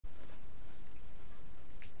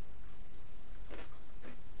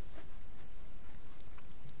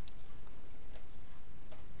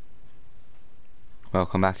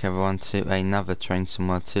Welcome back everyone to another Train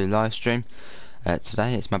Somewhere 2 live stream.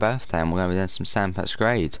 Today it's my birthday and we're going to be doing some Sandpatch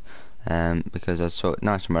Grade because I thought it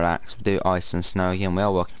nice and relaxed. We do ice and snow again. We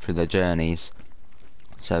are working through the journeys,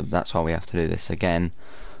 so that's why we have to do this again,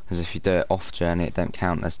 because if you do it off journey it don't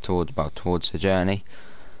count as towards the journey.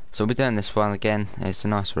 So we'll be doing this one again. It's a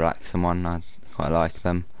nice relaxing one. I quite like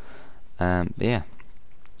them. But yeah,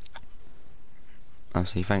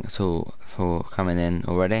 obviously thanks all for coming in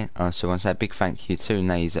already. I also want to say a big thank you to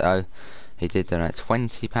Nazo. He did donate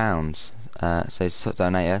 £20, so he's a top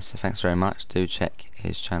donator, so thanks very much. Do check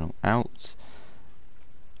his channel out.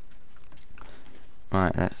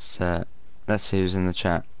 Right, let's see who's in the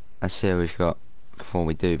chat. Let's see who we've got before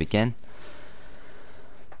we do begin.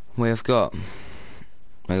 We've got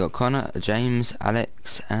Connor, James,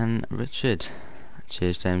 Alex and Richard.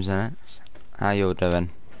 Cheers James and Alex. How you all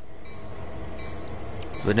doing?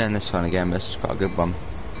 We're doing this one again, but this is quite a good one.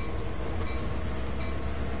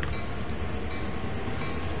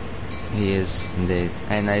 He is indeed.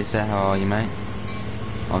 Hey Nazer, how are you mate?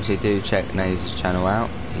 Obviously do check Nazer's channel out.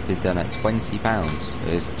 He did donate £20.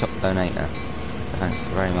 He is the top donator. So thanks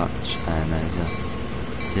very much Nazer.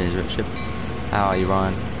 Cheers Richard. How are you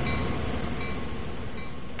Ryan?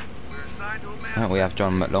 I think we have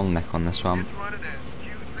John McLongneck on this one.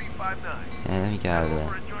 Yeah, let me go over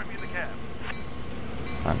there.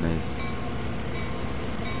 Right, move.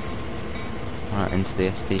 Right, into the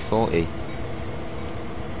SD40.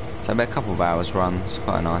 So about a couple of hours run. It's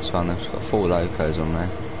quite a nice one. It's got 4 locos on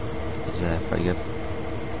there. It's pretty good.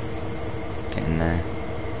 Getting there.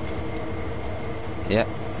 Yep,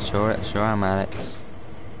 sure am Alex.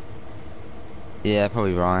 Yeah,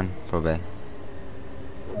 probably Ryan, probably.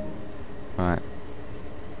 Right.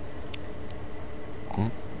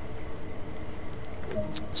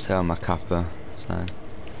 Still on my cuppa, so.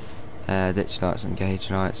 Ditch lights and gauge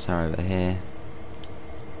lights are over here.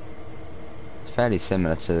 Fairly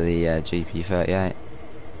similar to the GP38.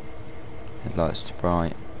 Headlights to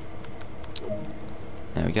bright.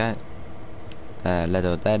 There we go. Lead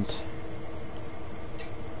or dead.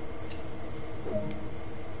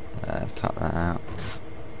 Cut that out.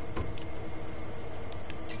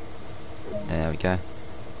 There we go.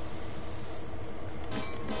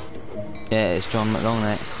 Yeah, it's John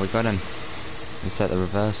McLongneck. We got him. We set the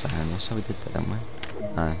reverser handle, so we did that, didn't we?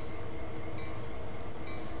 No.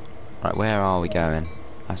 Right, where are we going?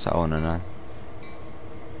 That's what I want to know.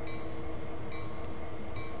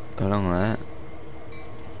 Along there.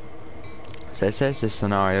 So it says this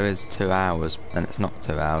scenario is 2 hours, and it's not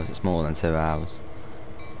 2 hours, it's more than 2 hours.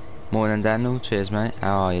 Morning Daniel, cheers mate.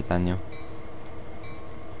 How are you Daniel?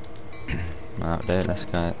 Right, dude, let's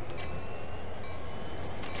go.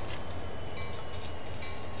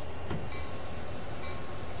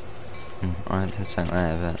 Right, it said something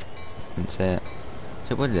there, but I didn't see it.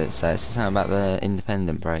 So what did it say? It said something about the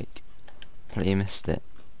independent brake. Completely missed it.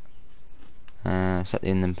 Set the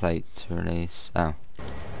indent plate to release. Oh,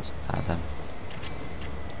 that's bad then.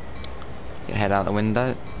 Get your head out the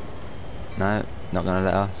window. No, not gonna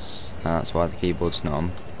let us. Oh, that's why the keyboard's not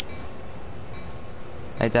on.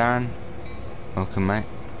 Hey Darren. Welcome mate.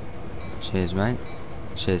 Cheers mate.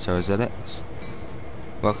 Cheers Alex.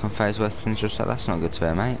 Welcome Phase Western, just like that's not good to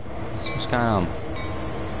hear mate. What's going on?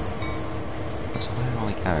 So where are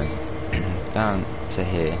we going? Going to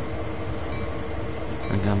here.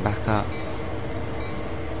 And going back up.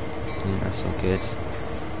 Yeah, that's all good.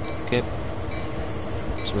 Good.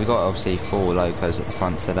 So we've got obviously 4 locos at the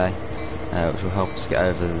front today, which will help us get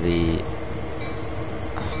over the...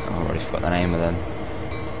 Oh, I already forgot the name of them.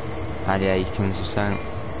 Adiakins or something.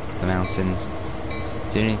 The mountains.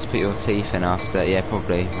 Do you need to put your teeth in after? Yeah,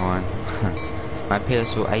 probably, Ryan. My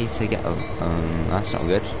PS4 A to get up. That's not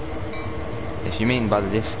good. If you mean by the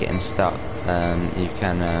disc getting stuck, you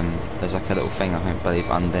can, there's like a little thing I believe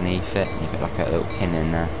underneath it, and you put like a little pin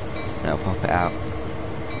in there, and it'll pop it out.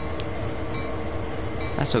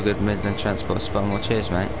 That's all good, Midland Transport Spot. Well, cheers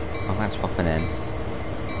mate. Oh, thanks for popping in.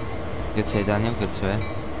 Good to hear Daniel, good to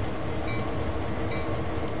hear.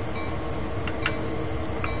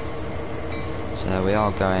 So we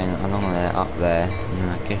are going along there, up there, and then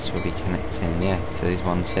I guess we'll be connecting, yeah, to these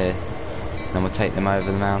ones here. Then we'll take them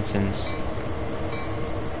over the mountains.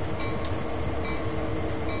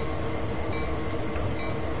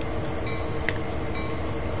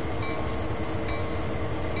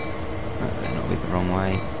 That better not be the wrong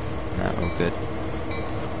way. No, all good.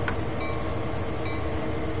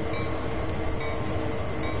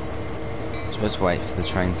 So let's wait for the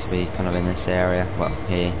train to be kind of in this area, well,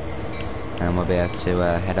 here. And we'll be able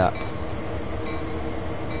to head up.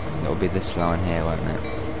 It'll be this line here, won't it?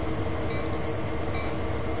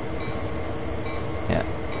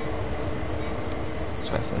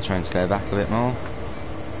 Get the train to go back a bit more.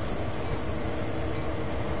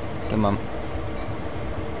 Come on.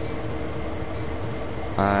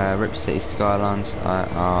 Rip Cities Skylines.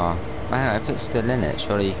 Wow, if it's still in it,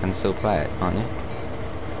 surely you can still play it, can't you?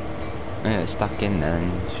 Yeah, it's stuck in there,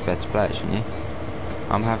 and you should be able to play it, shouldn't you?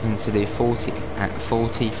 I'm having to do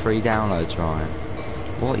 43 downloads, Ryan.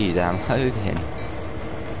 What are you downloading?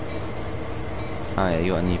 Oh yeah,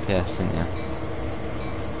 you got a new PS, didn't you?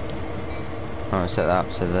 Alright, set that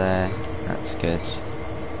up to there. That's good.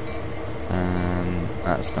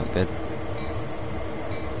 That's not good.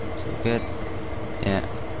 It's all good. Yeah.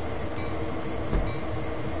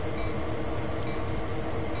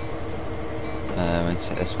 We need to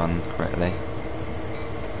set this one correctly.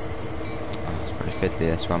 Oh, it's pretty fiddly,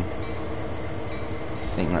 this one.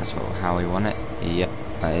 I think that's how we want it. Yep,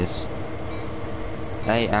 that is.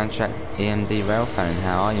 Hey, Amtrak EMD rail phone,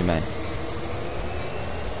 how are you, mate?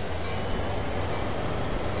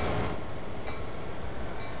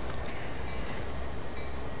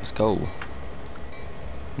 Let's go.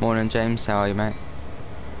 Morning, James, how are you, mate?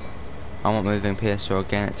 I want moving PS4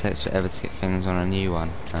 again, it takes forever to get things on a new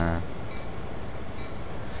one.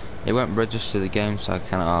 It won't register the game, so I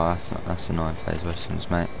cannot. Oh, that's annoying for those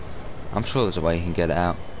Westerners, mate. I'm sure there's a way you can get it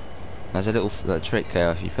out. There's a little trick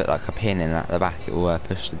there, if you put like a pin in at the back, it will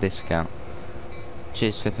push the disc out.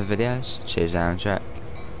 Cheers, Flipper Videos. Cheers, Amtrak.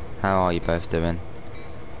 How are you both doing?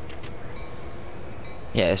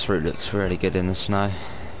 Yeah, this route looks really good in the snow.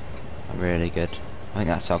 Really good. I think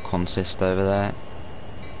that's our consist over there.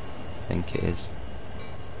 I think it is.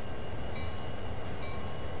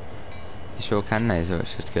 You sure can, Nazer,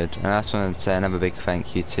 which is good. And I just want to say another big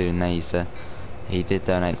thank you to Nazer. He did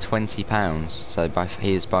donate £20, so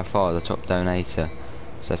he is by far the top donator.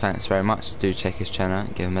 So thanks very much. Do check his channel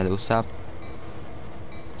and give him a little sub.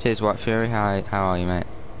 Cheers, White Fury. How are you, mate?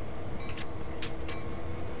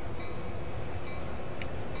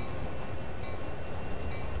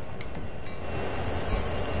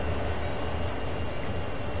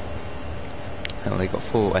 Oh, we got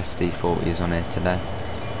 4 SD40s on here today.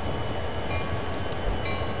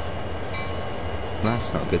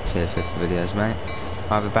 That's not good tier 50 videos, mate.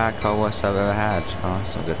 I have a bad car, worst I've ever had. Oh,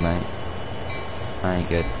 that's not good, mate. That ain't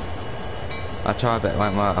good. I tried, but it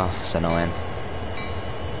won't work. Oh, it's annoying.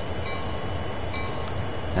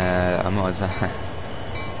 I'm not as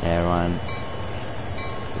yeah, Ryan.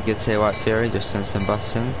 Good tier White Fury, just doing some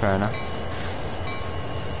busting, fair enough.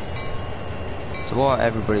 So what are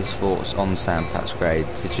everybody's thoughts on Sandpatch Grade?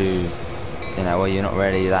 Did you know, were you not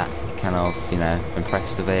really that kind of,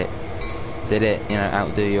 impressed with it? Did it,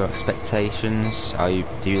 outdo your expectations?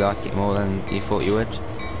 Do you like it more than you thought you would?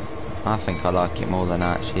 I think I like it more than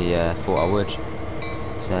I actually thought I would.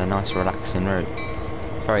 It's a nice relaxing route.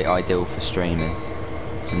 Very ideal for streaming.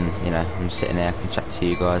 So, I'm sitting there, I can chat to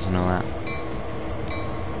you guys and all that.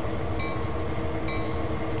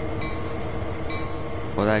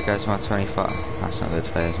 Well, there goes my 25. That's not good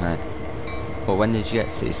phase, mate. Well, when did you get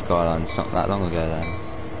to these Skylines? Not that long ago then.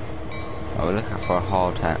 Oh, we're looking for a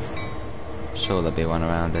hard hat. I'm sure there'll be one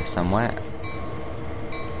around here somewhere.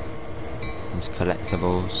 There's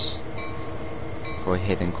collectibles. Probably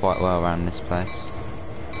hidden quite well around this place.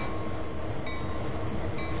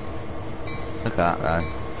 Look at that though.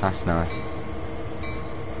 That's nice.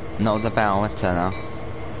 Not the barometer now.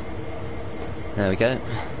 There we go.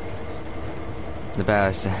 The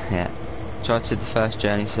barriers, yeah. Tried to do the first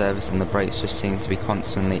journey service and the brakes just seem to be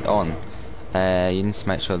constantly on. You need to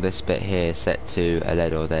make sure this bit here is set to a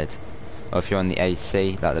lead or dead. Or if you're on the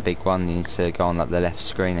AC, like the big one, you need to go on like the left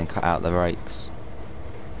screen and cut out the brakes.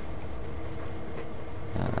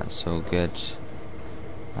 That's all good.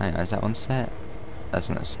 I don't know, is that one set? That's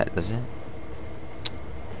not set, does it?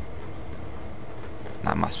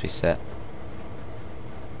 That must be set.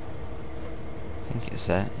 I think it's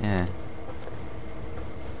set, yeah.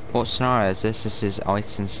 What scenario is this? This is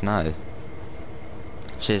ice and snow.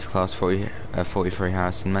 Cheers, class 43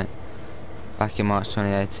 Harrison, mate. Back in March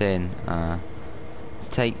 2018.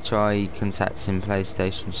 Try contacting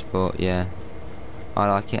PlayStation support. Yeah, I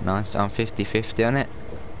like it. Nice. I'm 50-50 on it.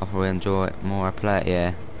 I probably enjoy it more. I play it.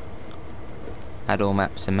 Yeah. Add all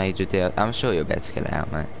maps a major deal. I'm sure you'll be able to get it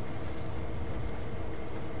out, mate.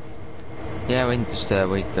 Yeah, we can just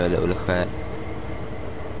we do a little look at it.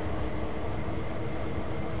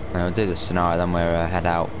 We'll do the scenario, then we'll head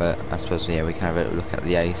out, but I suppose, yeah, we can have a little look at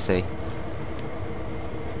the AC.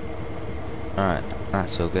 Alright,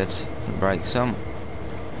 that's all good. Put the brakes on.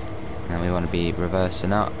 Now we want to be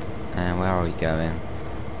reversing up. And where are we going?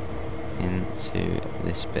 Into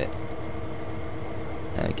this bit.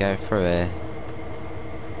 There we go, through here.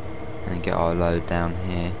 And get our load down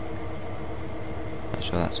here. Make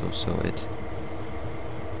sure that's all sorted.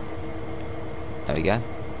 There we go.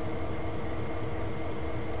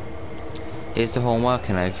 Is the horn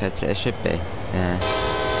working okay? It should be. Yeah.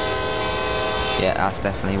 Yeah, that's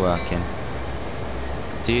definitely working.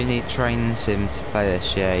 Do you need train sim to play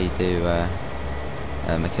this? Yeah, you do,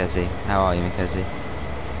 Mackenzie. How are you, Mackenzie?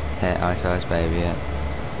 Yeah, ice baby, yeah.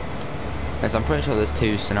 Because I'm pretty sure there's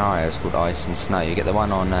two scenarios called ice and snow. You get the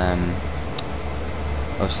one on,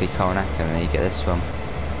 obviously Colnack, and then you get this one.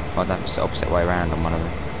 Well, that's the opposite way around on one of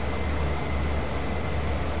them.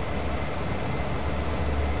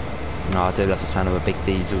 No, I do love the sound of a big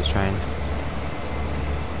diesel train.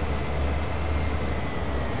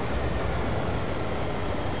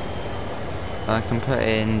 I can put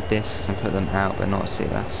in discs and put them out, but not see,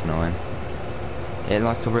 that's annoying. Yeah,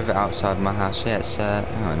 like a rivet outside my house. Yeah, it's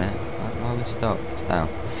hang on a minute. Why we stopped? Oh,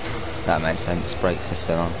 that makes sense. Brakes are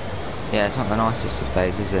still on. Yeah, it's not the nicest of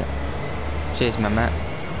days, is it? Cheers, my mate.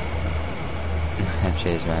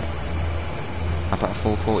 Cheers, mate. Up at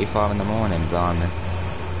 4:45 in the morning, blimey.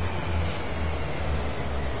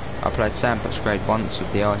 I played Sandbox Grade once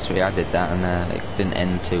with the ice. I did that, and it didn't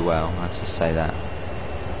end too well. Let's just say that.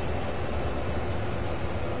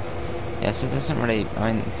 Yeah, so it doesn't really.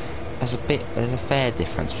 I mean, there's a fair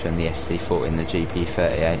difference between the SD40 and the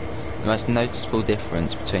GP38. The most noticeable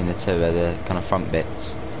difference between the two are the kind of front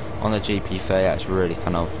bits. On the GP38, it's really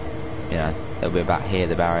kind of, you know, it'll be about here,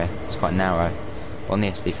 the barrier. It's quite narrow. But on the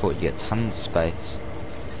SD40, you get tons of space.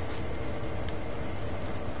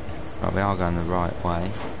 Right, we are going the right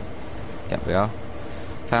way. Yep, we are.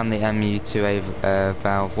 Found the MU2A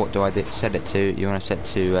valve. What do I do? Set it to. You want to set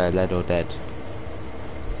to lead or dead.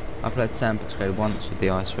 I played Sandbox Grade once with the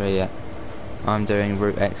i3, yeah. I'm doing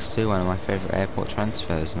Route X2, one of my favourite airport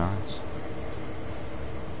transfers, nice.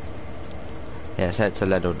 Yeah, set to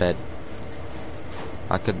lead or dead.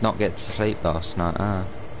 I could not get to sleep last night,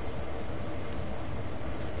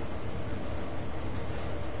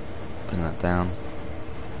 Putting that down.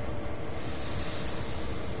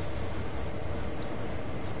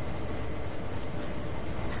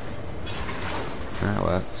 That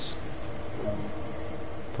works.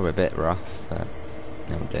 Probably a bit rough, but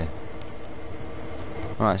it'll do.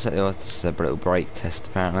 Right, set the this is a little brake test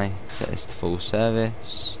apparently. Set this to full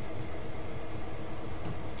service.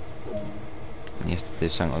 And you have to do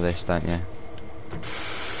something like this, don't you?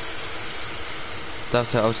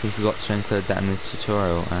 Dovetail obviously forgot to include that in the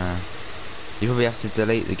tutorial. You probably have to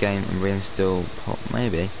delete the game and reinstall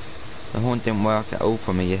maybe. The horn didn't work at all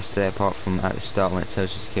for me yesterday, apart from at the start when it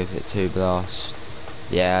tells you to give it 2 blasts.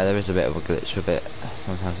 Yeah, there is a bit of a glitch with it.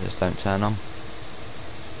 Sometimes it just don't turn on.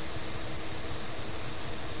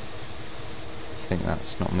 I think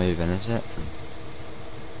that's not moving, is it?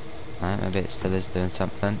 No, maybe it still is doing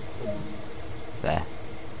something. There.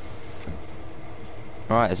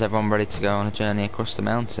 Right, is everyone ready to go on a journey across the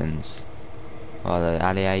mountains? Or the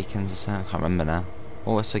Alihakens or something? I can't remember now.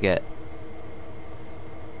 Always forget.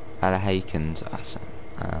 Alihakens.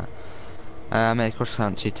 I made a cross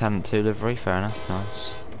country talent 2 livery, fair enough,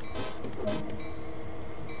 nice.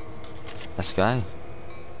 Let's go.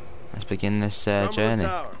 Let's begin this journey.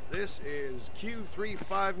 Tower. This is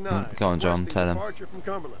Q359. Go on, John, tell him. Departure from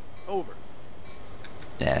Cumberland. Over.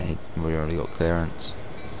 Yeah, we already got clearance.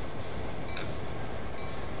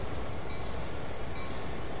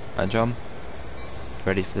 John?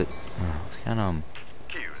 Ready for the... Oh, what's going on?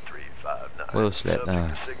 Q359. Wheel slip,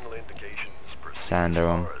 Sander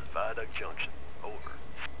on.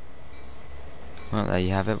 Well, there you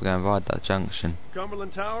have it, we're going to Viaduct Junction.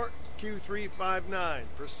 Cumberland Tower, Q359.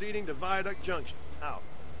 Proceeding to Viaduct Junction. Out.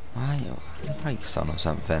 Why are the brakes on or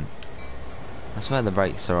something? I swear the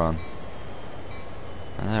brakes are on.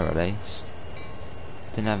 And they're released.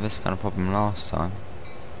 Didn't have this kind of problem last time.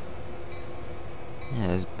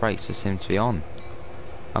 Yeah, the brakes just seem to be on.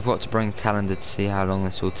 I've got to bring a calendar to see how long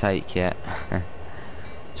this will take yet.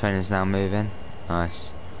 Train is now moving.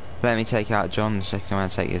 Nice. Let me take out John so I can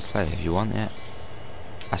take his place if you want it.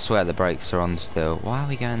 I swear the brakes are on still. Why are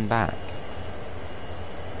we going back?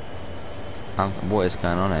 What is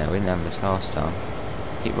going on here? We didn't have this last time.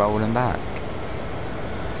 Keep rolling back.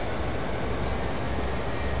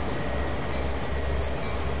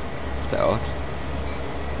 It's a bit odd.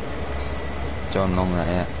 John Long that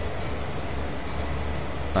yet.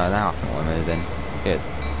 Oh, now I think we're moving. Good.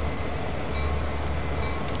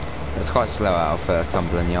 It's quite slow out of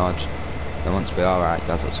Cumberland Yard. And once we are out, it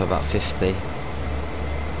goes up to about 50.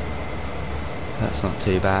 That's not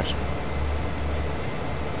too bad.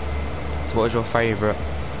 So what is your favourite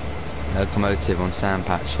locomotive on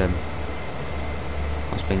Sandpatch?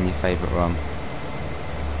 What's been your favourite run?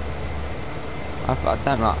 I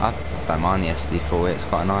don't mind the SD40. It's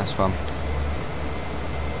quite a nice one.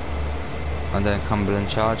 I'm doing Cumberland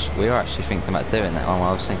Charge. We were actually thinking about doing that one.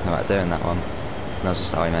 I was thinking about doing that one, and I was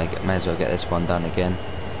just like, oh, may as well get this one done again,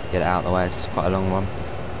 get it out of the way. It's quite a long one.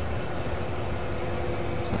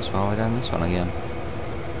 That's why we're doing this one again.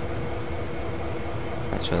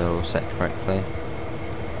 Make sure they're all set correctly.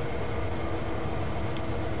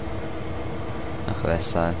 Look at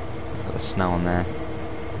this though. Look at the snow on there.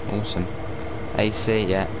 Awesome. AC,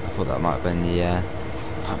 yeah. I thought that might have been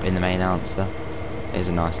the main answer. It is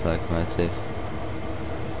a nice locomotive.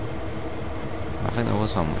 I think there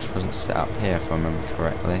was one which wasn't set up here, if I remember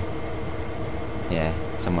correctly. Yeah,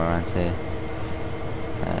 somewhere around here.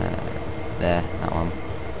 There, that one.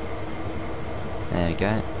 There we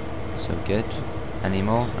go. It's all good. Any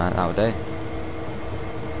more? No, that'll do.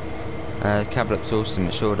 The cab looks awesome,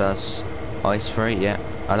 it sure does. Ice free, yeah.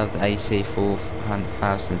 I love the AC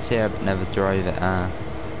 4000 here, but never drove it.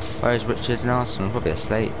 Whereas Richard and Arsenal, probably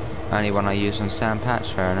asleep. Only one I use on sand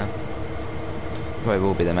patch, fair enough. Probably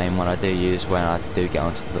will be the main one I do use when I do get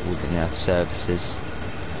onto the services.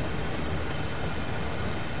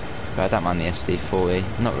 But I don't mind the SD40.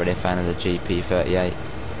 I'm not really a fan of the GP38,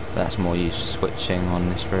 but that's more used for switching on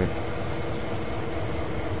this route.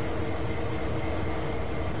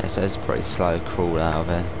 Yeah, so it's a pretty slow crawl out of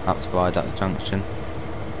here, up to Viaduct Junction.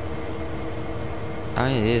 Oh,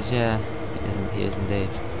 he is, yeah. He is indeed.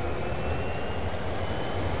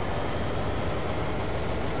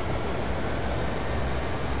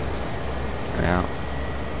 Yeah.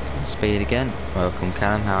 Speed again. Welcome,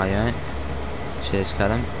 Callum. How are you, mate? Cheers,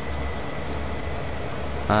 Callum.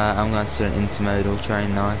 I'm going to do an intermodal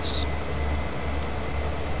train. Nice.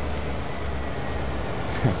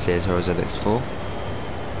 Cheers, Rosa looks full.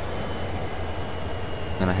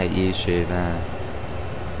 I'm gonna hate YouTube.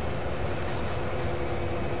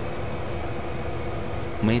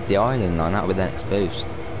 We need the island line, that'll be the next boost.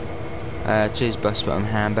 Cheers, Bus Bottom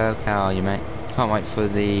Hamburg. How are you, mate? Can't wait for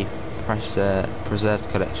the preserved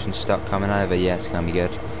collection stock coming over. Yeah, it's gonna be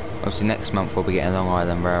good. Obviously next month we'll be getting Long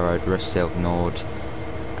Island Railroad, Rust Silk Nord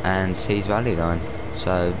and Tees Valley line,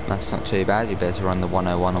 so that's not too bad. You'll be able to run the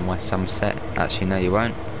 101 on West Somerset. Actually no, you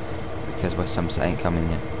won't, because West Somerset ain't coming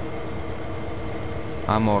yet.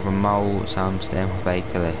 I'm more of a mole, so I'm staying with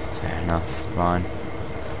Bakerloo. Fair enough, Ryan.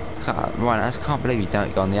 Ryan, I just can't believe you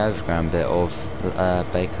don't go on the overground bit of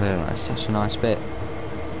Bakerloo. That's such a nice bit.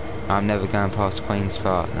 I'm never going past Queen's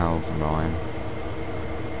Park. No, Ryan.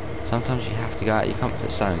 Sometimes you have to go out your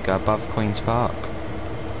comfort zone, go above Queen's Park.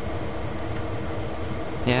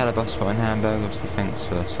 Yeah, hello, Boss Spot in Hamburg. Obviously, thanks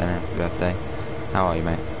for saying happy birthday. How are you,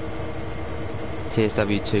 mate?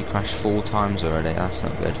 TSW2 crashed 4 times already. That's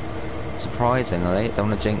not good. Surprisingly, don't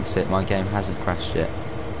want to jinx it, my game hasn't crashed yet.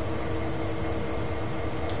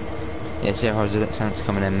 Yes, yeah, Rosa, thanks for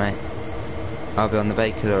coming in, mate. I'll be on the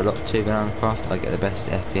Bakerloo a lot too, Banana Craft. I get the best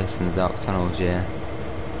FPS in the dark tunnels, yeah.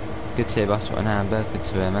 Good to hear, Boss Spot in Hamburg. Good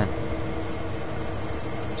to hear, mate.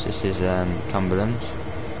 So this is Cumberland.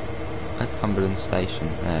 Where's Cumberland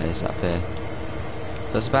Station? There it is, up here.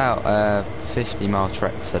 So it's about 50-mile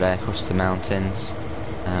trek today across the mountains.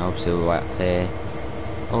 Obviously all the way up here,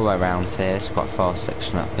 all the way around here. It's quite a fast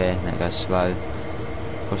section up here, and then it goes slow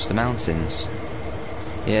across the mountains.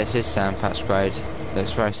 Yeah, this is sand patch grade.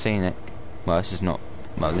 Looks very scenic. Well, this is not.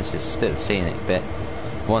 Well, this is still a scenic bit.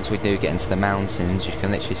 Once we do get into the mountains, you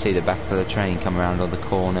can literally see the back of the train come around all the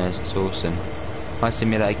corners. It's awesome. Hi,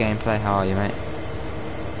 simulator gameplay. How are you, mate?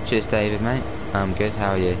 Cheers, David, mate. I'm good.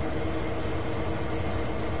 How are you?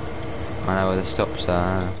 I know where the stops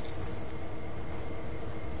are.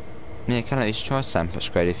 Yeah, kind of you should try sand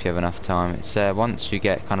patch grade if you have enough time. It's once you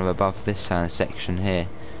get kind of above this section here,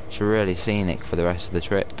 it's really scenic for the rest of the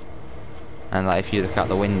trip. And like if you look out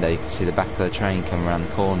the window, you can see the back of the train coming around the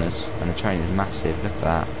corners, and the train is massive. Look at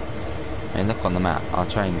that. I mean, look on the map. Our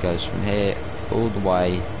train goes from here all the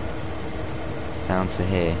way down to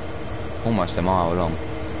here, almost a mile long.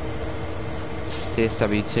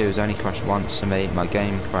 TSW2 has only crashed once for me. My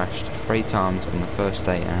game crashed 3 times on the first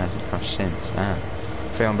day and hasn't crashed since.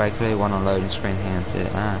 3 on Bakerloo, 1 on loading screen. Hang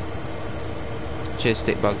on. Cheers,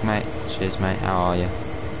 Stickbug, mate. Cheers, mate. How are you?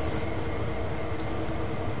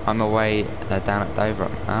 I'm away down at Dover.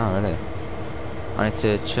 Oh, really? I need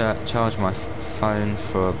to charge my phone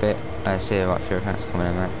for a bit. See you, right, Fury, thanks for coming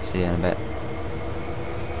in, mate. See you in a bit.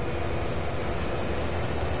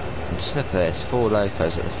 And just look at this, 4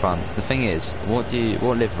 locos at the front. The thing is, what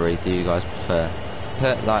livery do you guys prefer?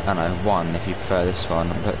 Put, like, I don't know, 1 if you prefer this one,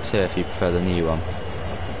 and put 2 if you prefer the new one.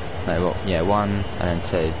 No, what? Yeah, 1 and then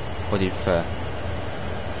 2. What do you prefer?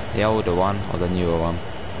 The older one or the newer one?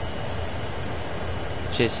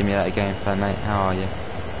 Cheers simulator gameplay, mate. How are you?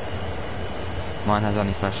 Mine has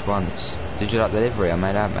only crashed once. Did you like the delivery I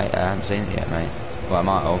made out, mate? I haven't seen it yet, mate. Well, I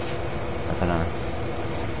might have. I don't know.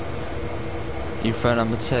 You fell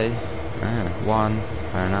number 2? Ah, 1.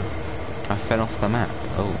 Fair enough. I fell off the map.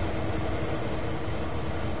 Oh.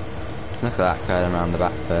 Look at that going around the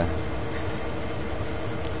back there.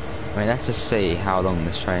 I mean, let's just see how long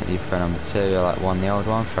this train. You prefer number 2, I like 1 the old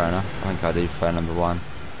one, fair enough. I think I do prefer number 1.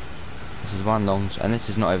 This is one long, and this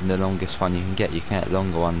is not even the longest one you can get. You can get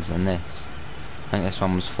longer ones than this. I think this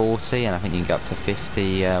one was 40, and I think you can get up to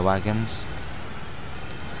 50 wagons.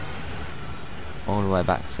 All the way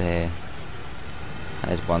back to here.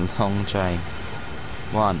 That is one long train.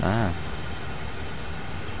 One, ah.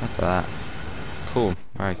 Look at that. Cool,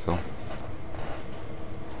 very cool.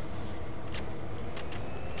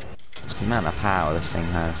 Just the amount of power this thing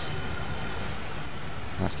has.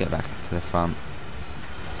 Let's get back to the front.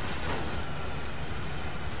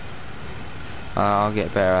 I'll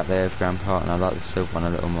get better out there with Grandpa, and I like the silver one a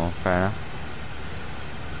little more, fair enough.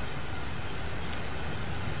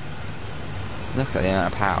 Look at the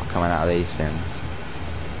amount of power coming out of these things.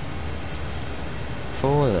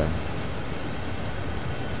 4 of them.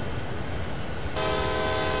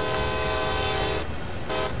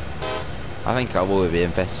 I think I will be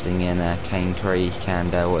investing in Cane Creek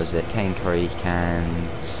and what is it? Cane Creek and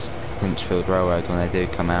Huntsfield Railroad when they do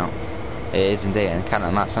come out. It is indeed, and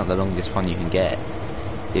that's not the longest one you can get.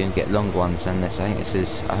 You can get longer ones than this. I think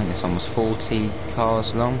it's almost 40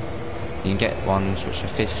 cars long. You can get ones which are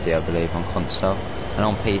 50, I believe, on console, and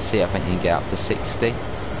on PC I think you can get up to 60.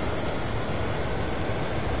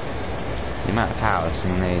 The amount of power this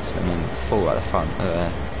thing needs, I mean, full at the front, look at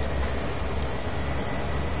there.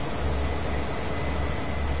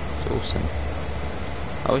 It's awesome.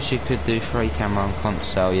 I wish you could do 3 camera on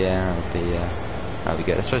console, yeah, that'd be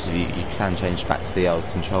good. I suppose if you can change back to the old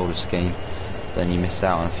controller scheme, then you miss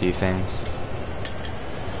out on a few things.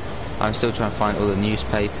 I'm still trying to find all the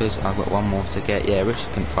newspapers. I've got one more to get. Yeah, I wish I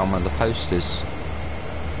couldn't find one of the posters.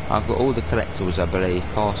 I've got all the collectibles, I believe,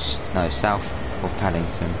 south of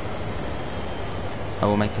Paddington. I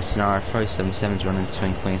will make a scenario 377's running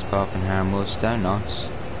between Queen's Park and Harrow Millstone. Nice.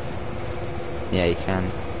 Yeah, you can.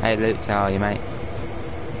 Hey Luke, how are you, mate?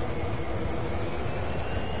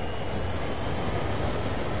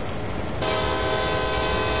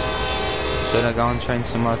 Should I go and train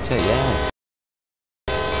somewhere too? Yeah.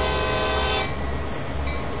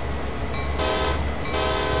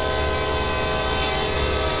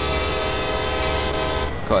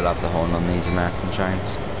 Gotta love the horn on these American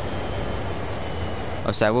trains.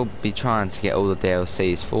 Also, I will be trying to get all the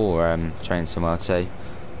DLCs for Train Somewhere too.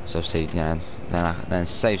 So obviously, you know, then it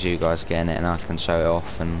saves you guys getting it, and I can show it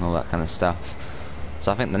off and all that kind of stuff.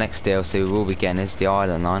 So I think the next DLC we will be getting is the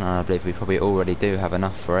Island Line, and I believe we probably already do have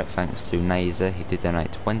enough for it, thanks to Nazer. He did donate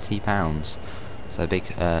 £20, so a big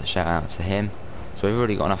shout out to him. So we've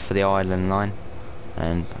already got enough for the Island Line,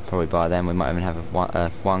 and probably by then we might even have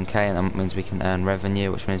a 1k, and that means we can earn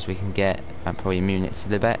revenue, which means we can get probably Munich to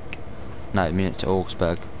Lübeck. No, Munich to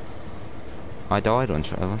Augsburg. I died on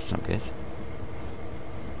travel, that's not good.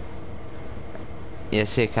 Yeah,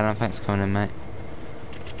 see you, Callum, thanks for coming in, mate.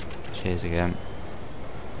 Cheers again.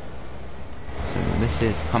 So this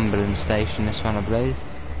is Cumberland Station, this one, I believe.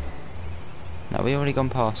 No, we already gone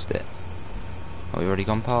past it. Oh, we've already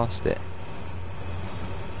gone past it.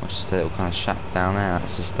 What's just a little kind of shack down there,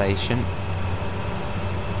 that's the station.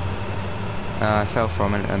 I fell for a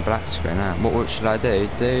minute and black screen now. What should I do?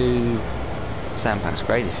 Do Sandpack's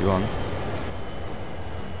great if you want.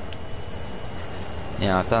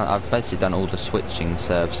 Yeah, I've basically done all the switching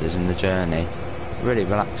services in the journey. Really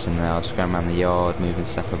relaxing now, just going around the yard, moving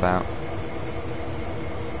stuff about.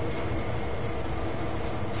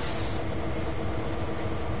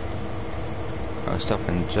 I was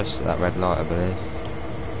stopping just at that red light, I believe.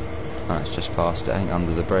 Oh, it's just past it, I think,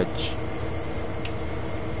 under the bridge.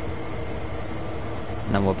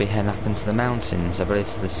 And then we'll be heading up into the mountains. I believe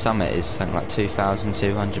the summit is something like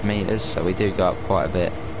 2,200 metres, so we do go up quite a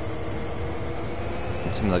bit.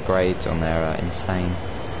 And some of the grades on there are insane.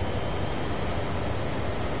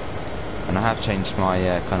 And I have changed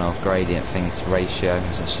my kind of gradient thing to ratio,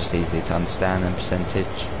 because it's just easy to understand than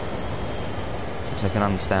percentage. Because I can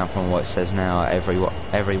understand from what it says now, every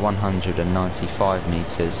 195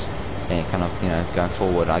 metres, kind of, you know, going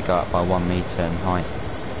forward, I go up by 1 metre in height.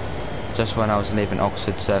 Just when I was leaving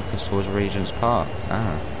Oxford Circus towards Regent's Park.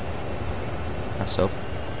 Ah, that's all.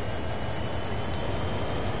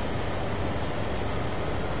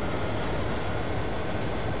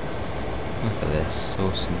 Look at this,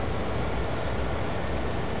 awesome.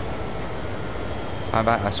 How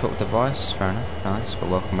about I swapped device? Fair enough. Nice. But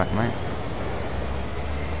welcome back, mate.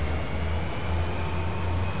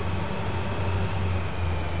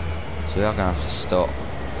 So we are going to have to stop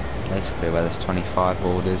basically where there's 25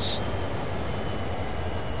 orders.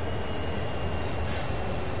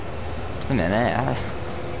 Wait a minute.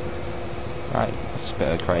 Right, that's a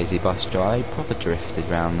bit of a crazy bus drive. Proper drifted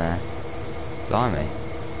round there. Blimey.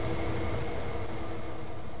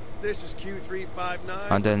 This is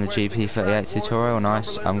Q359. I'm doing the GP38 tutorial,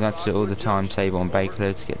 nice. I'm going to do all the timetable on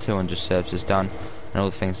Bakerloo to get 200 services done and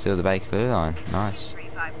all the things to do with the Bakerloo line, nice.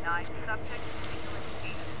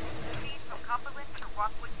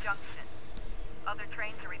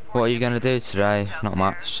 What are you going to do today? Not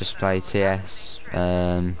much, just play TS,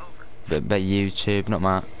 bit YouTube, not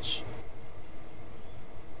much.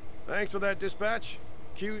 Thanks for that dispatch.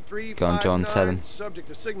 Q359. Go on, John, tell him. Subject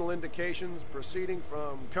to signal indications proceeding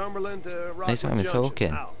from Cumberland to Rockwood He's not even Junction.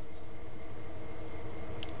 talking. Out.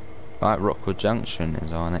 Right, Rockwood Junction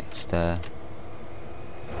is our next, so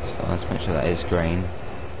let's make sure that is green.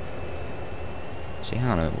 See,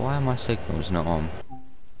 hang on, why are my signals not on?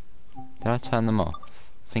 Did I turn them off?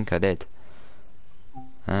 I think I did.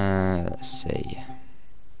 Let's see.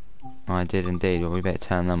 I did indeed, but we better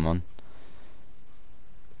turn them on.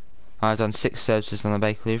 I've done 6 services on the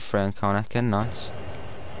Bakerloo, 3 on Carnacan, nice.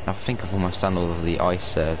 I think I've almost done all of the ice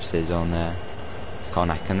services on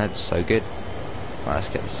Carnacan, they're just so good. Right, let's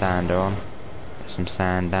get the sander on. Get some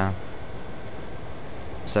sand down.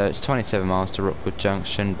 So it's 27 miles to Rockwood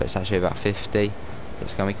Junction, but it's actually about 50.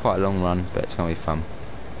 It's going to be quite a long run, but it's going to be fun.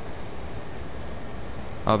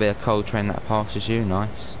 I'll be a coal train that passes you,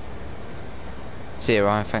 nice. See you,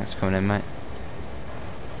 Ryan, thanks for coming in, mate.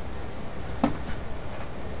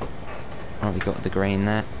 Right, we got the green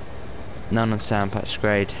there. None on sand patch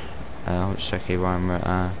grade. I'll just check here,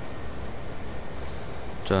 Ryan.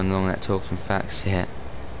 John Longnet talking facts, yeah.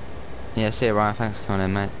 Yeah, see you, Ryan, thanks for coming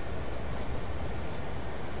in, mate.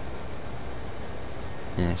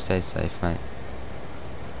 Yeah, stay safe, mate.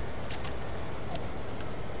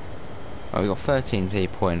 Right, we got 13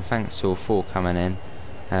 people in. Thanks to all 4 coming in.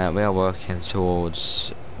 We are working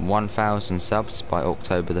towards 1,000 subs by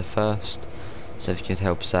October the 1st. So if you could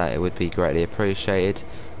help us out, it would be greatly appreciated.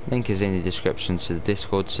 Link is in the description to the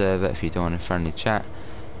Discord server if you don't want a friendly chat,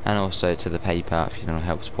 and also to the PayPal if you don't want to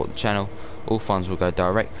help support the channel. All funds will go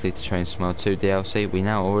directly to Train Smell 2 DLC. We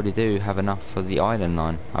now already do have enough for the island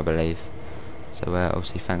line, I believe. So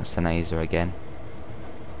obviously thanks to Naser again.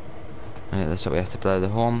 That's what we have to blow the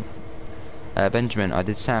horn. Benjamin, I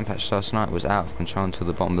did sand patch last night, was out of control until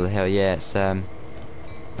the bottom of the hill. Yeah, it's oh,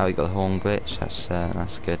 we got the horn glitch.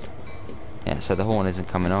 That's good. Yeah, so the horn isn't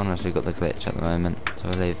coming on as we've got the glitch at the moment. So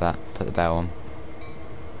we'll leave that. Put the bell on.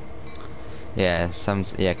 Yeah,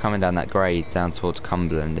 coming down that grade down towards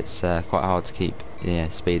Cumberland, it's quite hard to keep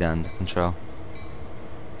speed under control.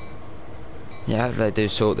 Yeah, hopefully they do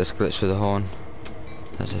sort this glitch with the horn.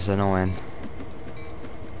 That's just annoying.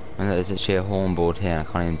 I know there's actually a horn board here and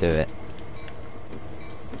I can't even do it.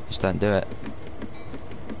 Just don't do it.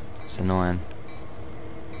 It's annoying.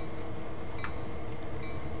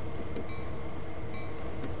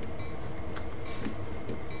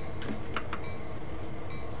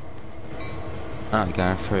 Alright,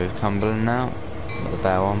 going through Cumberland now. Got the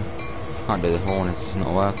bell on. Can't do the horn, it's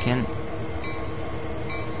not working.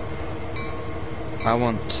 I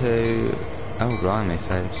want to... Oh, blimey,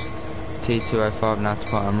 face. T205 now to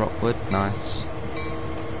put on Rockwood, nice.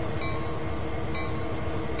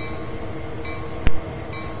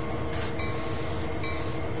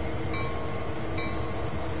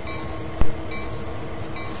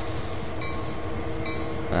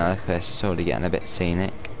 Okay, it's already getting a bit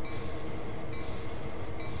scenic.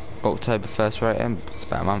 October 1st rating, it's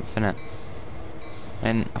about a month, innit?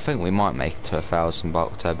 And I think we might make it to 1,000 by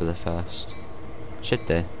October the 1st. Should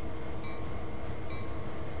do.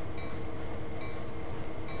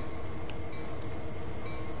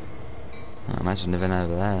 I imagine living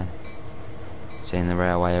over there. Seeing the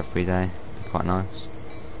railway every day. Be quite nice.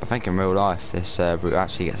 I think in real life this route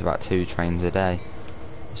actually gets about 2 trains a day.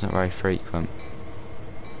 It's not very frequent.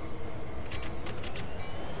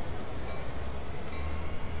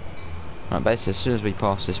 Right, basically as soon as we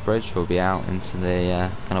pass this bridge we'll be out into the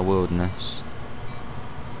kind of wilderness.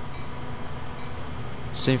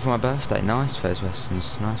 Soon for my birthday, nice Fez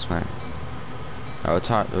Westerns, nice mate. Right,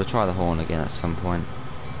 we'll try the horn again at some point.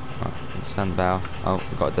 Right, let's turn the bell. Oh,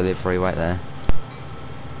 we've got a delivery, wait there.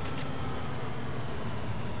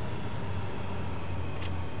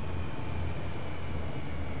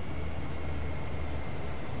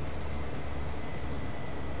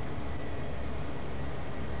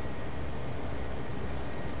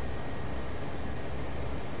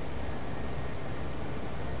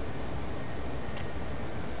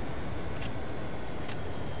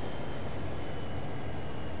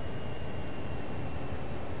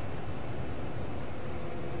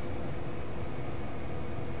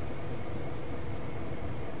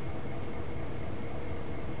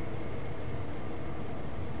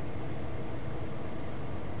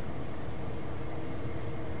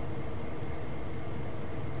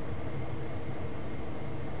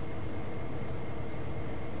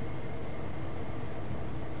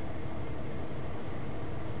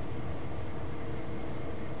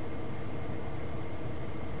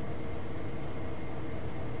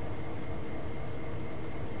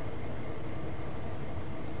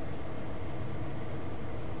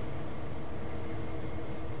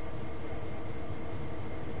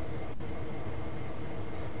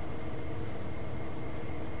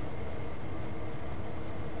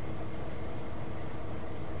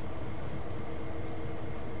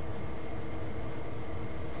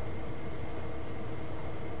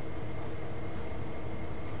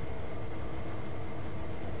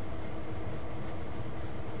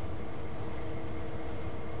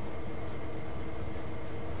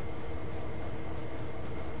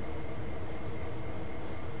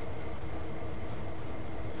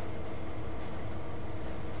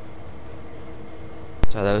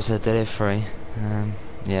 So there was a delivery.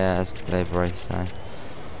 Yeah, it's delivery, so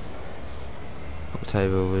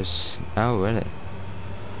October was... Oh, really?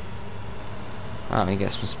 Oh, he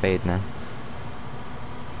gets some speed now.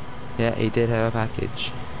 Yeah, he did have a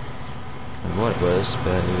package. I don't know what it was,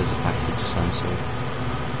 but it was a package of some sort.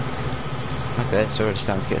 Okay, it's already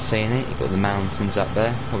starting to get scenic. You've got the mountains up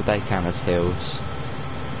there. Well, they count as hills.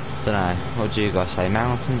 Don't know, what do you guys say?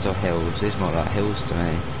 Mountains or hills? It's more like hills to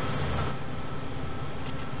me.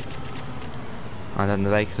 I done the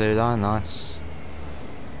Bakerloo line, nice.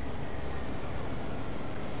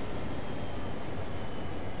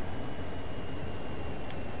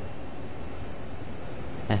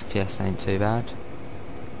 FPS ain't too bad.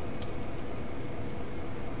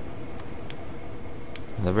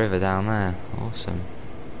 The river down there, awesome.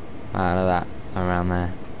 Ah, look at that, around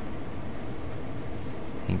there.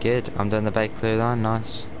 Good, I'm doing the Bakerloo line,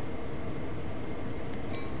 nice.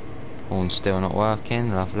 Horn's still not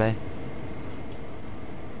working, lovely.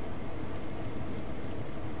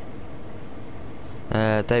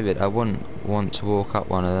 David, I wouldn't want to walk up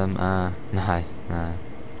one of them. No.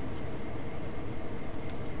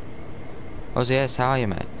 Ozzy S, how are you,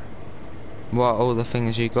 mate? What, all the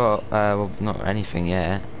things you got? Well, not anything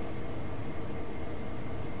yet.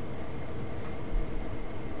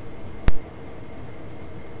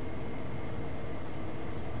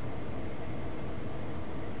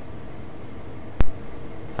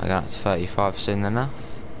 I got up to 35 soon enough.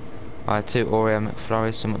 I had 2 Oreo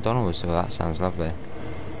McFlurries to McDonald's, well that sounds lovely.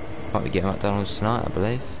 Might be getting McDonald's tonight, I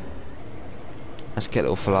believe. Let's get a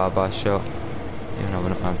little flyby shot, even though we're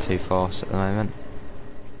not going too fast at the moment.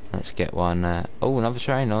 Let's get one, oh, another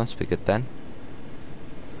train, nice, be good then.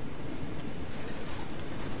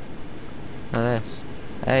 Look at this.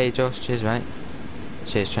 Hey Josh, cheers mate.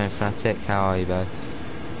 Cheers Train Fanatic, how are you both?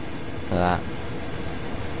 Look at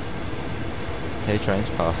that. 2 trains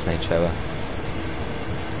passing each other.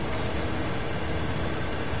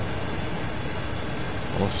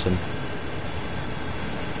 Awesome.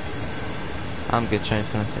 I'm good, Train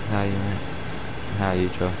Fanatic, how are you mate? How are you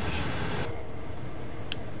Josh?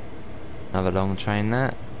 Another long train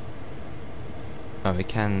there. Oh, we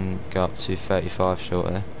can go up to 35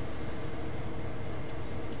 shortly. I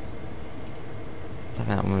don't think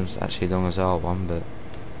that one was actually long as our one, but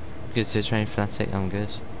good to Train Fanatic, I'm good.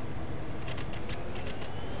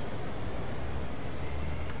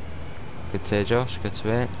 Good to hear Josh, good to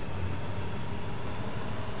hear.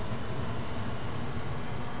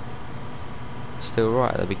 Still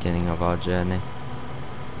right at the beginning of our journey.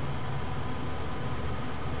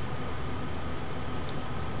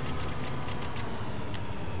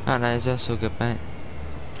 Oh no, that's all good mate.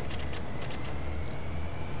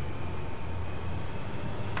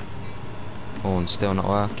 Horn's still not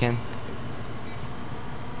working.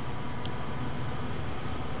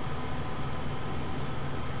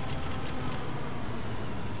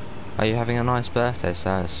 Are you having a nice birthday?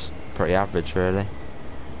 So it's pretty average really.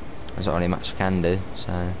 There's not really much I can do,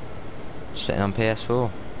 so just sitting on PS4.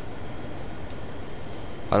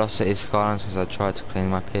 I lost Cities Skylines because I tried to clean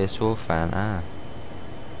my PS4 fan. I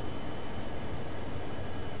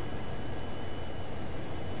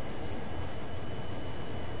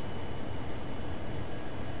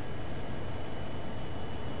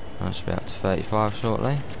should be up to 35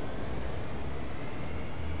 shortly.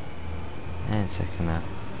 And second that.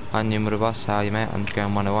 Hi New Mother Boss, how are you mate?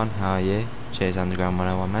 Underground 101, how are you? Cheers Underground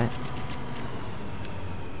 101 mate.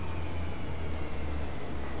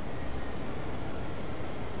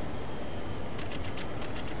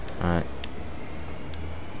 Alright.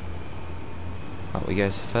 Up we go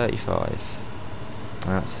to 35.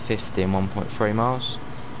 And up to 50 and 1.3 miles.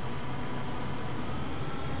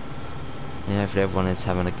 Yeah, hopefully everyone is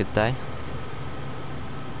having a good day.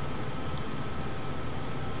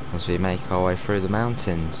 As we make our way through the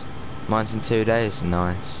mountains. Mine's in 2 days,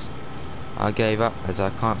 nice. I gave up as I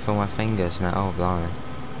can't feel my fingers now, oh blimey.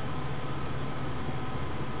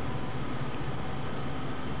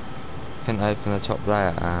 Couldn't open the top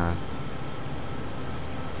layer,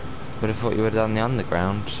 would have thought you would have done the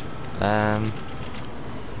underground.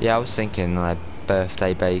 Yeah, I was thinking like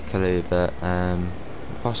birthday Bakerloo, but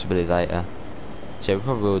possibly later. So we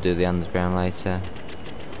probably will do the underground later.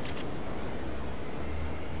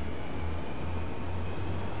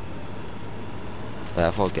 But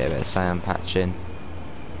I thought I'd get a bit of sand patching.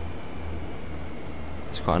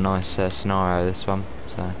 It's quite a nice scenario this one,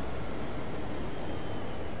 so.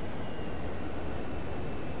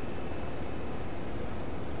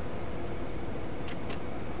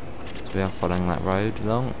 So we are following that road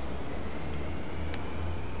along.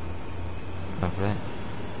 Lovely.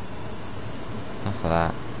 Look at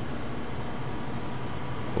that.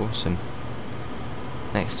 Awesome.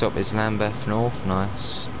 Next stop is Lambeth North.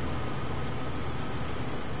 Nice.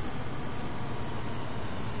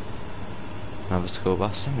 Another school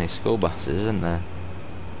bus. So many school buses, isn't there?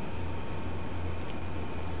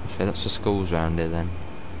 Okay, lots of schools around here then.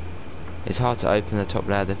 It's hard to open the top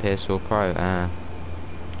layer of the PS4 Pro.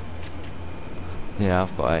 Yeah,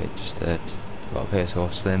 I've got got a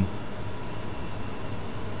PS4 Slim.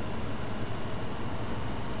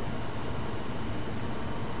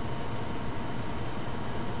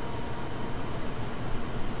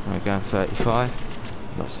 We're going 35.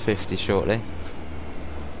 Lots of 50 shortly.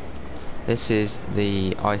 This is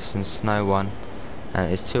the ice and snow one,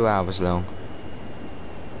 and it's 2 hours long.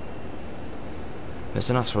 It's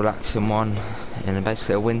a nice relaxing one in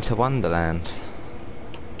basically a winter wonderland.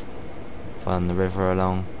 Fun the river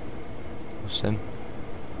along. Awesome.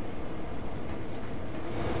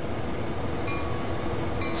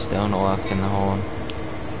 Still not working the horn.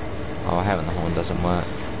 Oh, I hate when the horn doesn't work.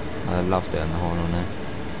 I love doing the horn on it.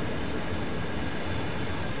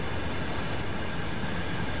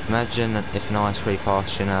 Imagine if an ice free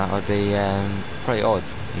passed you now, that would be pretty odd.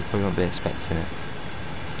 You probably wouldn't be expecting it.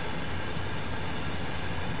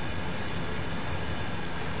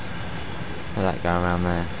 Look at that going around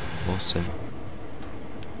there. Awesome.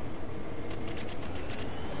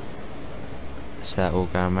 See that all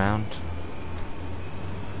going round.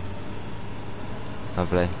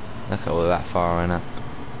 Lovely. Look at all that firing up.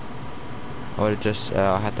 I would have just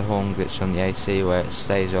I had the horn glitch on the AC where it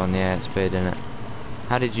stays on the airspeed in it.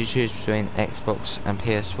 How did you choose between Xbox and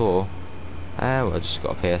PS4? Well, I just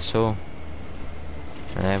got a PS4.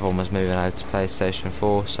 And everyone was moving over to PlayStation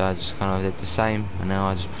 4, so I just kind of did the same, and now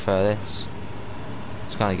I just prefer this.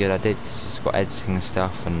 It's kind of good I did, because it's got editing and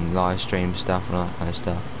stuff, and live stream stuff, and all that kind of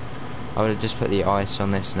stuff. I would have just put the ice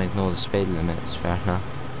on this and ignored the speed limits, fair enough.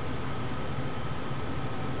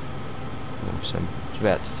 Awesome. Should be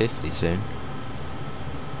out to 50 soon.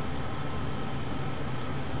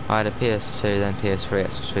 I had a PS2, then PS3,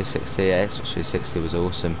 Xbox 360. Yeah, Xbox 360 was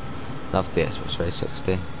awesome. Loved the Xbox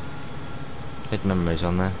 360. Good memories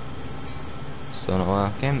on there. Still not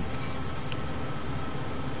working.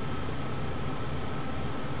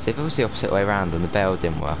 See, if it was the opposite way around and the bell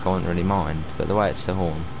didn't work, I wouldn't really mind. But the way it's the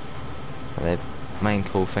horn, the main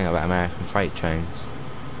cool thing about American freight trains.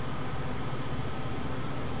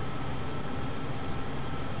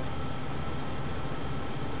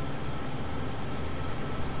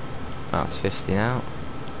 That's 50 now.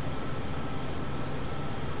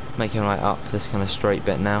 Making right up this kind of straight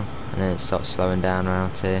bit now, and then it starts slowing down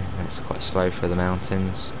around here, and it's quite slow through the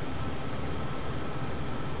mountains.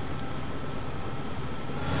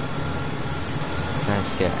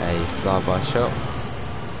 Let's get a flyby shot.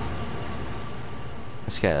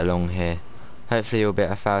 Let's get along here. Hopefully you'll be at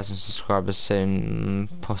 1,000 subscribers soon.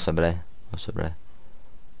 Possibly.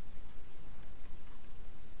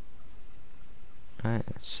 Right,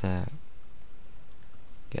 let's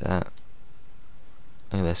get that.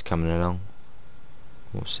 Look at this coming along.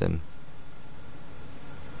 Awesome.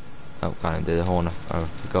 Oh, can't do the horn, I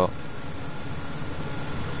forgot.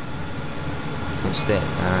 Missed it.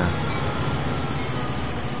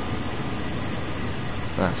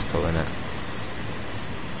 That's cool, isn't it?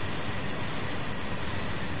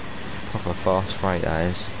 Proper fast freight, that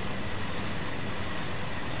is.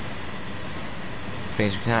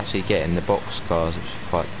 Things we can actually get in the box cars, which is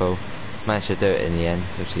quite cool. Managed to do it in the end,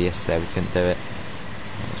 because obviously yesterday we couldn't do it.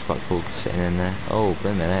 It was quite cool sitting in there. Oh,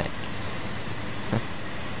 blimmin' heck.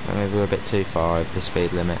 Maybe we're a bit too far over the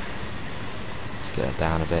speed limit. Let's get it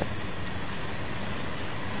down a bit.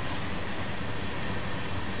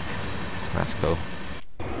 That's cool.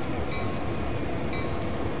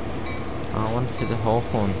 Oh, I wonder if the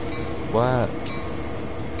horn work.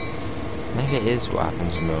 Maybe it is what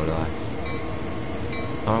happens in real life.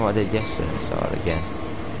 I don't know what I did yesterday, started again.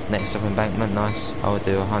 Next up embankment, nice. I would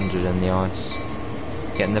do 100 in the ice.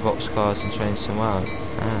 Getting the box cars and trains somewhere.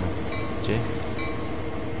 Did you?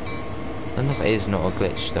 I don't know if it is not a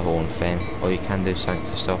glitch, the horn thing, or you can do something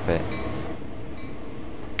to stop it.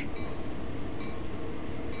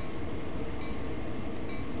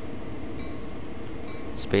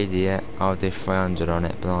 Speedy yet? I'll do 300 on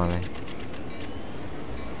it, blimey.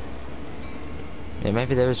 Yeah,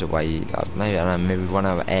 maybe there is a way, maybe, I don't know, maybe run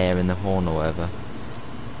out of air in the horn or whatever.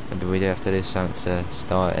 Maybe we do have to do something to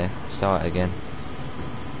start it again.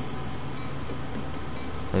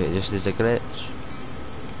 Maybe it just is a glitch.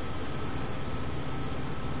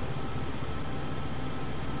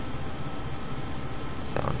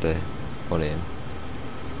 That'll do. Volume.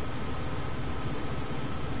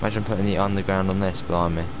 Imagine putting the underground on this,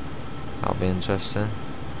 blimey. That'll be interesting.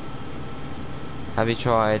 Have you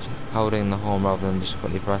tried holding the horn rather than just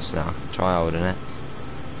quickly pressing it? I can try holding it.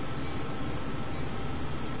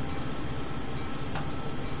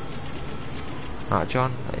 Right,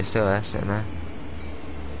 John, are you still there, sitting there?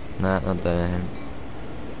 No, not doing anything.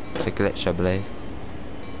 It's a glitch, I believe.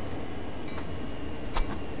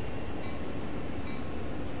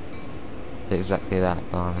 Exactly that,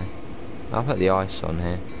 blimey. I'll put the ice on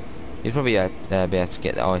here. You'd probably be able to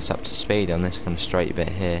get the ice up to speed on this kind of straight bit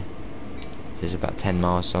here. Which is about 10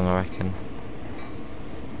 miles long, I reckon.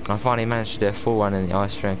 I finally managed to do a full run in the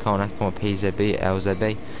ice free and Karnak on my PZB,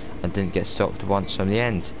 LZB, and didn't get stopped once from the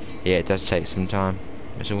end. Yeah, it does take some time.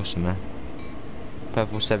 It's awesome, man.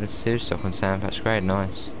 Purple 72 stock on Sandpatch grade,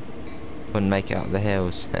 nice. Wouldn't make it up the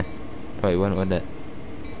hills. Probably wouldn't, would it?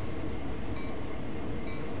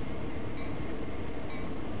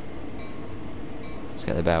 Let's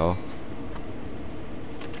get the bell off.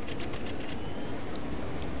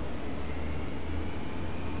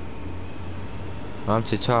 I'm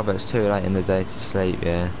too tired, but it's too late in the day to sleep,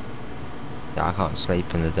 yeah. Yeah, I can't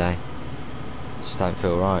sleep in the day. Just don't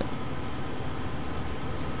feel right.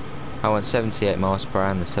 I went 78 miles per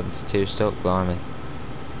hour and the 72 stock, blimey.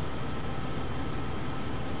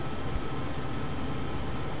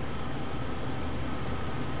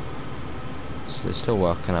 So they're still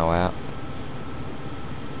working our way up.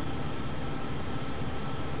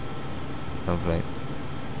 Lovely.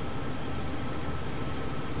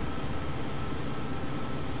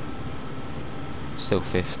 Still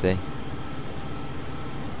 50.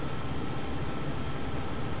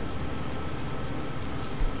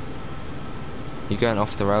 You're going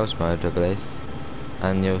off the rails mode, I believe,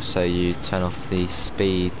 and also you turn off the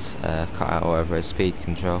speed cutout or whatever, speed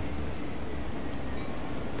control.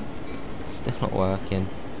 Still not working.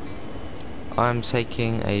 I'm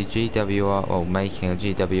taking a GWR, or making a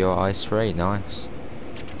GWR ice free, nice.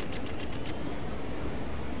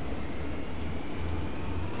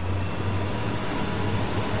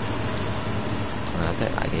 A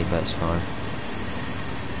bit laggy, but it's fine.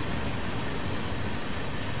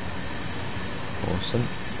 Awesome.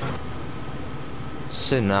 So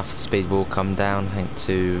soon enough the speed will come down, I think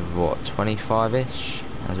to what, 25ish,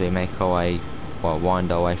 as we make our way, well,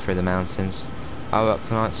 wind our way through the mountains. I work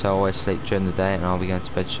tonight, so I always sleep during the day, and I'll be going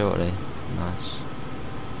to bed shortly. Nice.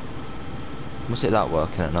 What's it like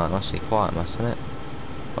working at night? Must be quiet, mustn't it?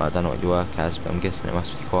 Well, I don't know what you work as, but I'm guessing it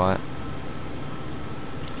must be quiet.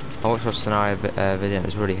 I watched your scenario video and it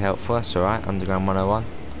was really helpful. That's alright, Underground 101.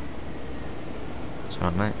 That's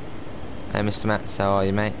alright, mate. Hey, Mr. Matts, how are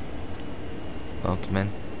you, mate? Welcome in.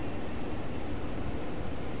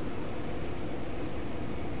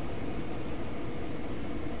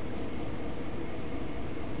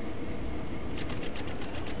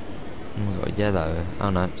 Oh, we've got yellow. Oh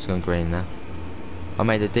no, it's gone green now. I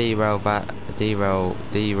made a derail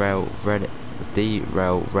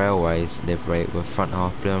railways livery with front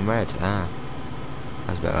half blue and red. Ah,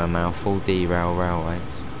 that's a bit of a mouthful. Derail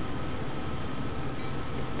railways.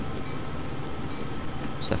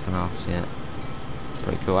 Second half, yeah.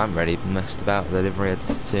 Pretty cool. I haven't really messed about the livery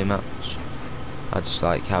too much. I just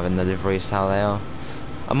like having the liveries how they are.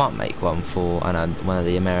 I might make one for, I know, one of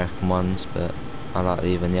the American ones, but I like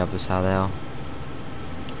even the others how they are.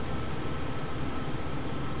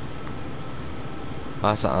 I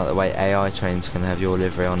also like the way AI trains can have your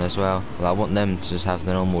livery on as well. Well, I want them to just have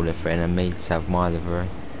the normal livery and then me to have my livery.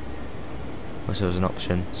 Wish there was an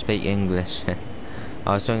option. Speak English.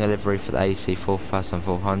 I was doing a livery for the AC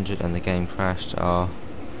 4400 and the game crashed. Oh,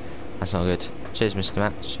 that's not good. Cheers, Mr.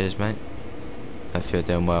 Matts. Cheers, mate. Hope you're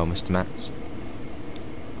doing well, Mr. Matts.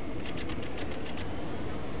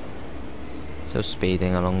 Still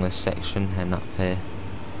speeding along this section, heading up here.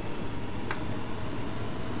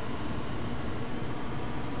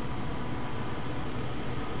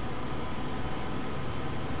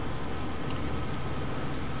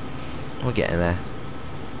 We're getting there.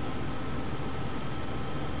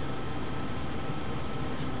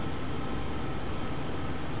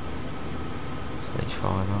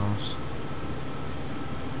 Miles.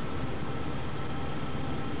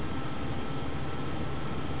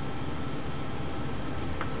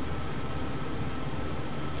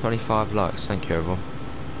 $25 likes, thank you everyone.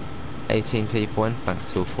 18 people in,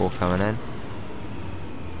 thanks to all 4 coming in.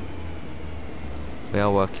 We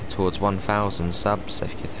are working towards 1,000 subs, so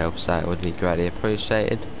if you could help us out it would be greatly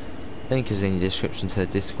appreciated. Link is in the description to the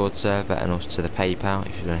Discord server and also to the PayPal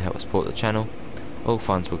if you want to help support the channel. All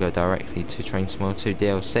funds will go directly to Train Simulator 2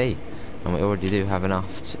 DLC, and we already do have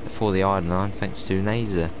enough for the Iron Line thanks to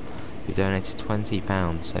Nazer, who donated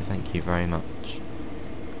 £20, so thank you very much.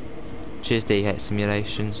 Cheers DH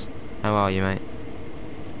Simulations, how are you mate?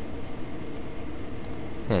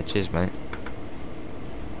 Yeah, cheers, mate.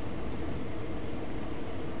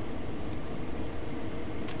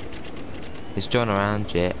 Is John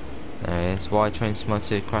around yet? There he is. Why train my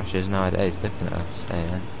 2 crashes nowadays? Looking at us.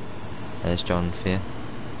 There's John for you.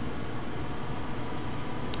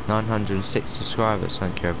 906 subscribers,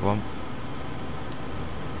 thank you everyone.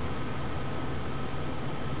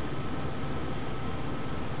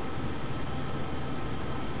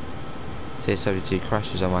 TS72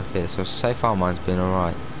 crashes on my kit, so far mine's been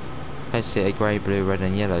alright. Basically a grey, blue, red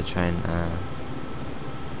and yellow train.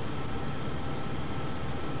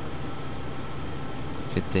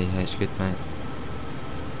 Good DH, good mate.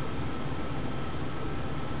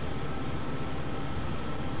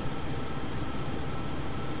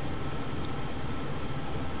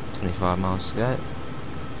 $25 miles to go.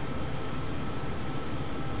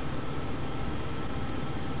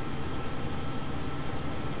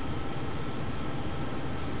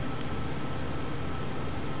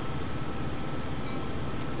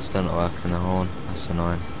 Still not working the horn, that's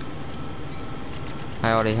annoying. Hey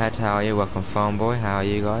Ollie Head, how are you? Welcome Farm Boy, how are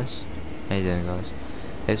you guys? How you doing guys?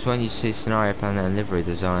 It's when you see scenario planner and livery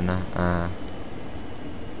designer,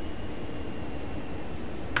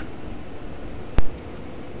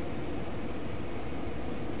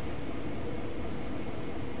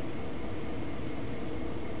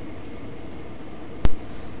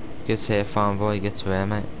 good to hear Farm Boy, good to hear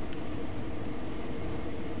mate.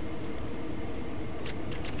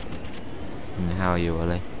 And how are you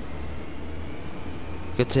Ollie?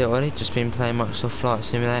 Good to hear Ollie, just been playing Microsoft Flight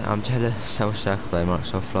Simulator. I'm jealous, I wish I could play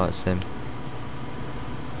Microsoft Flight Sim.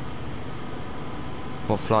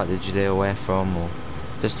 What flight did you do, where from, or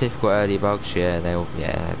just typical early bugs? Yeah, they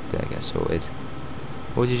get sorted.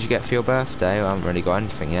 What did you get for your birthday? I haven't really got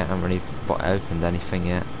anything yet, I haven't really opened anything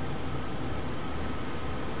yet.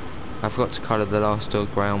 I forgot to colour the last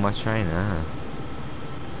dog grey on my trainer.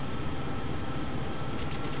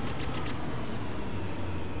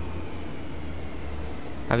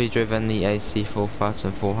 Have you driven the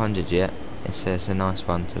AC4400 yet? It's a nice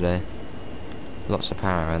one today. Lots of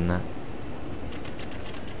power in that.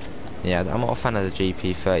 Yeah, I'm not a fan of the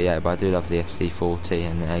GP38, but I do love the SD40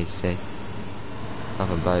 and the AC. Love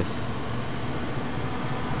them both.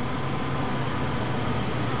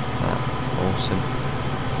 Awesome.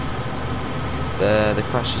 The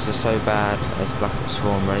crashes are so bad as Black Ops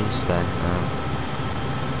 4 release day.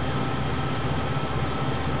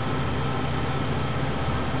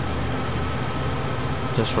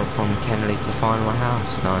 Just from Kennelly to find my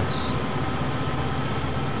house, nice.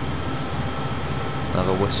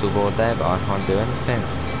 Another whistle board there, but I can't do anything.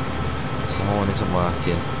 The horn isn't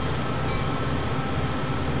working.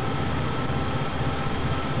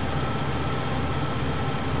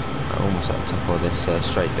 I'm almost at the top of this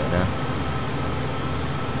straight bit now.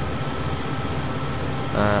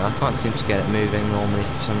 I can't seem to get it moving normally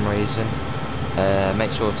for some reason.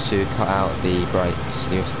 Make sure to cut out the brakes.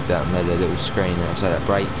 You also do that on the little screen outside that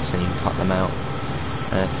brakes, and you can cut them out.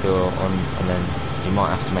 And if you're on, and then you might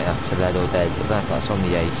have to make that to lead or dead. I don't know if that's on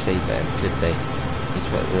the AC, but it could be. You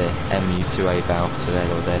put the MU2A valve to lead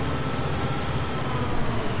or dead.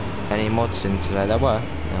 Any mods in today? There were, but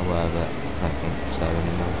I don't think so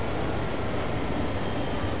anymore.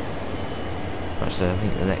 Right, so I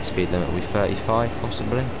think the next speed limit will be 35,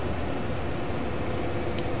 possibly.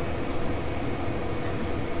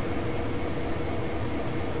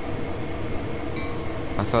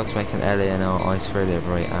 I failed to make an LA&R ice-free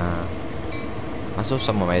livery. I saw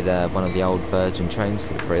someone made one of the old Virgin trains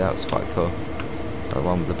livery. That was quite cool. The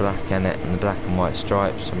one with the black in it and the black and white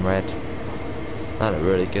stripes and red. That looked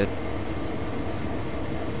really good.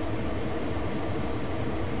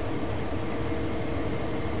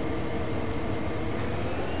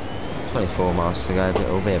 $24 miles to go, but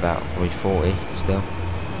it'll be about 340 still.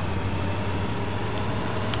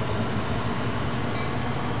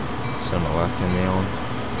 Still not working me on.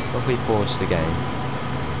 What if we pause the game?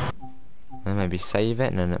 Then maybe save it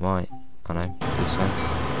and then it might, I don't know, do so.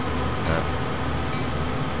 No.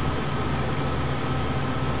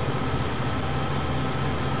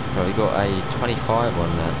 Right, we got a 25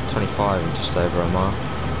 on there, 25 and just over a mile.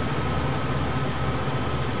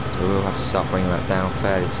 So we'll have to start bringing that down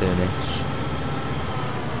fairly soonish.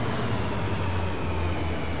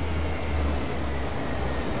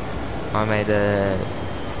 I made a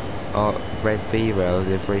red B-rail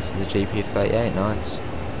livery for the GP38, nice.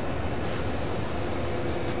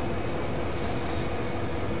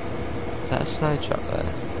 Is that a snow truck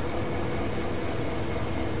there?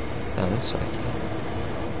 Oh, looks like it.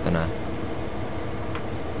 Don't know.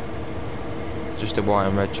 Just a white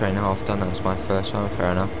and red train half done, that was my first one,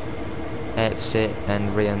 fair enough. Exit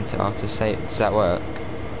and re-enter after save. Does that work?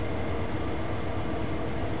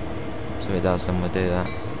 So if it does, then we'll do that.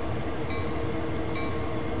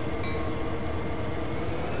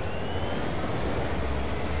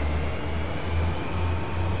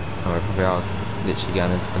 Oh, we probably are literally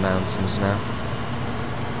going into the mountains now.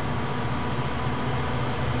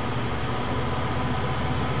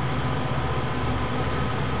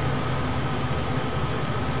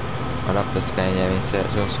 I love this game, yeah, it's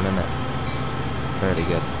awesome, isn't it? Really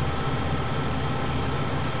good.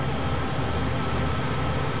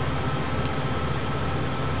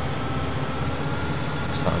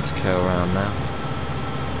 Starting to curl around now.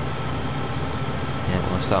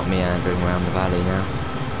 Yeah, we'll start meandering around the valley now.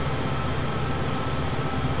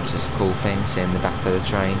 Which is a cool thing, seeing the back of the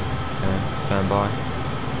train going by.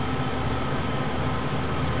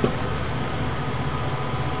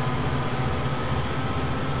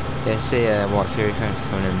 Yeah, see White Fury Factor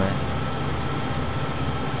coming in, mate.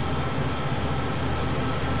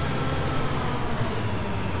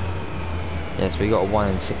 Yes, we got a 1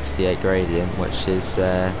 in 68 gradient, which is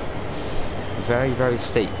very, very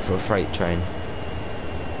steep for a freight train.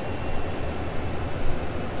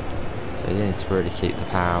 So you need to really keep the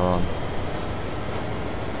power on.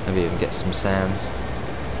 Maybe even get some sand.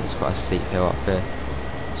 So it's quite a steep hill up here.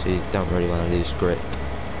 So you don't really want to lose grip.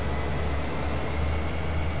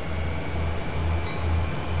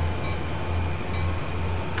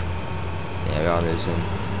 Yeah, we are losing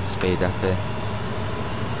speed up here.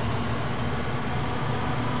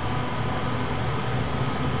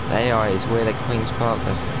 The AI is weird at Queen's Park,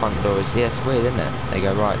 as the front door is, yeah, it's weird, isn't it? They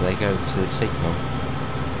go right, they go to the signal.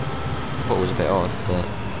 I thought it was a bit odd, but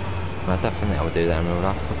I don't think they would do that in real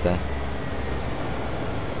life, would they?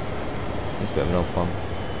 It's a bit of an odd one.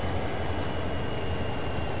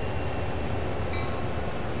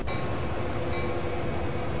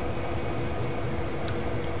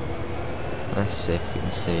 Let's see if we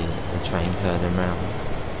can see the train curling round.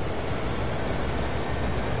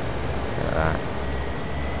 Look at that.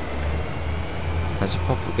 There's a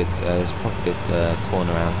proper good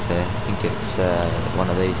corner around here. I think it's one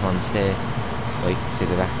of these ones here where you can see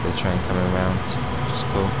the back of the train coming around, which is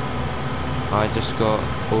cool. I just got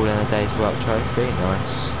all in a day's work trophy,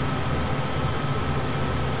 nice.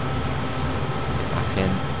 Get back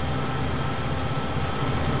in.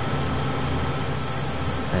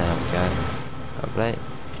 There we go. Lovely.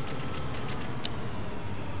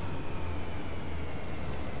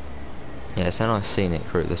 Yeah, it's a nice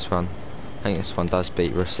scenic route, this one. I think this one does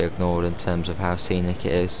beat Russia Ignored in terms of how scenic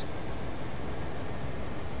it is.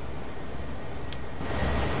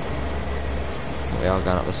 We are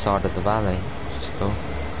going up the side of the valley, which is cool.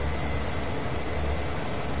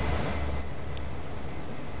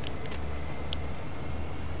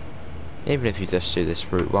 Even if you just do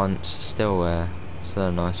this route once, still a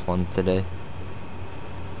nice one to do.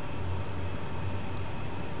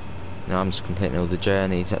 Now I'm just completing all the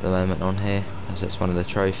journeys at the moment on here, as it's one of the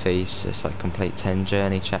trophies. It's like complete 10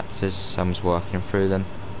 journey chapters, so I'm just working through them.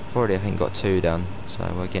 I've already, I think, got 2 done,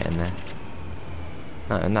 so we're getting there.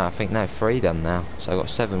 No, I think 3 done now, so I've got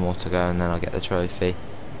 7 more to go and then I'll get the trophy.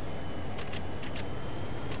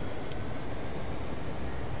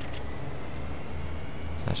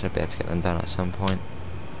 So I should be able to get them done at some point.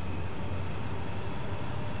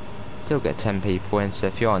 Still get 10 people in, so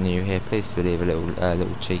if you are new here, please do leave a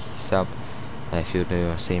little cheeky sub if you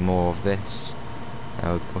do see more of this.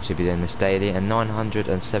 We'll also be doing this daily, and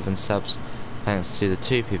 907 subs thanks to the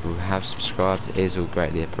 2 people who have subscribed. It is all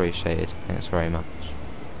greatly appreciated. Thanks very much.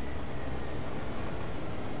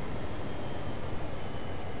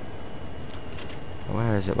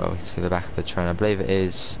 Where is it? Well, we can see the back of the train. I believe it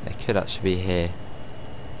is. It could actually be here.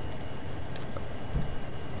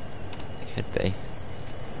 It could be.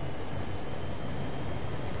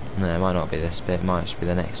 No, it might not be this bit, it might just be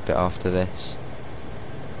the next bit after this.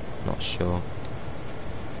 Not sure.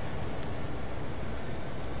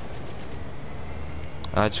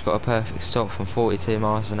 I just got a perfect stop from 42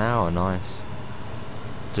 miles an hour, nice.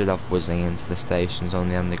 Do love whizzing into the stations on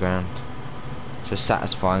the underground. It's just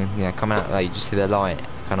satisfying, you know, coming out there you just see the light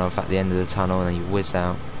kind of at the end of the tunnel and then you whiz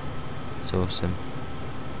out. It's awesome.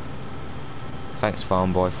 Thanks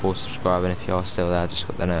Farmboy for subscribing. If you are still there, I just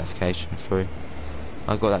got the notification through.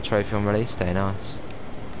 I got that trophy on release day, nice.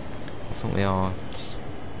 I think we are.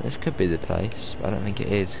 This could be the place, but I don't think it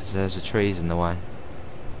is because there's the trees in the way.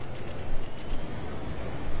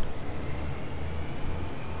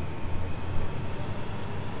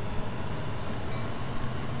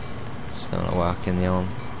 Still not working the arm.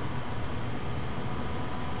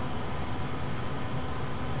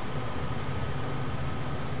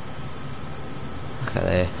 Look at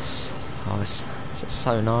this. Oh, it's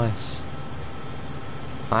so nice.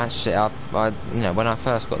 you know, when I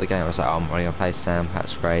first got the game, I was like, oh, I'm really gonna play Sam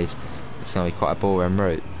Pat's Grade. It's gonna be quite a boring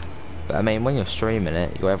route. But I mean, when you're streaming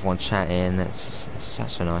it, you got everyone chatting. It's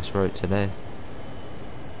such a nice route to do.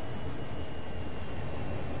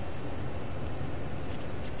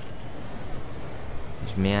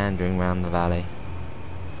 Just meandering around the valley.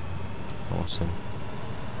 Awesome.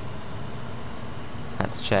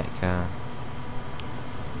 Had to check.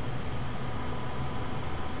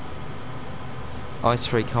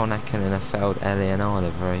 I3 Colnacken in a failed Eleanor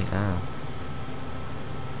livery. Oh.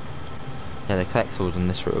 Yeah, the collectibles on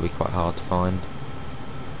this route will be quite hard to find.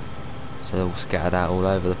 So they're all scattered out all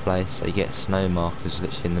over the place. So you get snow markers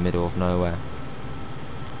literally in the middle of nowhere.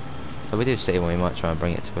 So we do see when we might try and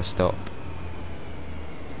bring it to a stop.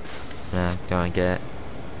 Yeah, go and get it.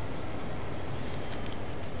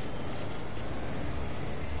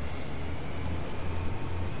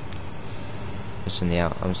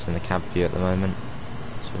 I'm just in the cab view at the moment.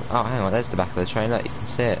 So, oh, hang on, there's the back of the train. Look, you can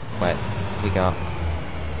see it. Wait, we go up.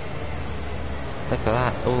 Look at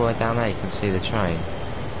that, all the way down there. You can see the train.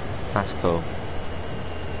 That's cool.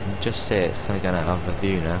 You can just see it. It's kind of going out of the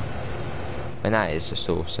view now. And that is just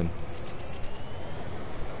awesome.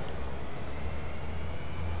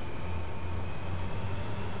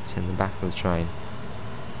 It's in the back of the train.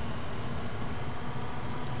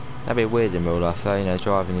 That'd be weird in real life though, you know,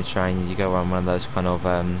 driving your train, you go around one of those kind of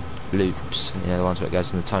loops, you know, the ones where it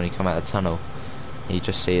goes in the tunnel, you come out of the tunnel, and you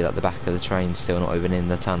just see that the back of the train still not even in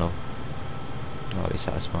the tunnel. That'd be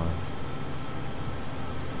satisfying.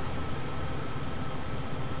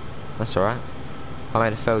 That's alright. I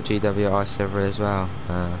made a failed GW ice livery as well.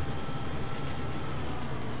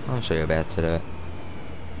 I'm sure you'll be able to do it.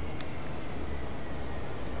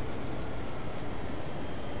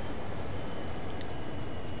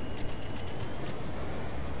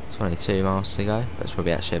 22 miles to go, but it's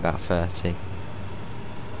probably actually about 30.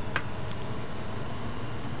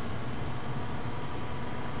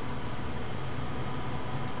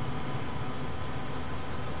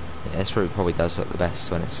 Yeah, this route probably does look the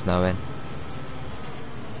best when it's snowing.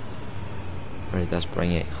 Really does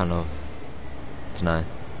bring it kind of, I don't know,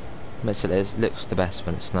 it looks the best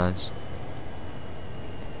when it snows.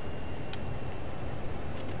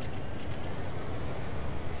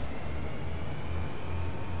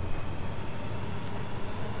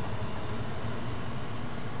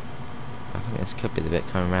 This could be the bit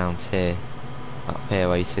coming round here, up here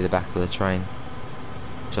where you see the back of the train,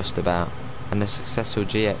 just about. And the successful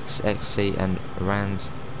GX, XC and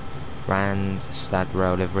Randstad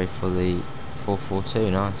rail livery for the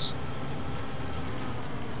 442, nice.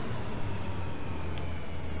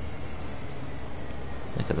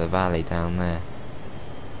 Look at the valley down there.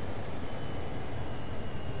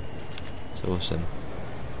 It's awesome.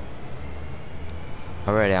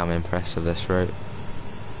 I really am impressed with this route.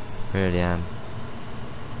 Really am.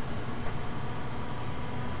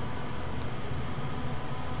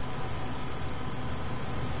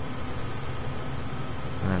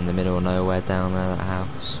 And in the middle of nowhere down there, that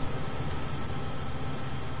house.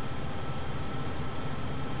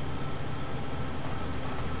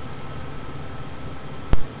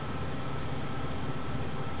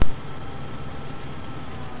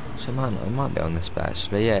 So it might be on this bit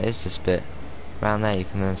actually. Yeah, it is this bit. Around there you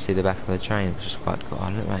can then see the back of the train, which is quite cool. Oh,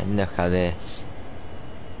 look at this.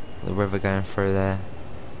 The river going through there.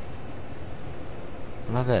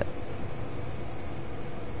 Love it.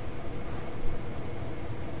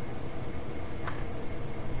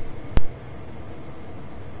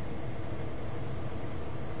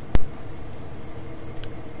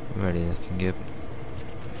 Really looking good.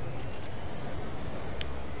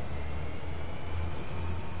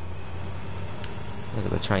 Look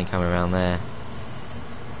at the train coming around there.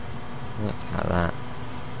 Look at that.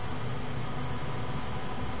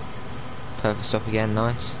 Perfect stop again,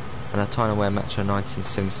 nice. And a Tineware Metro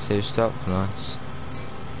 1972 stop, nice.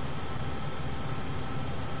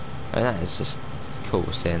 Oh, that is just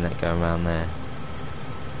cool seeing that going around there.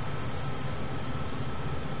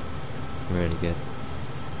 Really good.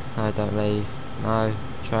 No, don't leave. No,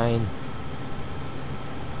 train.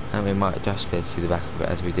 And we might just be able to see the back of it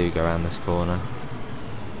as we do go around this corner.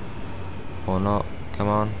 Or not, come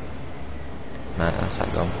on. No, that's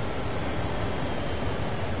that gone.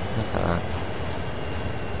 Look at that.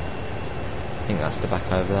 I think that's the back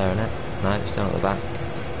over there, isn't it? No, it's still at the back.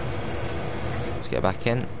 Let's get back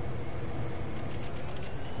in.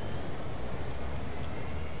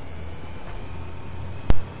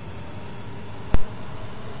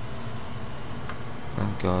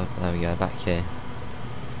 Oh god, there we go, back here.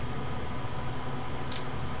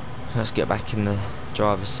 Let's get back in the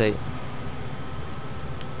driver's seat.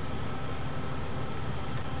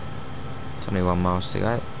 21 miles to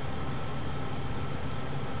go.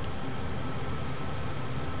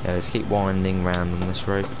 Yeah, let's keep winding round on this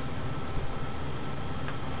route.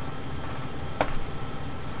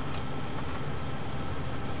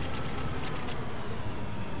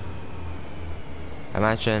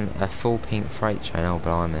 Imagine a full pink freight train, oh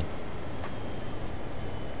blimey.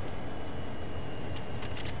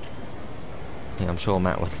 Yeah, I'm sure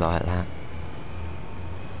Matt would like that.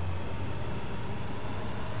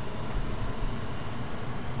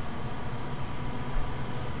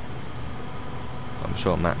 I'm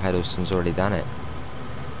sure Matt Pedalson's already done it.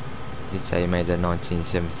 He did say he made a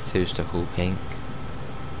 1972 stock all pink.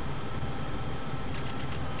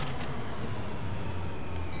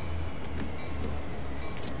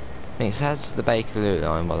 I think it says the Bakerloo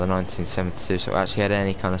line, but the 1972 stock actually had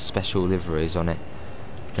any kind of special liveries on it.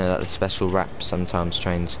 You know, like the special wraps sometimes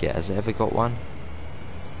trains get. Has it ever got one?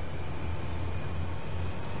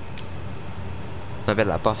 A bit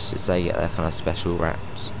like buses, they get their kind of special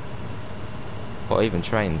wraps. Or even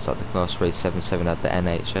trains, like the Class 377 had the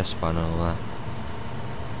NHS one and all that.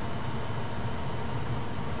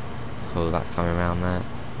 Cool, that coming around there.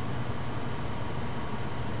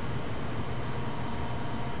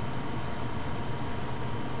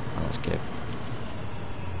 Oh, that's good.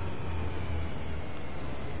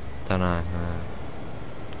 Don't know.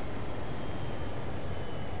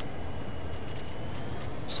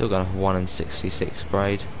 Still got a 1 in 66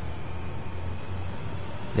 grade.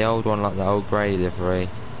 The old one, like the old grey livery.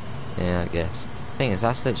 Yeah, I guess. Thing is,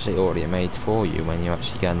 that's literally already made for you when you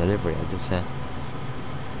actually go and deliver it, isn't it?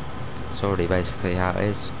 It's already basically how it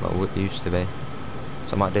is, like what it used to be.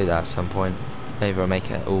 So I might do that at some point. Maybe I'll make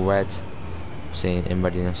it all red, seeing in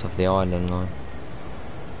readiness of the island line.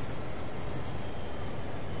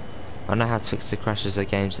 I know how to fix the crashes of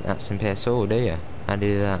games that's in PS4, do you? How do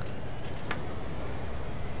you do that?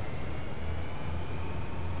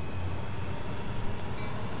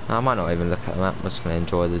 I might not even look at the map, I'm just going to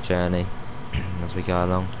enjoy the journey as we go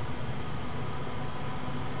along.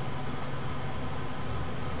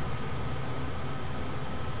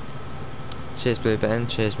 Cheers Blue Bitten,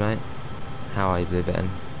 cheers mate. How are you Blue Bitten?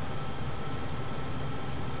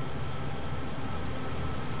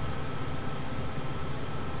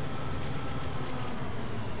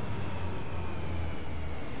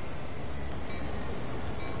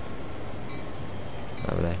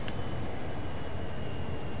 Over there.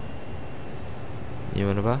 You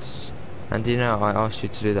on a bus? And do you know I asked you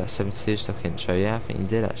to do that 72 stock intro? Yeah, I think you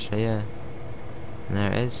did actually, yeah. And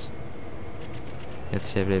there it is. Good to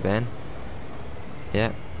see you Blue Ben.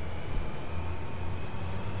 Yeah.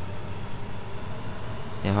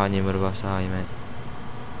 Yeah, hi new bus, how are you mate?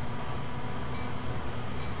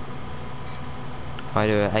 I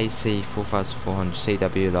do an AC 4400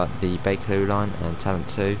 CW like the Bakerloo line and Talent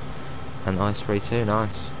 2 and Ice 32,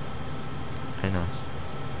 nice. Very nice.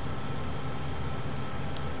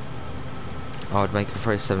 I would make a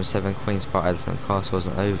 377 Queen's Park Elephant Castle as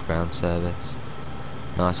an overground service.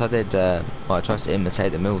 Nice, I did, well, I tried to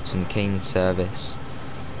imitate the Milton Keynes service.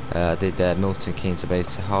 I did Milton Keynes to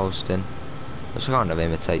base to Harleston, which kind of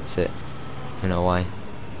imitates it, in a way.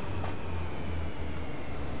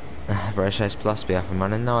 British Ace Plus be up and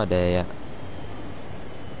running, no idea yet.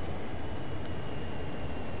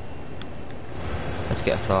 Let's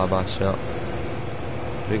get a flyby shot.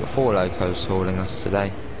 We've got 4 locos hauling us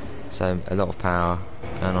today. So a lot of power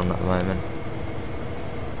going on at the moment.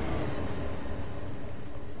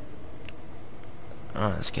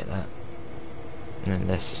 Alright, let's get that. And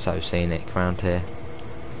this is so scenic around here.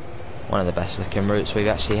 One of the best looking routes we've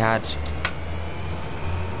actually had.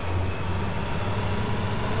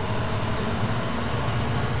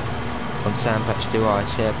 On Sandpatch do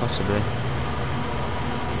ice, yeah, possibly.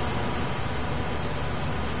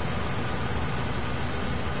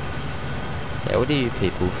 Yeah, what do you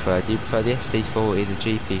people prefer? Do you prefer the SD40, the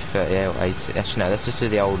GP38 or 80? Actually no, let's just do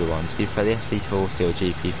the older ones. Do you prefer the SD40 or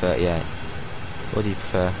GP38? What do you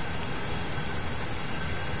prefer?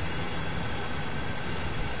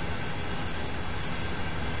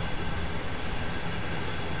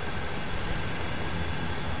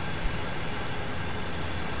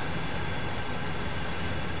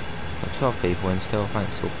 Got 12 people in still,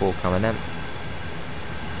 thanks all for coming in.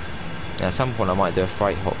 Yeah, at some point I might do a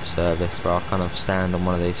freight hop service where I'll kind of stand on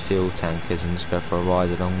one of these fuel tankers and just go for a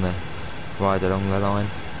ride along the line.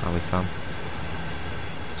 That'll be fun.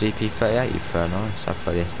 GP38 you prefer? Nice, I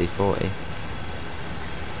prefer the SD40.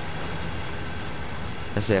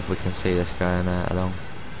 Let's see if we can see this going along.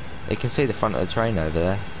 You can see the front of the train over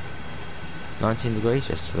there. 19 degrees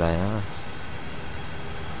yesterday, nice.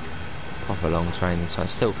 Proper long train, so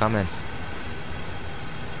it's still coming.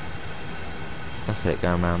 Look at it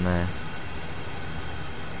going around there.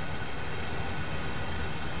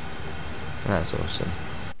 That's awesome.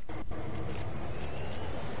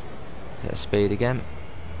 Get speed again.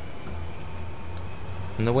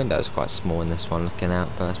 And the window's quite small in this one looking out,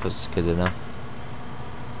 but I suppose it's good enough.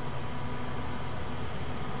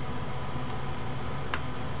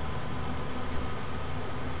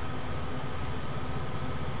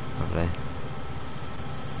 Lovely.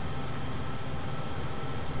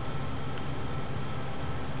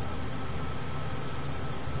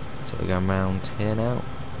 So we're going round here now.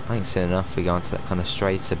 I think soon enough we go into that kind of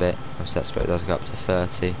straight a bit. Obviously that's where it does go up to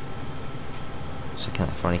 30. Just looking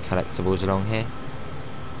at for any collectibles along here.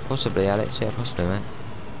 Possibly, Alex, yeah, possibly, mate.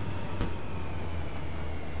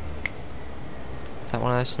 Is that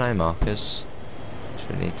one of those snow markers? Which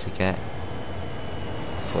we need to get.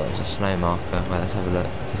 I thought it was a snow marker. Well, let's have a look.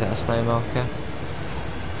 Is that a snow marker?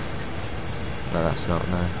 No, that's not,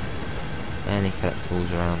 no. Any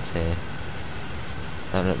collectibles around here?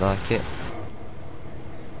 Don't look like it.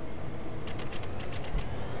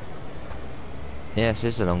 Yes,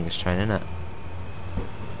 this is the longest train, isn't it?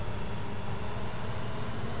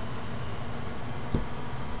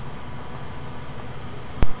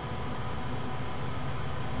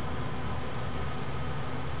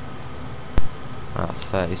 About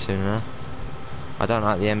 30 soon enough. I don't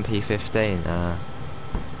like the MP15.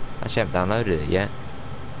 Actually, I haven't downloaded it yet.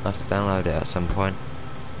 I'll have to download it at some point.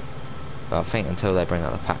 But I think until they bring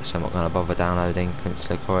out the patch, I'm not going to bother downloading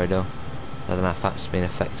Peninsula Corridor. I don't know if that's been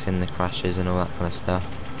affecting the crashes and all that kind of stuff.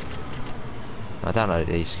 I downloaded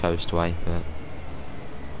the East Coast way, but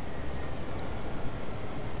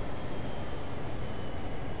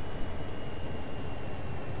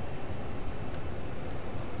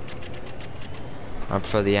I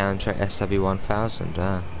prefer the Amtrak SW1000.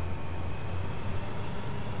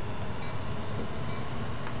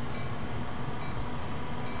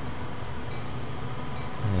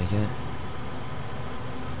 There you go.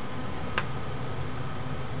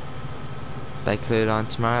 Bakerloo line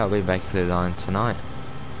tomorrow, I'll be Bakerloo line tonight.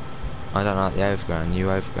 I don't like the overground, new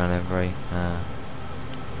overground every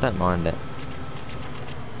don't mind it.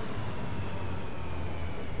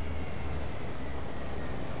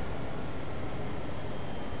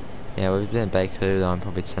 Yeah, we'll be doing Bakerloo line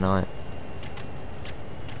probably tonight.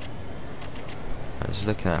 I was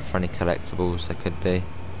looking at for any collectibles there could be.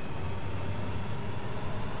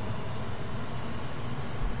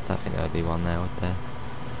 I don't think there would be one there, would there?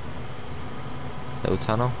 Little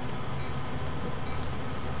tunnel.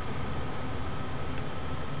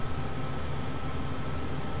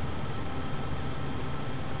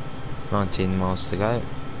 $19 miles to go.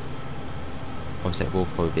 Obviously it will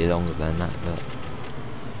probably be longer than that, but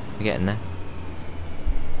we're getting there.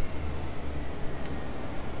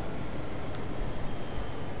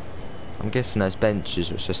 I'm guessing those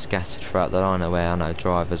benches which are scattered throughout the line are where I know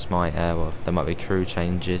drivers might, well, there might be crew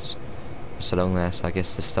changes just along there, so I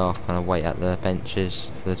guess the staff kind of wait at the benches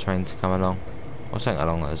for the train to come along, or something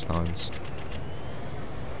along those lines.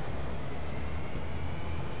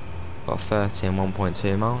 Got 30 and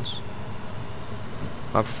 1.2 miles.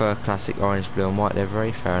 I prefer classic orange, blue and white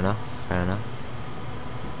livery, fair enough, fair enough.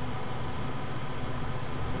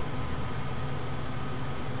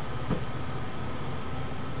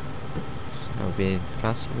 So it'll be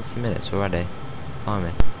 70 minutes already,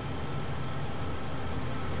 blimey.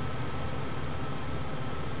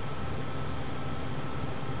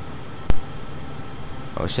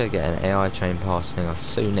 I should get an AI train passing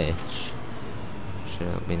us soonish. Sure,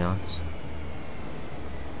 it'll be nice.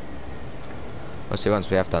 Obviously, once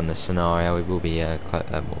we have done this scenario, we will be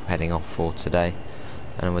heading off for today,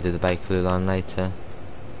 and then we'll do the Bakerloo line later.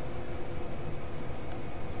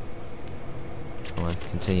 We'll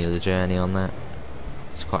continue the journey on that.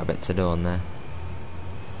 There's quite a bit to do on there.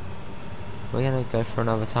 We're going to go for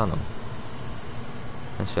another tunnel.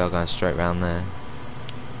 Unless we are going straight round there.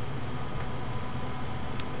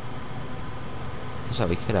 Looks like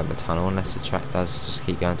we could have a tunnel unless the track does just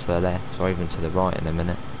keep going to the left or even to the right in a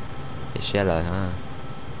minute. It's yellow, huh?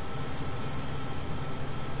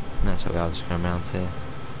 That's what we are, just going around here.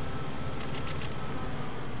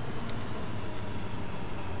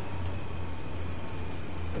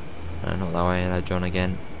 No, not that way, hello John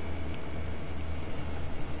again.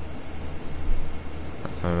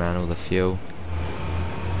 Coming around all the fuel.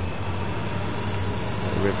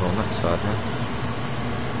 The river on that side now.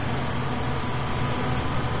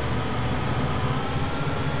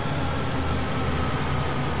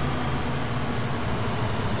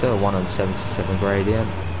 Still 177 gradient.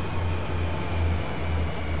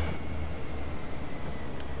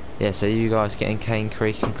 Yeah, so you guys getting Cane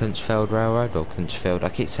Creek and Clinchfield Railroad? Well, Clinchfield, I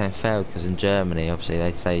keep saying Feld because in Germany, obviously,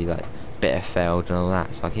 they say like Bitterfeld and all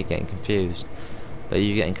that, so I keep getting confused. But are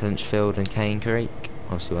you getting Clinchfield and Cane Creek?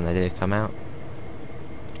 Obviously, when they do come out.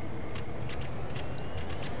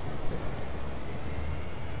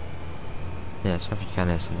 Yeah, so if you can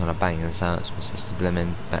hear some kind of banging sound, it's my sister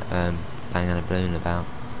banging a balloon about.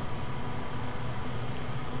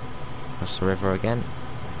 Across the river again.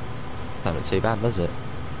 Don't look too bad, does it?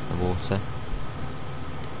 The water.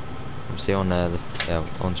 Obviously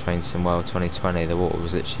on Train Sim World 2020, the water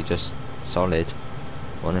was literally just solid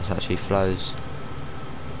when this actually flows.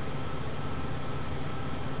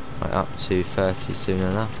 Right, up to 30 soon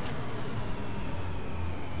enough.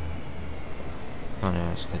 Oh no,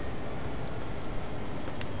 that's good.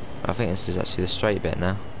 I think this is actually the straight bit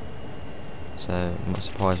now, so I'm not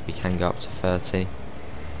surprised we can go up to 30.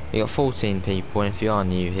 We got 14 people, and if you are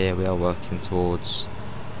new here, we are working towards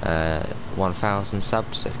 1,000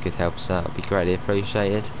 subs, so if you could help us out, it would be greatly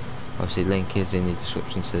appreciated. Obviously, link is in the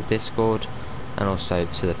description to the Discord, and also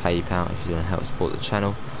to the PayPal if you want to help support the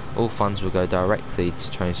channel. All funds will go directly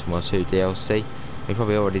to Train Sim World 2 DLC. We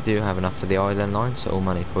probably already do have enough for the island line, so all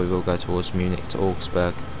money probably will go towards Munich to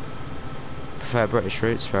Augsburg. Prefer British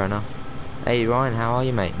routes, fair enough. Hey Ryan, how are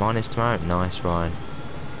you, mate? Mine is tomorrow. Nice, Ryan.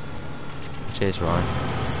 Cheers, Ryan.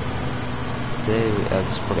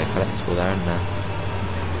 There's probably a collectible there, isn't there?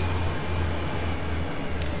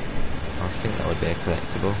 I think that would be a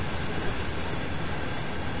collectible.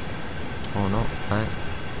 Or not, right?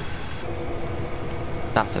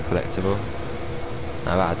 That's a collectible.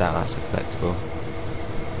 No, without a doubt that's a collectible.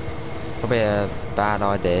 Probably a bad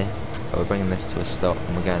idea, but we're bringing this to a stop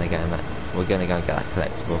and we're going to go and get that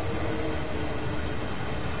collectible.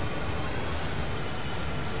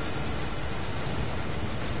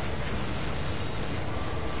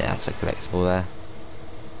 Yeah, that's a collectible there.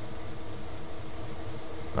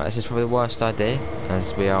 Right, this is probably the worst idea,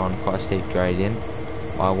 as we are on quite a steep gradient.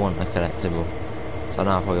 But I want a collectible, so I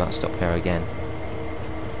know I probably won't stop here again.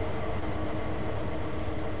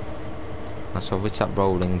 That's why we start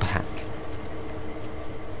rolling back.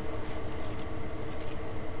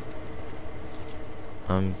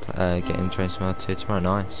 I'm getting Train Sim World 2 tomorrow.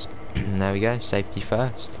 Nice. There we go. Safety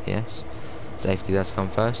first. Yes, safety does come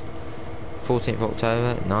first. 14th of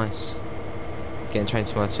October. Nice. Getting Train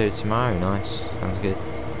Sim World 2 tomorrow. Nice. Sounds good.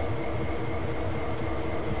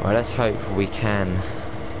 Right, let's hope we can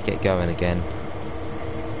get going again.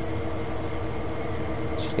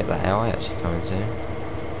 Should get that AI actually coming soon.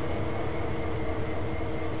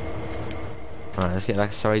 Right, let's get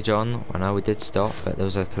back. Sorry, John. I know we did stop, but there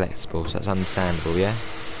was a collectible, so that's understandable, yeah?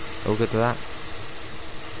 All good with that?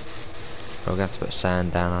 We're gonna have to put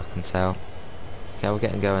sand down, I can tell. Okay, we're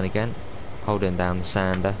getting going again. Holding down the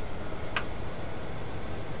sander.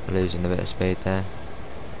 We're losing a bit of speed there.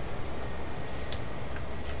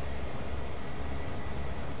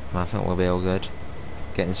 I think we'll be all good.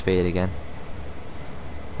 Getting speed again.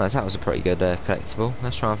 Right, that was a pretty good collectible.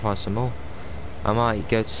 Let's try and find some more. I might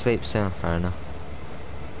go to sleep soon, fair enough.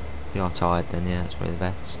 If you are tired then yeah, that's probably the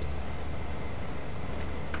best.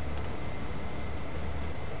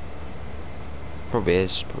 Probably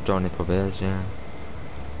is, Johnny probably is, yeah.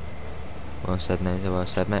 Well said, Nazer, well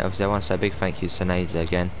said, mate. Obviously I want to say a big thank you to Nazer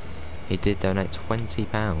again. He did donate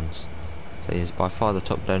 £20. So he's by far the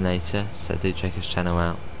top donator, so do check his channel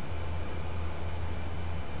out.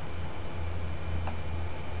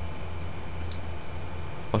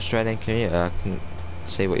 Australian commuter, I can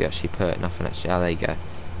see what you actually put, nothing actually. Oh, there you go.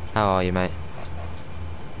 How are you, mate?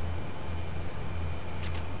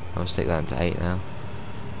 I'll stick that into 8 now.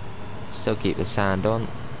 Still keep the sand on.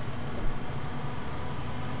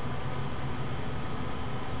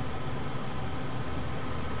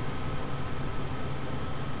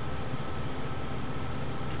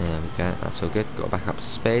 There we go, that's all good. Got back up to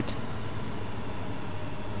speed.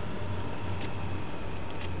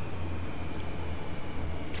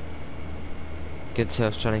 Good to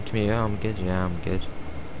Australian commuter, I'm good, yeah, I'm good.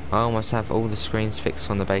 I almost have all the screens fixed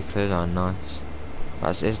on the Bakerloo line, nice.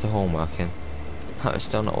 Right, is the horn working? Oh, it's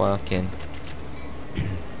still not working.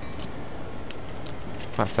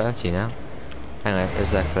 Right, 30 now. Hang on,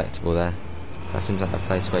 there's a collectible there. That seems like a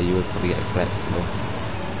place where you would probably get a collectible.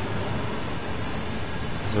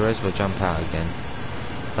 Is there is, we'll jump out again.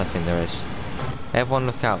 Don't think there is. Everyone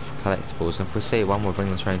look out for collectibles, and if we see one, we'll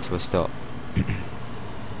bring the train to a stop.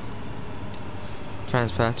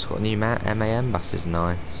 Transport's got a new MAN bus, is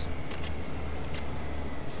nice.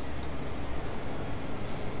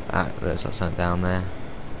 Ah, there's something down there.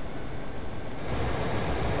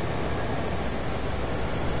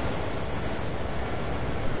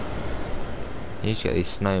 You usually get these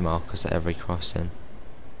snow markers at every crossing.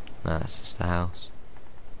 No, that's just the house.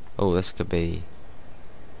 Oh, this could be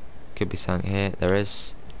something here. There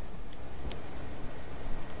is.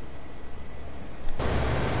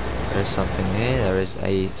 There is something here. There is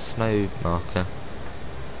a snow marker.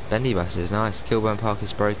 Bendy buses, nice. Kilburn Park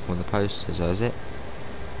is broken with the posters, oh, is it?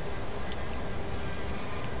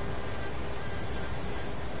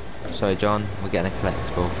 Sorry, John, we're getting a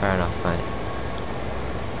collectible. Fair enough, mate.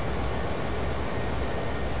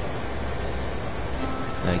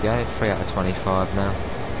 There we go, 3 out of 25 now.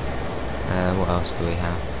 What else do we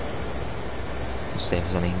have? Let's see if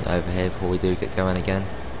there's anything over here before we do get going again.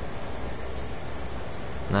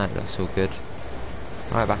 No, it looks all good.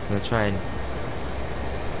 Right, back in the train.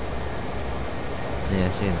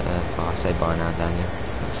 Yeah, see you later. Oh, I say bye now, Daniel.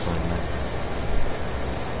 That's fine, mate.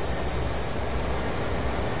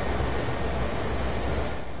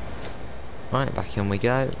 Right, back in we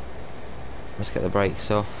go. Let's get the brakes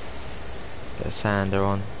off. Get the sander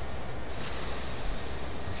on.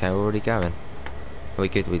 Okay, we're already going. Are we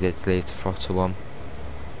good? We did leave the throttle on.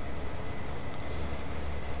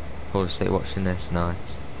 Fall asleep watching this,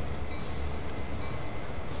 nice.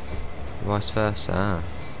 Vice versa, ah.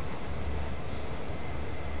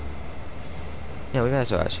 Yeah, we may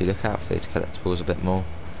as well actually look out for these collectibles a bit more.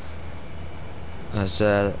 As,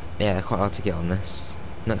 yeah, they're quite hard to get on this.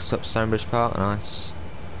 Next stop, Stonebridge Park, nice.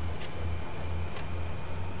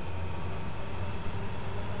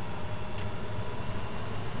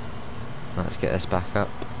 Let's get this back up.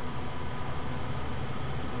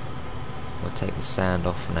 We'll take the sand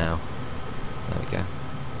off now. There we go.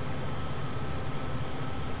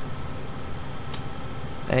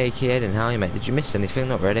 Hey Kieran, how are you, mate? Did you miss anything?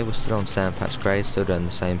 Not really, we're still on Sandpatch Grade, still doing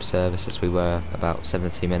the same service as we were about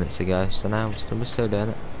 70 minutes ago, so now we're still doing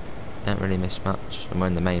it. Don't really miss much, and we're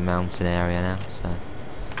in the main mountain area now, so.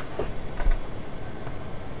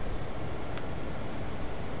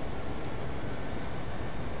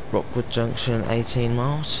 Rockwood Junction, 18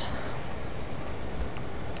 miles.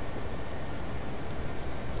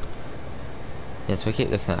 Yeah, so we keep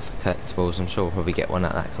looking out for collectibles. I'm sure we'll probably get one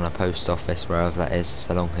at that kind of post office, wherever that is. It's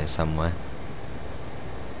along here somewhere.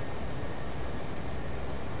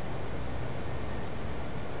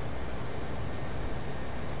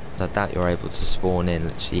 I doubt you're able to spawn in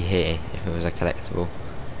literally here if it was a collectible.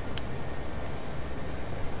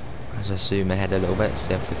 Let's just zoom ahead a little bit,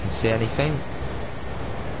 see if we can see anything.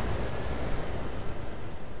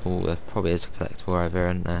 Oh, there probably is a collectible over here,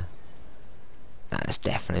 isn't there? That's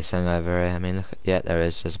definitely something over here. I mean, look at, yeah, there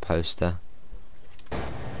is. There's a poster. So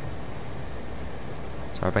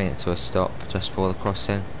I'll bring it to a stop just before the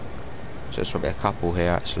crossing. So there's probably a couple here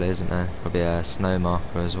actually, isn't there? Probably a snow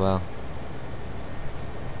marker as well.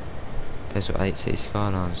 There's what 8 Cities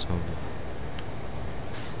Skylines.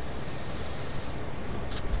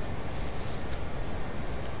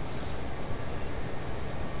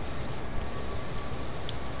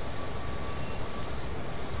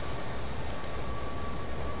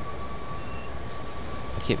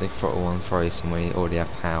 Keep the throttle on freeze and we already have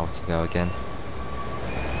power to go again.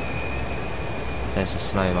 There's a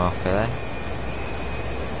snow marker there.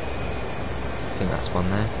 I think that's one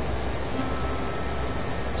there.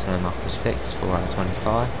 Snow marker's fixed, 4 out of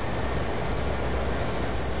 25.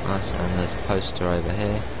 Nice, and there's a poster over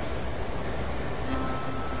here.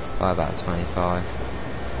 5 out of 25.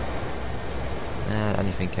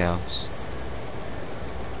 Anything else?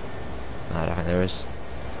 No, I don't think there is.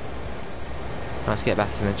 Let's get back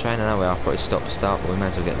in the train. I know we are probably stop-start, but we may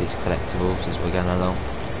as well get these collectibles as we're going along.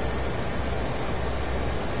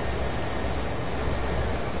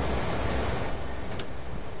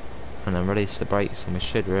 And then release the brakes and we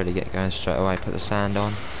should really get going straight away. Put the sand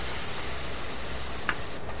on.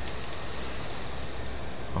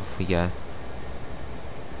 Off we go.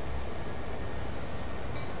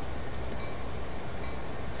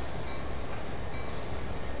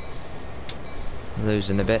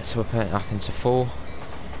 Losing a bit, so we'll put it up into 4.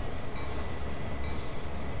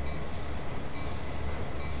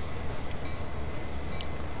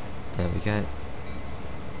 There we go.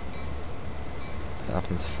 Put it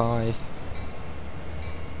up into 5.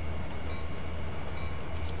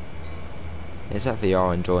 It's that we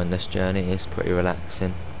are enjoying this journey, it's pretty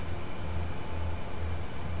relaxing.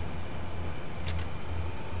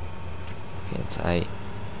 Get into 8.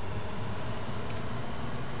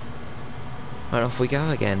 Right, off we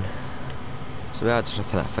go again. So we are just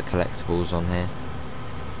looking out for collectibles on here.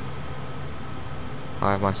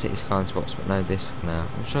 I have my City Skylines box but no disc now.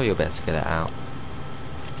 I'm sure you'll be able to get it out.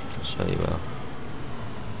 I'm sure you will.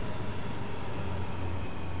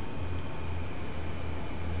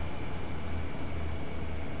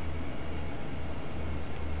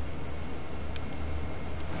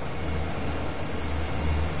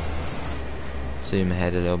 zoom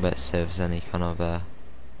ahead a little bit, see if there's any kind of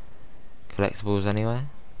collectibles anywhere.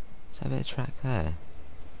 Is there a bit of track there?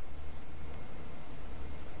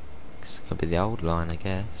 Guess it could be the old line, I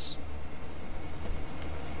guess.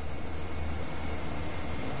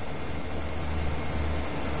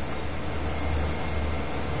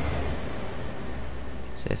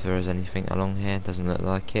 See if there is anything along here. Doesn't look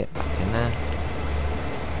like it. Back in there.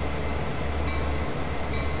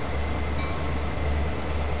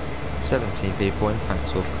 "17 people in fact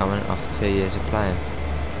forthcoming after 2 years of playing."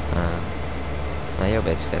 Now you'll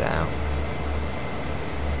be able to get it out.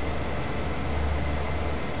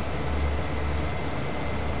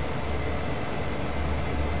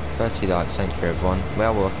 "30 likes, thank you everyone. We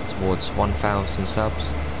are working towards 1,000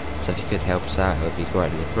 subs, so if you could help us out it would be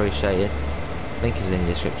greatly appreciated. Link is in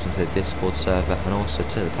the description to the Discord server and also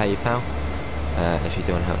to the PayPal. If you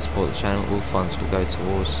do want to help support the channel, all funds will go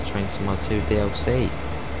towards Train Sim 2 DLC.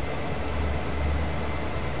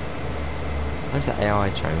 Where's that AI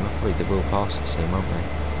train? We'll probably will pass it soon, won't we?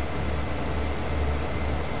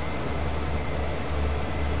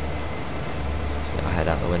 Get our head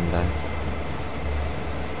out the window.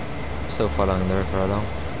 Still following the river along.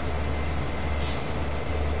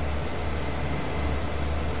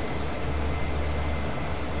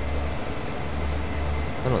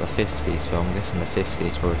 They're not the 50, so I'm guessing the 50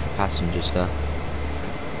 is probably for passenger stuff.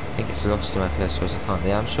 I think it's lost to my first choice. I can't.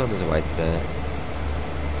 Yeah, I'm sure there's a way to do it.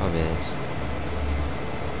 Probably is.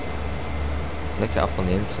 Look it up on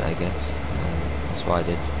the internet, I guess. That's what I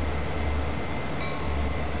did.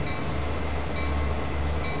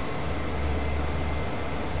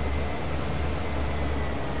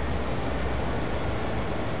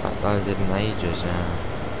 Uploaded in ages now.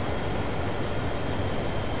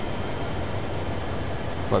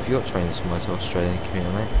 What have you got trains somewhere to Australian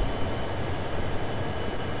community, mate?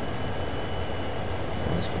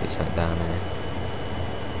 Oh, this could be turned down here.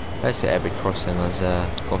 Basically every crossing has a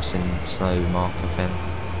crossing snow marker thing.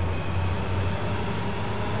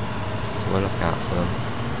 So we'll look out for them.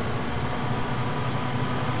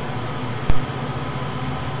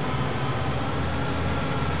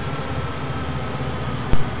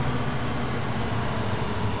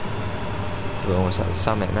 We're almost at the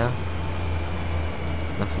summit now.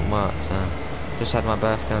 Nothing worked. Just had my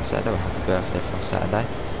birthday on Saturday. Happy birthday for Saturday.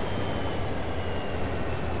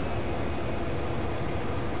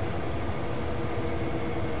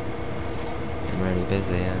 I'm really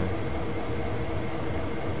busy, yeah.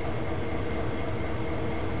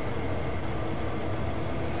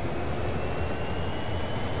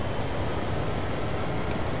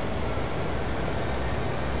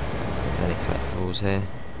 Any collectibles here?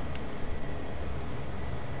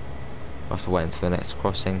 I'll have to wait until the next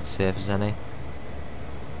crossing to see if there's any.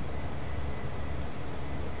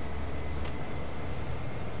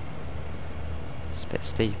 It's a bit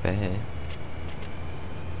steeper here.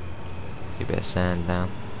 A bit of sand down.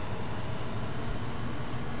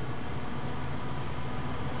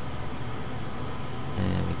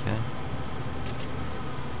 There we go.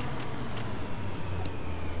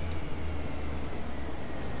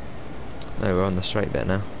 No, we're on the straight bit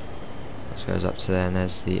now. This goes up to there, and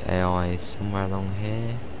there's the AI somewhere along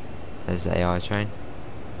here. There's the AI train.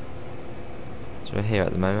 So we're here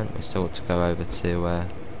at the moment. We still got to go over to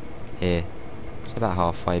here. It's about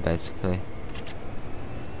halfway basically.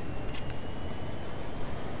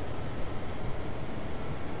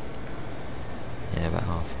 Yeah, about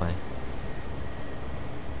halfway.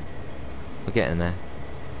 We're getting there.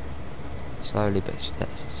 Slowly but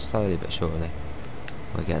surely.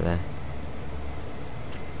 We'll get there.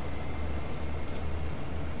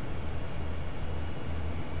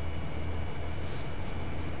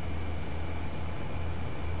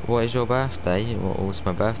 What is your birthday? What was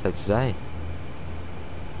my birthday today?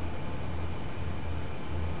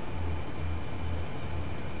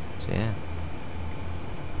 So yeah.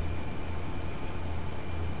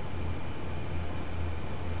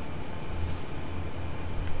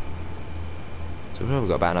 So we've probably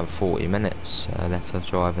got about another 40 minutes left of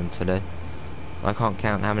driving today. I can't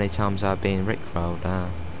count how many times I've been rickrolled.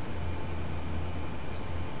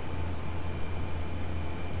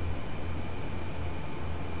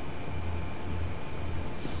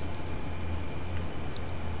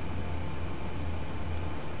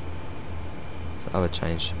 Other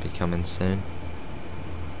trains should be coming soon.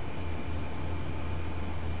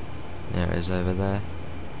 There it is over there.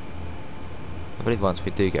 I believe once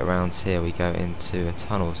we do get around here we go into a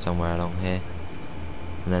tunnel somewhere along here,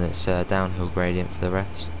 and then it's a downhill gradient for the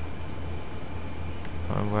rest.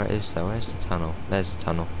 I don't know where it is though. Where's the tunnel? There's the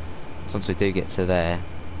tunnel. So once we do get to there,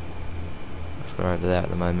 we're over there at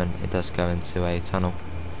the moment, it does go into a tunnel.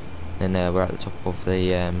 And we're at the top of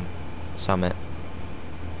the summit.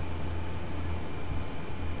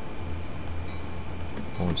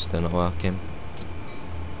 Horn's still not working.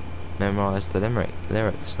 Memorise the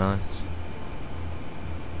lyrics, nice.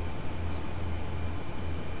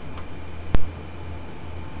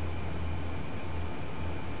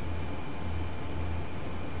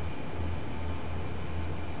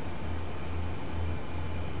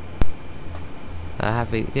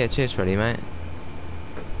 Happy, yeah, cheers Freddie, mate.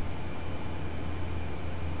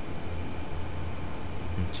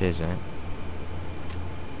 Cheers, mate.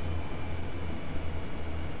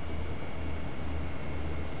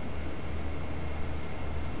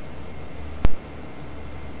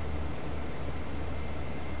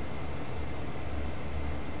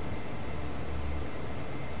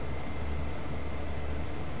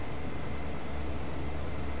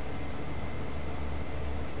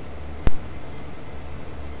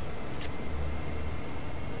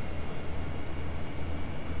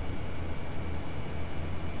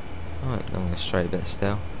 Right, I'm going straight a bit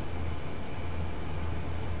still.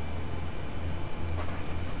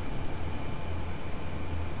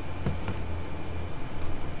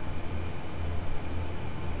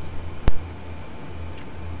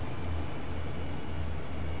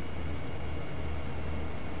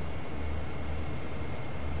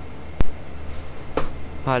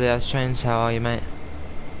 Hi there, Trains, how are you, mate?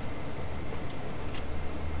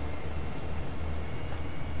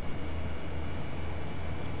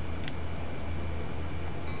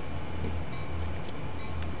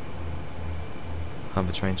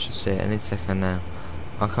 Other train should see it any second now.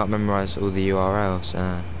 I can't memorise all the URLs.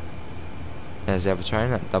 There's the other train,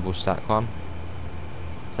 that double stack one.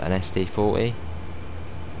 Is that an SD40?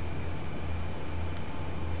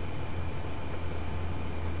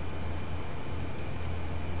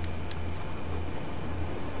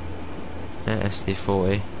 Yeah,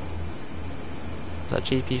 SD40. Is that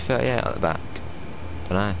GP38 at the back?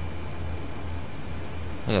 Dunno.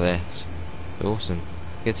 Look at this. Awesome.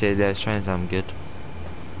 Good to see those trains, I'm good.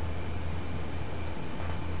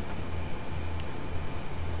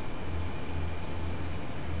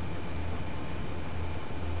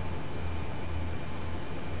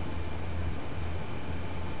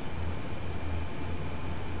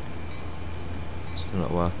 Still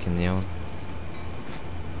not working the on.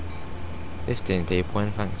 15 people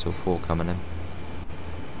in, thanks all 4 coming in.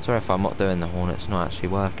 Sorry if I'm not doing the horn, it's not actually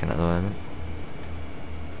working at the moment.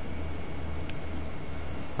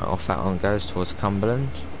 Right, off that one goes towards Cumberland.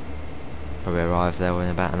 Probably arrive there in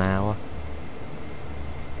about an hour.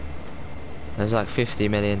 There's like 50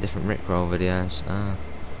 million different Rickroll videos.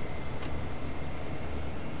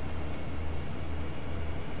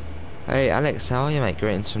 Hey Alex, how are you, mate?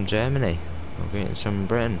 Greetings from Germany. Or greetings from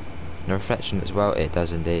Britain. The reflection as well, it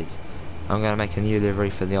does indeed. I'm going to make a new livery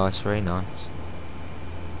for the i3, nice.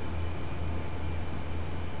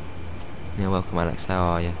 Yeah, welcome Alex, how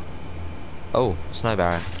are you? Oh, snow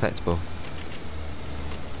barrier, collectible.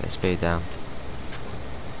 Get speed down.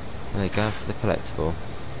 There we go for the collectible.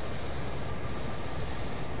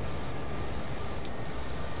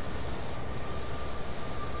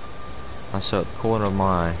 I saw it at the corner of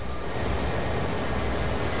my eye.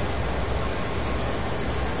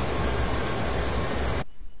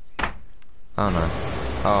 Oh no.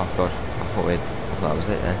 Oh god, I thought that was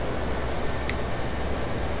it then.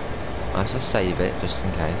 Let's just save it just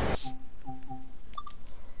in case.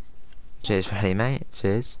 Cheers really, mate,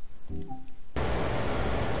 cheers.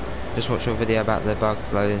 Just watched your video about the bug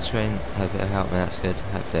loading screen. Hope it'll help me, that's good.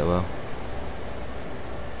 Hopefully it will.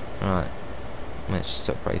 Right. Let's just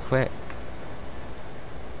stop pretty quick.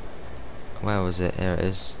 Where was it? Here it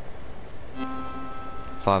is.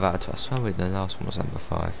 5 out of 12. I swear the last one was number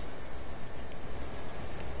 5.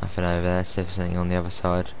 Nothing over there, see if there's anything on the other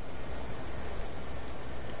side.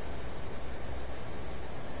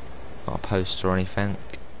 Not a poster or anything.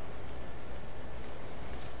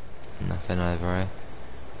 Nothing over here.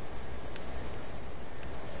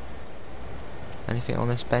 Anything on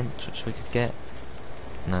this bench which we could get?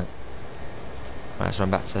 No. Right, let's run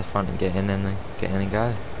back to the front and get in and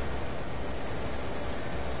go.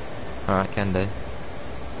 Alright, can do.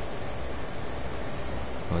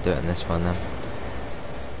 We'll do it in this one then.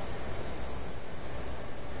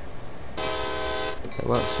 It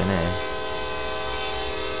works in here,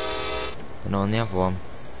 but not on the other one.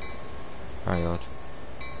 Very odd.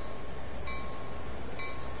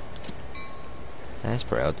 Yeah, it's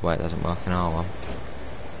pretty odd the way it doesn't work in our one.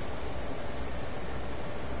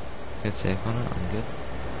 Good save on it, I'm good.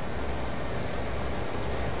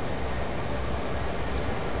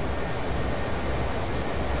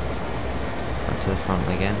 Back to the front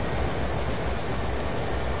again.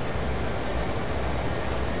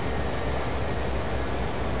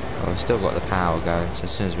 We've still got the power going, so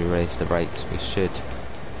as soon as we release the brakes we should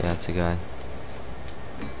be able to go.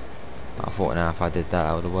 I thought now if I did that,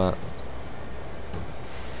 that would have worked.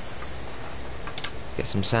 Get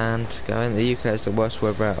some sand going. The UK has the worst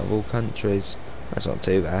weather out of all countries. That's not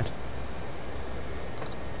too bad.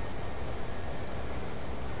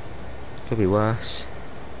 Could be worse.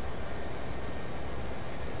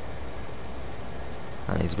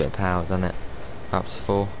 That needs a bit of power, doesn't it? Up to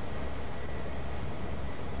 4.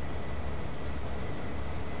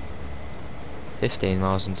 "15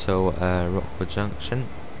 miles until Rockwood Junction."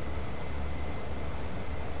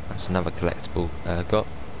 That's another collectible got.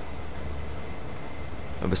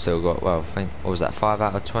 And we've still got, well, I think, what was that, 5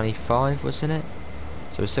 out of 25, wasn't it?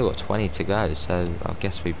 So we've still got 20 to go, so I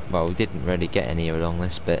guess we didn't really get any along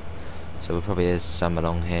this bit. So there probably is some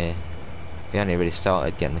along here. We only really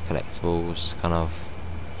started getting the collectibles kind of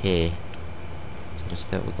here. So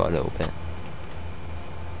we've got a little bit.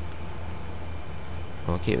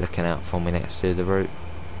 We'll keep looking out for me next to the route.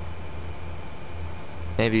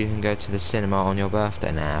 Maybe you can go to the cinema on your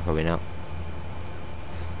birthday. Nah, probably not.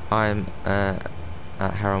 I'm at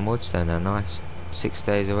Heron Woods though, now nice. 6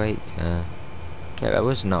 days a week. Yeah, that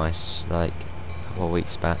was nice, like a couple of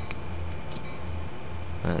weeks back.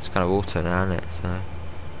 It's kind of autumn now, isn't it? So,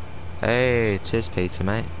 hey, cheers, Peter,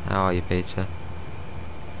 mate. How are you, Peter?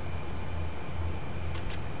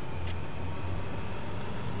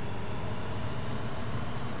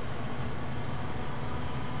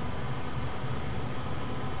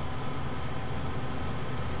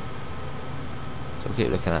 So we'll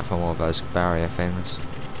keep looking out for more of those barrier things.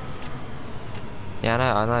 Yeah,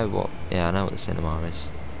 I know what the cinema is.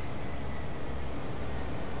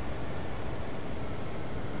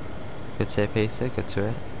 Good to hear, Peter, good to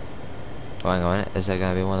hear. Oh, hang on, is there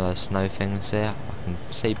going to be one of those snow things here? I can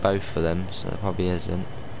see both of them, so there probably isn't.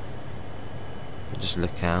 We'll just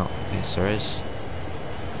look out in case there is.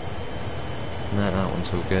 No, that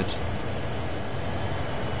one's all good.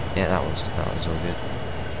 Yeah, that one's all good.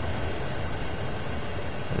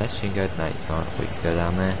 Unless you can go, no you can't, we can go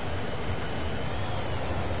down there.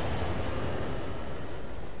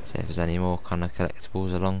 See if there's any more kind of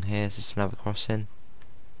collectibles along here. Is this another crossing?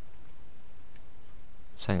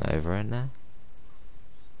 Something over in there.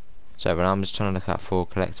 So, but I'm just trying to look out for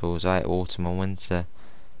collectibles. I hate autumn and winter.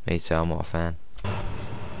 Me too, I'm not a fan.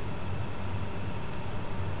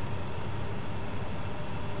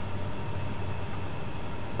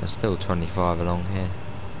 There's still 25 along here.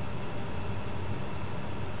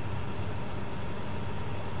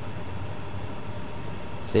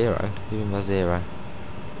 Zero? Even by 0.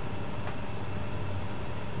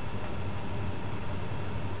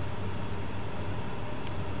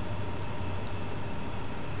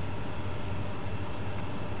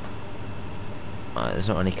 There's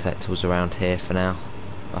not any collectibles around here for now.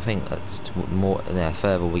 I think that's more,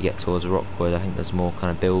 further we get towards Rockwood, I think there's more kind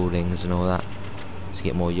of buildings and all that to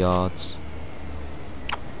get more yards.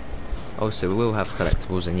 Also, we will have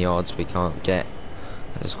collectibles in yards we can't get.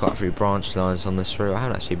 There's quite a few branch lines on this route. I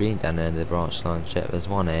haven't actually been down there in the branch lines yet. There's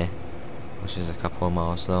one here, which is a couple of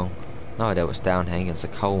miles long. No idea what's down here. It's a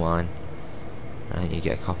coal mine. I think you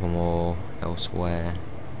get a couple more elsewhere.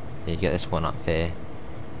 You get this one up here.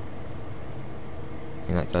 I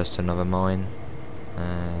think that goes to another mine.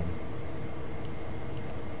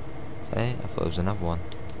 See, I thought it was another one.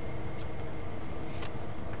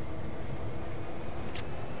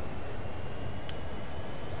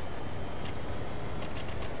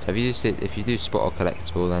 So if you do spot a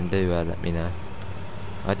collectible, then do let me know.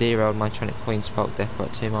 I derailed my Tronic Queen's Park Depot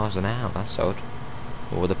at 2 miles an hour. That's odd.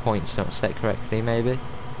 Or were the points not set correctly? Maybe.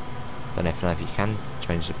 Don't know if you can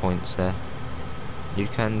change the points there. You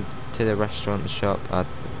can to the restaurant, the shop.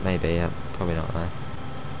 Maybe. Probably not though.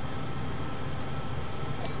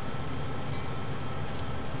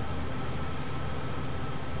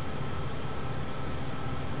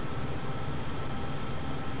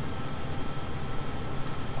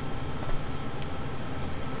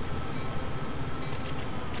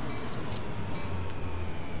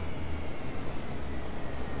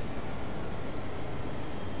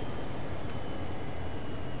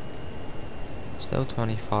 Still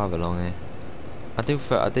 25 along here. I do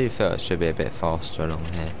feel it should be a bit faster along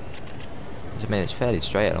here. I mean, it's fairly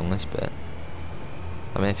straight along this bit.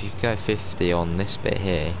 I mean, if you could go 50 on this bit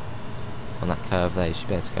here, on that curve there, you should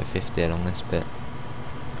be able to go 50 along this bit.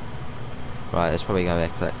 Right, there's probably going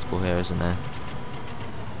to be a collectible here, isn't there?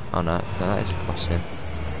 Oh no, that is a crossing.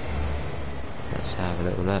 Let's have a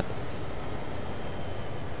little look.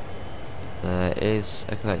 There is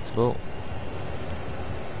a collectible.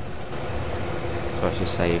 So I should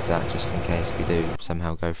save that just in case we do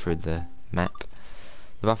somehow go through the map.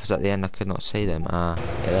 The buffers at the end, I could not see them. Yeah,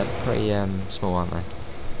 they're pretty small, aren't they?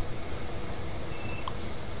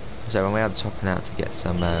 So when we had topping out to get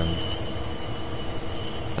some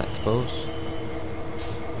collectibles.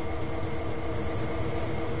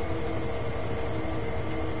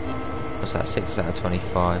 What's that? 6 out of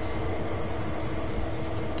 25.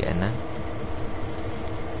 Getting there.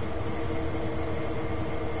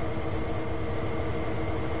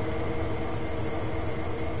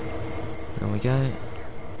 There we go.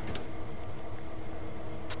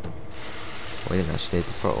 We didn't actually need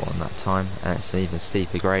the throttle on that time, and it's an even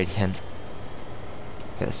steeper gradient.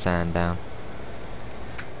 Get the sand down.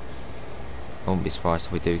 I wouldn't be surprised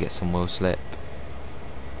if we do get some wheel slip.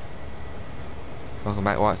 Welcome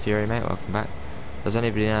back, White Fury, mate. Welcome back. Does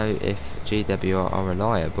anybody know if GWR are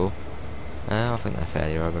reliable? I think they're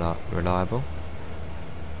fairly reliable.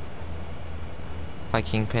 Hi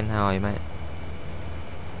Kingpin, how are you, mate?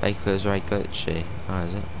 Baker's very glitchy. How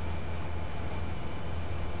is it?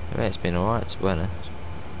 I mean, it's been alright, to be honest.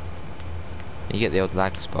 You get the odd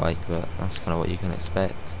lag spike, but that's kind of what you can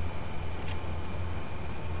expect.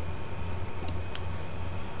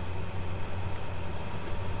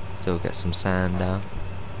 Still get some sand down.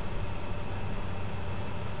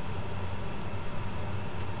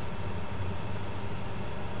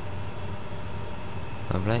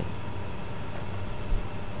 Lovely.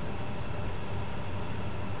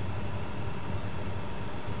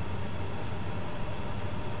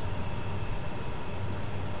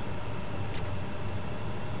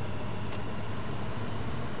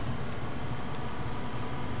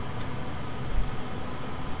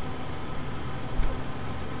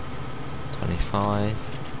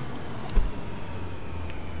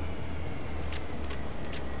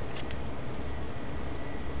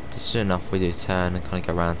 Soon enough we do turn and kind of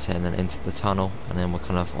go around 10 and then into the tunnel, and then we're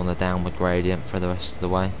kind of on the downward gradient for the rest of the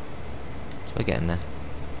way. So we're getting there.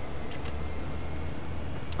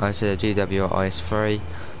 I said GWR is free,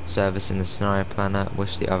 service in the scenario planner.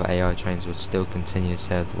 Wish the other AI trains would still continue to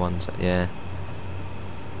serve the ones that, yeah.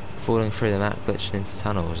 Falling through the map, glitching into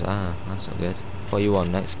tunnels. Ah, that's not good. What are you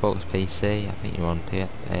on? Xbox, PC? I think you're on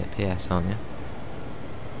PS, aren't you?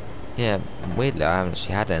 Yeah, weirdly I haven't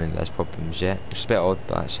actually had any of those problems yet, which is a bit odd,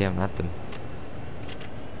 but I actually haven't had them.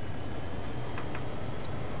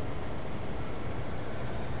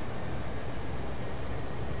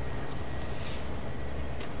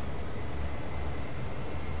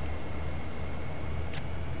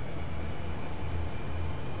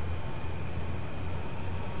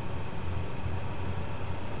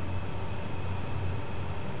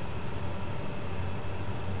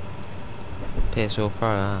 PS4 Pro,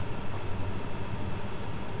 ah.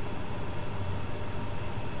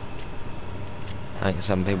 I think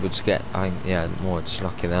some people just get, yeah, more just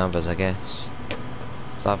lucky than others, I guess.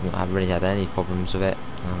 So I've not really had any problems with it.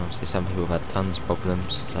 Obviously some people have had tons of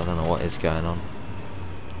problems, so I don't know what is going on.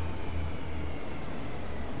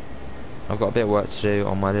 I've got a bit of work to do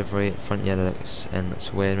on my livery. Front yellow looks, and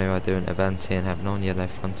it's weird. Maybe I do an Avanti and have non-yellow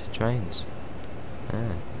fronted trains.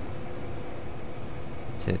 Ah.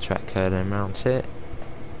 See the track curling around here.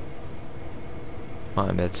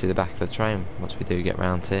 Might be able to see the back of the train once we do get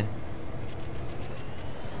round here.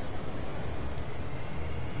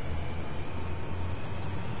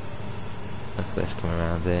 Look at this coming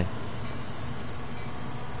around here.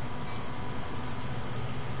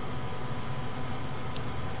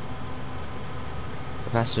 The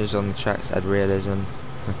passengers on the tracks add realism.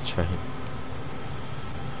 True.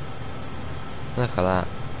 Look at that.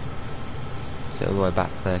 See all the way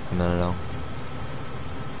back there coming along.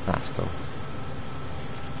 That's cool.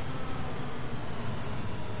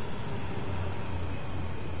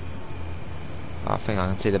 I think I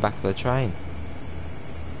can see the back of the train.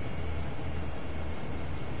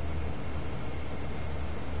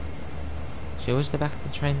 Sure, was the back of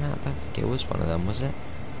the train that? I don't think it was one of them, was it?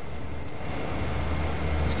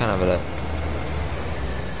 Let's kind of have a look.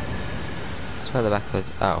 It's where the back of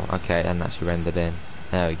the... Oh, okay, and actually rendered in.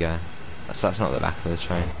 There we go. So that's not the back of the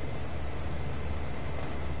train.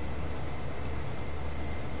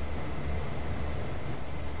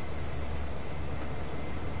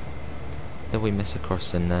 Did we miss a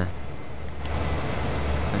crossing there?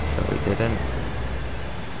 Hopefully we didn't.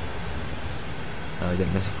 No, we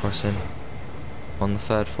didn't miss a crossing. On the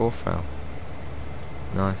third, fourth rail.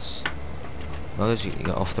 Nice. Well, you can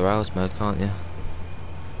get off the rails mode, can't you?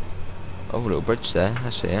 Oh, a little bridge there.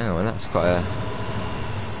 Actually, yeah, well, that's quite a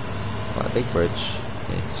big bridge.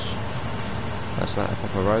 Yes. That's like a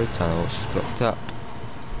proper road tunnel, which is blocked up.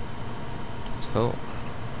 It's cool.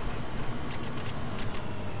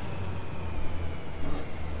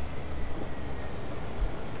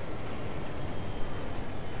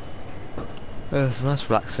 It's a nice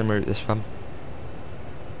relaxing route, this one.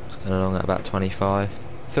 It's going along at about 25.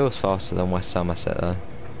 Feels faster than West Somerset though.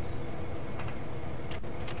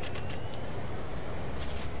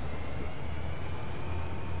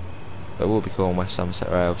 But it will be cool on West Somerset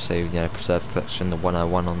Rail, so you know, preserve collection, the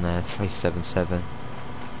 101 on there, 377.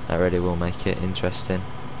 That really will make it interesting.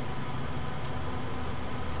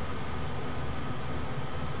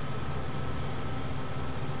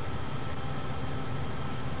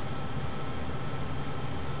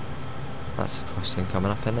 That's a crossing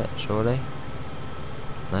coming up, isn't it? Surely?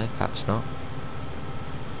 No, perhaps not.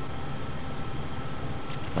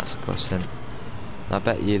 That's a crossing. I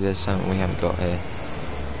bet you there's something we haven't got here.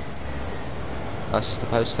 That's just the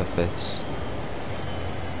post office.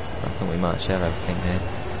 I think we might actually have everything here.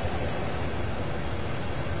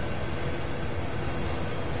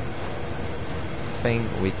 I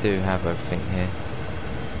think we do have everything here.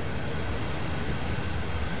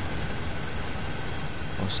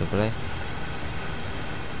 Possibly.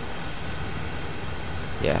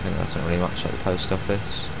 Yeah, I think that's not really much like the post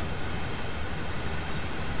office.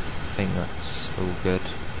 I think that's all good.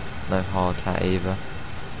 No hard hat either.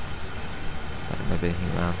 Don't think there'll be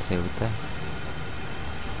anything around here, would there?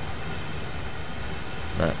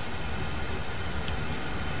 No.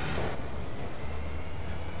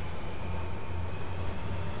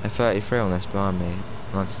 A 33 on this behind me.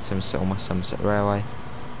 1977 on West Somerset Railway.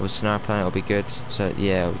 With snow planet, it'll be good. So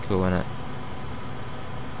yeah, it'll be cool, won't it?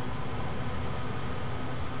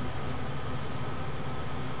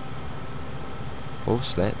 Ball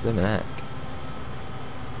slip, the heck.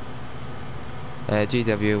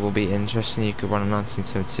 GW will be interesting. You could run a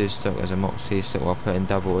 1972 stock as a Moxie stock while putting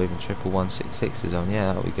double or even triple 166s on. Yeah,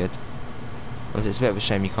 that'll be good. Well, it's a bit of a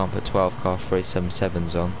shame you can't put 12 car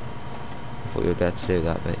 377s on. I thought you would be able to do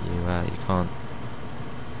that, but you can't.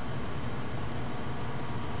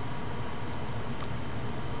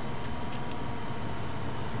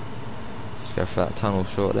 Just go for that tunnel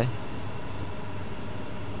shortly.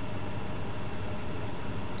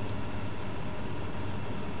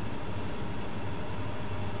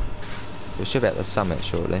 We should be at the summit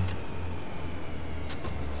shortly.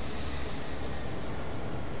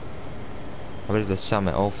 I believe the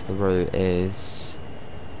summit of the route is...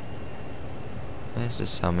 Where's the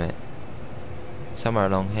summit? Somewhere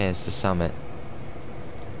along here is the summit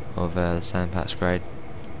of the Sandpatch grade.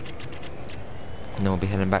 And then we'll be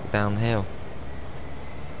heading back down the hill.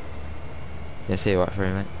 Yeah, see you right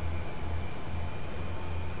through, mate.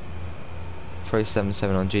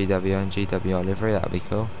 377 on GW and GWI livery, that'll be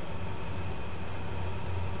cool.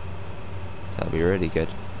 That'd be really good.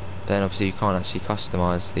 Then obviously you can't actually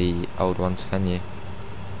customise the old ones, can you?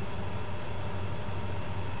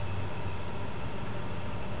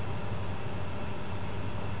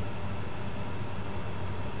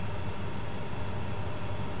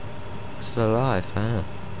 Still alive, huh?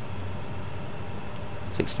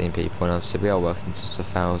 16 people, and obviously we are working towards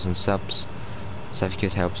 1,000 subs. So if you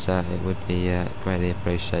could help us out, it would be greatly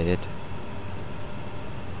appreciated.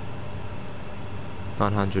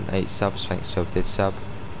 908 subs, thanks to whoever did sub.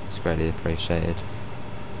 It's greatly appreciated.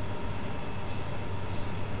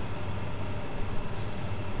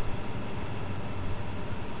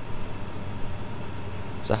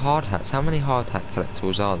 So hard hats, how many hard hat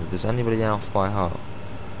collectibles are there? Does anybody know off by heart?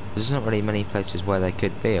 There's not really many places where they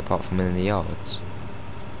could be apart from in the yards.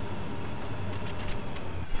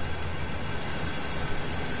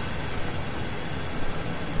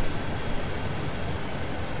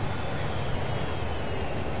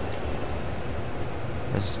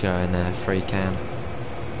 Let's go in there, free cam.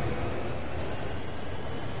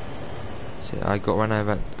 So I got run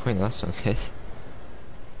over at Queen, that's not good.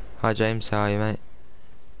 Hi James, how are you, mate?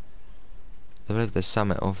 I believe the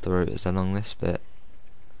summit of the route is along this bit.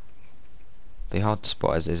 Be hard to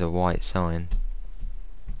spot as it is a white sign.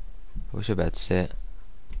 We should be able to see it.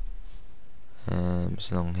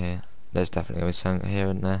 It's along here. There's definitely going to be something here,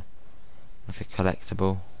 isn't there? Like a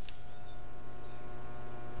collectible.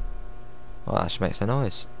 Oh, that actually makes a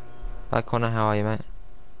noise. Hi Connor, how are you, mate?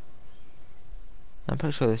 I'm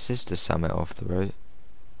pretty sure this is the summit of the route.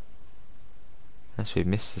 Unless we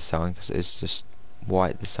missed the sign, because it's just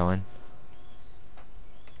white, the sign.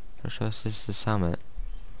 Pretty sure this is the summit.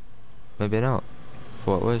 Maybe not.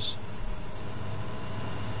 Thought it was.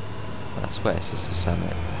 I swear this is the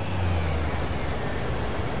summit.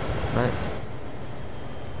 No.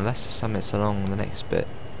 Unless the summit's along the next bit.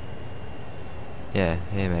 Yeah,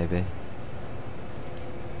 here maybe.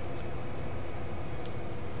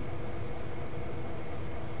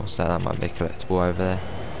 What's that? That might be a collectible over there.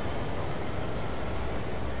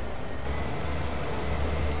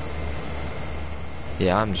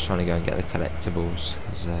 Yeah, I'm just trying to go and get the collectibles,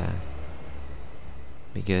 because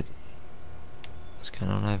be good. What's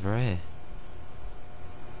going on over here?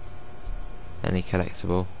 Any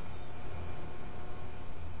collectible?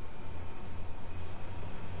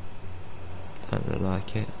 Don't look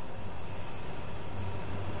like it.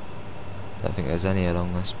 Don't think there's any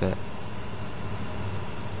along this bit.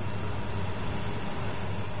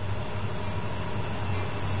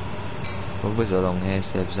 We'll whiz along here,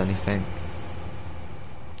 see if there's anything.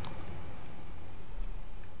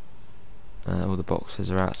 All the boxes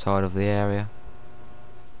are outside of the area.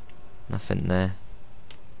 Nothing there.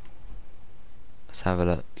 Let's have a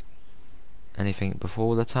look. Anything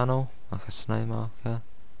before the tunnel? Like a snow marker?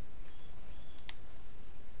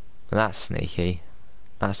 Well, that's sneaky.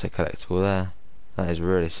 That's a collectible there. That is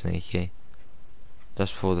really sneaky.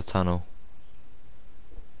 Just before the tunnel.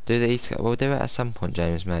 We'll do it at some point,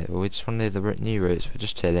 James, mate. But we just want to do the new routes. We're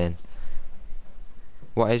just chilling.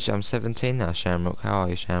 What age? I'm 17 now, Shamrock. How are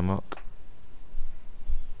you, Shamrock?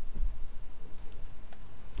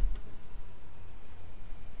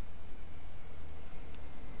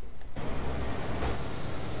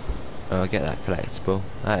 Oh, I get that collectible.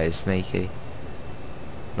 That is sneaky.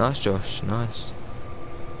 Nice, Josh. Nice.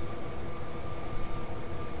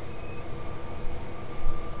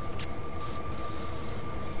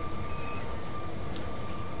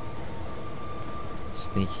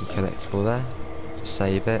 Sneaky collectible there. Just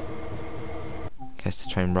save it. In case the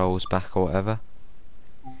train rolls back or whatever.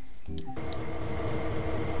 If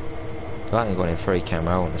I hadn't gone in free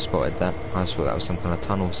camera, I wouldn't have spotted that. I just thought that was some kind of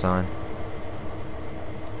tunnel sign.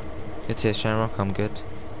 Good to hear, Shamrock. I'm good.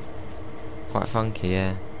 Quite funky,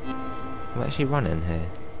 yeah. I'm actually running here.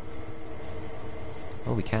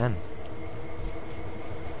 Oh, we can.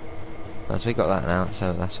 Well, so we got that now,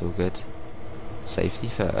 so that's all good. Safety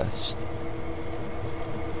first.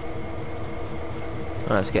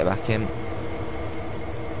 Right, let's get back in.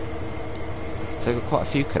 So we've got quite a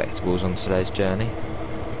few collectibles on today's journey.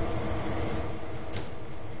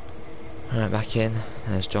 Right, back in.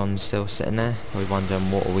 There's John still sitting there. We're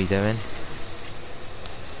wondering what are we doing.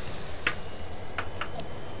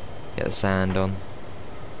 Get the sand on.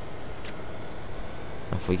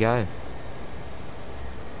 Off we go.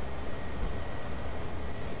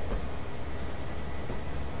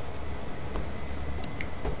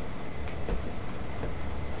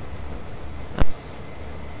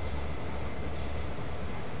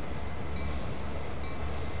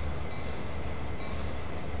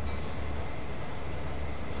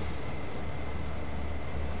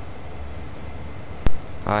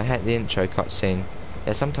 I hate the intro cutscene.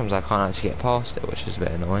 Yeah, sometimes I can't actually get past it, which is a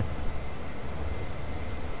bit annoying.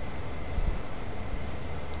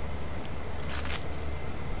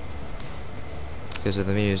 Because of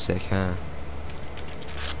the music, I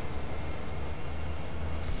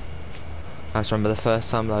just remember the first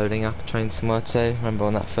time loading up a Train Somewhere 2. Remember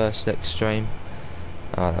on that first look stream?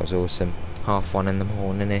 Oh, that was awesome. 1:30 in the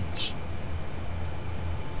morning-ish.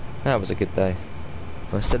 That was a good day.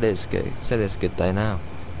 Well, it still is good. Still is a good day now.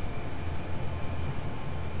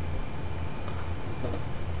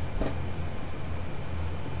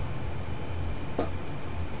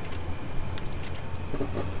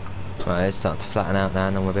 Right, it's starting to flatten out now,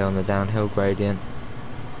 and then we'll be on the downhill gradient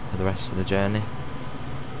for the rest of the journey.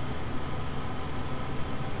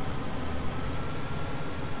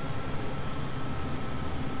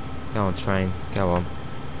 Go on, train, go on.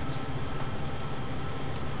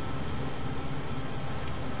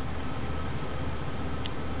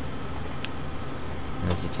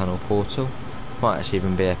 There's the tunnel portal. Might actually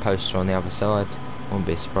even be a poster on the other side. Wouldn't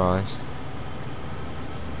be surprised.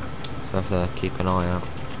 So I have to keep an eye out.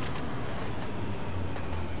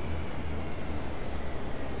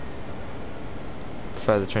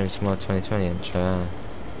 Further Train Somewhere 2020 intro.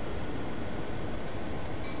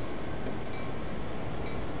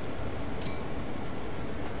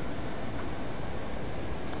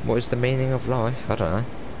 What is the meaning of life? I don't know.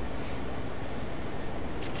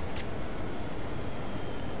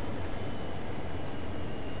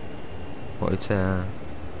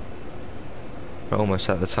 We're almost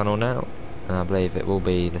at the tunnel now, and I believe it will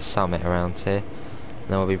be the summit around here.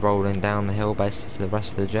 Then we'll be rolling down the hill basically for the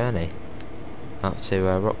rest of the journey up to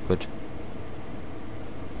Rockwood.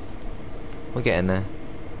 We're getting there.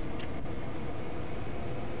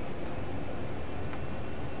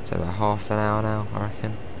 So about half an hour now, I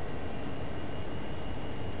reckon.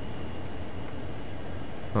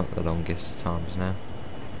 Not the longest times now.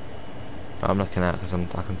 But I'm looking out because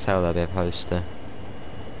I can tell there'll be a poster.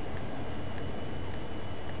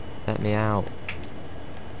 Let me out.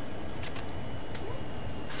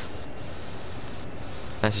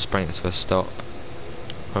 Let's just bring it to a stop.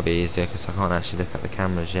 Probably easier because I can't actually look at the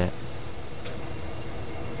cameras yet.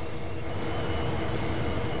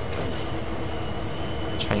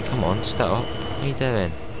 Train, come on, stop. What are you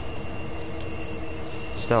doing?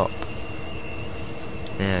 Stop.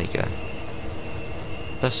 There you go.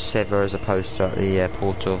 Just to see if there is a poster at the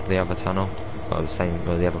portal of the other tunnel. Or the same,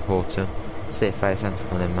 or the other portal. See if Fairsense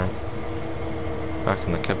coming in, mate. I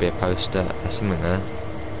reckon there could be a poster. There's something there.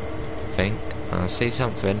 I think. I see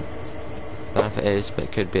something. Don't know if it is, but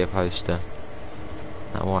it could be a poster.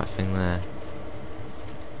 That white thing there.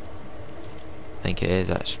 I think it is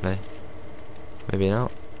actually. Maybe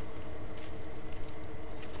not.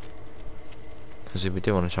 Because we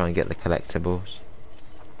do want to try and get the collectibles.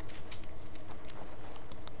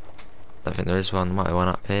 Don't think there is one. Might be one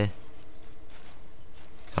up here.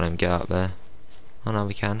 Can't even get up there. Oh no,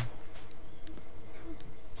 we can.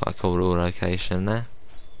 Quite a cool little location there.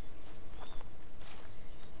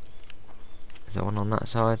 Is there one on that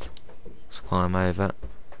side? Let's climb over.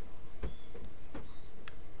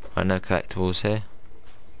 Right, no collectibles here.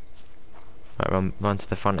 Right, run to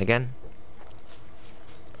the front again.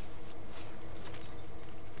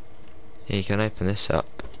 Here, you can open this up.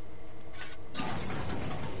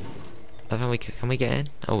 I think we can we get in?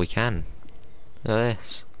 Oh, we can. Look at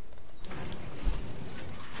this.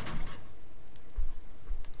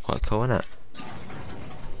 Quite cool, isn't it?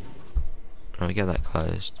 Let me get that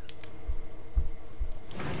closed.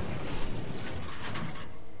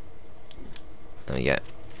 There we go. Right,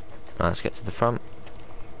 let's get to the front.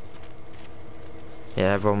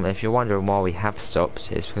 Yeah, everyone, if you're wondering why we have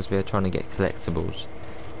stopped, it's because we're trying to get collectibles.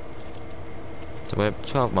 So we're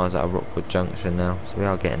 12 miles out of Rockwood Junction now, so we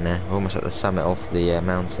are getting there. We're almost at the summit of the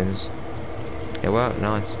mountains. It worked,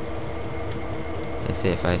 nice. Let's see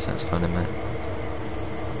if Fairsense kind of met.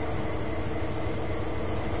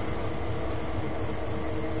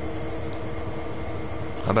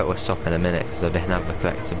 I bet we'll stop in a minute because I didn't have a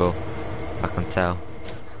collectible. I can tell.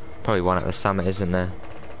 Probably one at the summit, isn't there?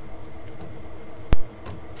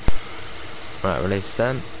 Right, release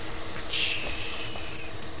them.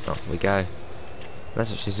 Off we go.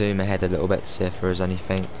 Let's actually zoom ahead a little bit to see if there is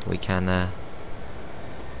anything we can. Well,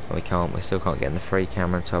 we can't. We still can't get in the free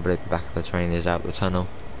camera until I believe the back of the train is out the tunnel.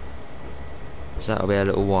 So that'll be a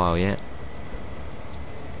little while yet.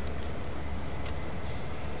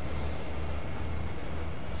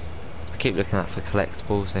 I keep looking out for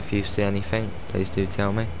collectibles. If you see anything, please do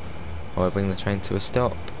tell me, or I'll bring the train to a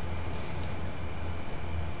stop.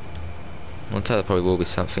 I'll tell there probably will be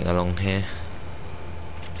something along here.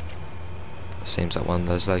 Seems like one of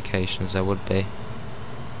those locations there would be.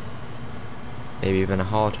 Maybe even a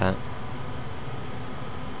hard hat.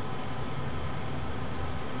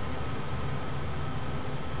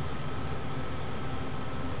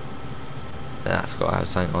 That's got to have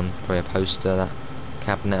something on. Probably a poster, that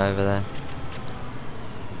cabinet over there.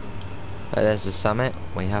 But there's the summit.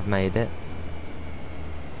 We have made it.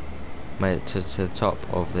 Made it to the top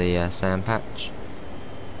of the sand patch.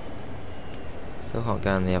 Still can't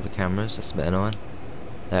go on the other cameras, that's a bit annoying.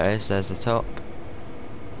 There it is, there's the top.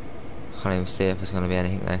 Can't even see if there's going to be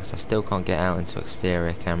anything there because I still can't get out into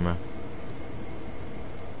exterior camera.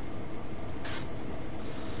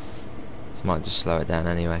 So I might just slow it down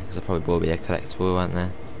anyway because there probably will be a collectible, won't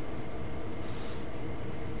there?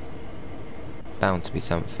 Bound to be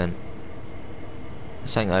something.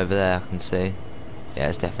 There's something over there I can see. Yeah,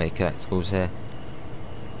 there's definitely collectibles here.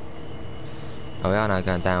 Oh, we are now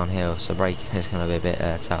going downhill, so braking is going to be a bit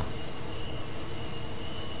tough.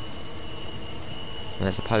 And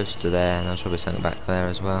there's a poster there, and there's probably something back there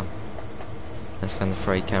as well. Let's go on the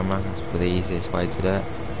free camera, that's probably the easiest way to do it.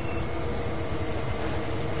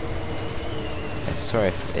 Yeah, sorry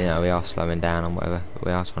if, you know, we are slowing down and whatever, but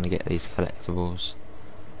we are trying to get these collectibles.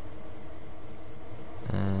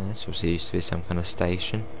 This obviously used to be some kind of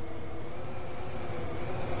station.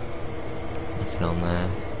 Nothing on there.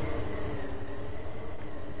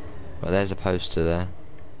 Well, there's a poster there.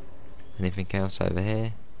 Anything else over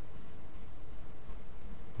here?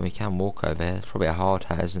 We can walk over here. There's probably a hard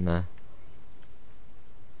hat, isn't there?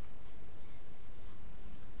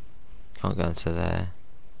 Can't go into there.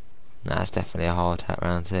 Nah, that's definitely a hard hat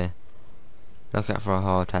around here. Look out for a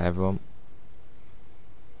hard hat, everyone.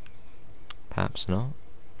 Perhaps not.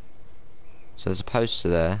 So there's a poster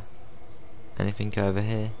there. Anything over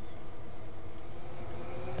here?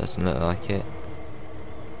 Doesn't look like it.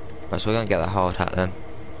 Right, so we're going to get that hard hat then.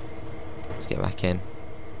 Let's get back in.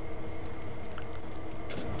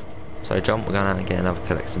 So John, we're going out and get another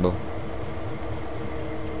collectible.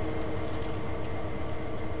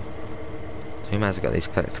 So we might as well get these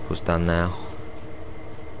collectibles done now.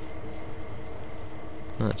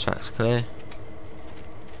 Oh, the track's clear.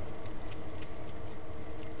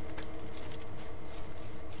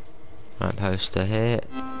 Right, poster here.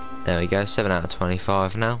 There we go, 7 out of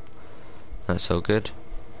 25 now. That's all good.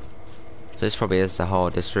 So this probably is the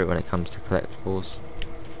hardest route when it comes to collectibles.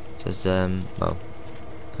 There's well,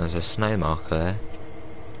 there's a snow marker there.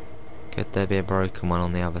 Could there be a broken one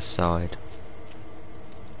on the other side?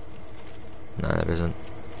 No, there isn't.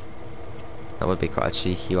 That would be quite a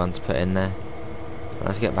cheeky one to put in there. But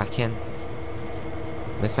let's get back in.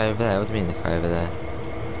 Look over there. What do you mean look over there?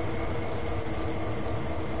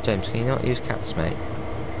 James, can you not use caps, mate?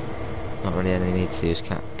 Not really any need to use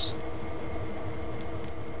caps.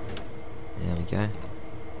 There we go.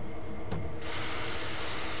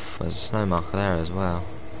 There's a snow marker there as well.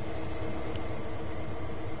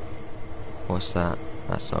 What's that?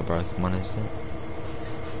 That's not a broken one, is it?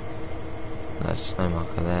 There's a snow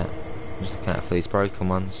marker there. I'm just looking out for these broken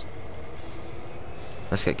ones.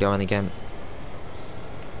 Let's get going again.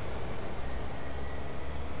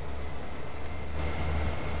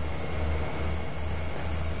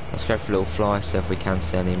 Let's go for a little fly, see if we can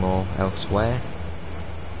see any more elsewhere.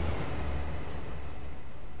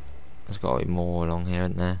 There's got to be more along here,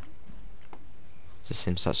 isn't there? It just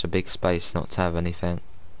seems such a big space not to have anything.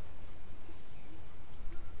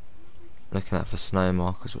 Looking out for snow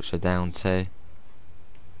markers, which are down too.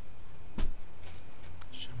 I'm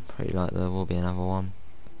pretty like there will be another one.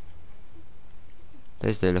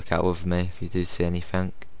 Please do look out with me if you do see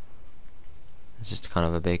anything. There's just kind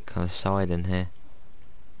of a big kind of side in here.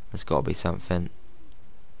 There's got to be something.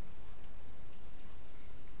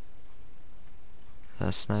 Is there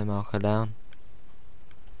a snow marker down?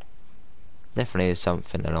 Definitely is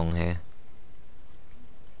something along here.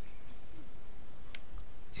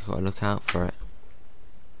 You've got to look out for it.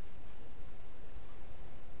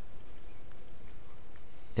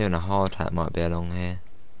 Even a hard hat might be along here.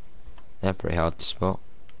 They're pretty hard to spot.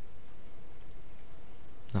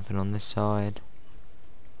 Nothing on this side.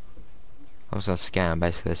 I was going to scan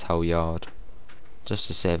basically this whole yard just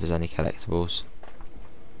to see if there's any collectibles.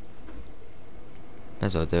 May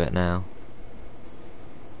as well do it now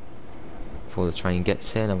before the train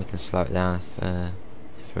gets here, and we can slow it down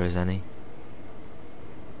if there is any.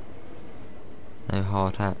 No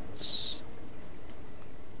hard hats.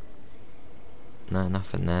 No,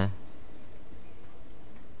 nothing there.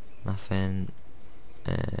 Nothing.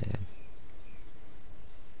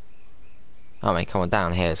 I mean, come on,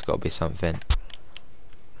 down here there's got to be something.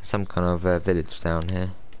 Some kind of village down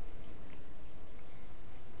here.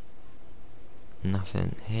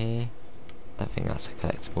 Nothing here. Don't think that's a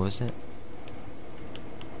collectible, is it?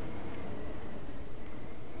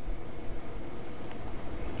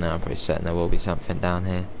 No, I'm pretty certain there will be something down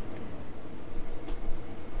here.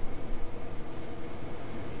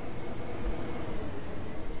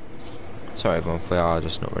 Sorry everyone if we are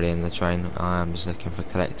just not really in the train. I am just looking for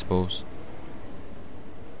collectibles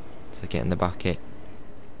to get in the bucket.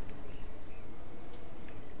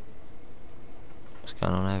 What's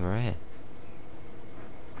going on over here?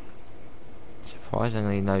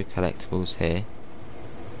 Surprisingly no collectibles here.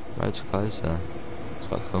 Road's closer. It's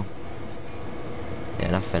quite cool. Yeah,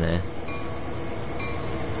 nothing here.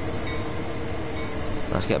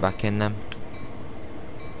 Let's get back in then.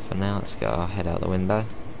 For now, let's get our head out the window.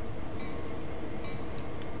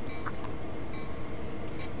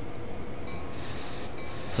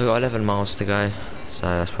 So we've got 11 miles to go, so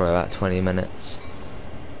that's probably about 20 minutes.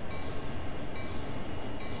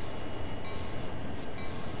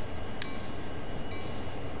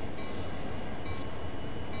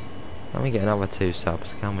 Can we get another 2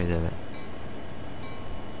 subs? Can we do it?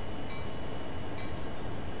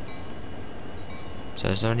 So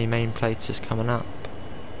is there any main places coming up?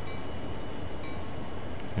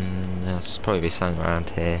 There's probably be something around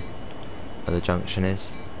here where the junction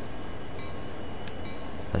is.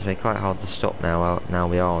 It's been quite hard to stop now. Now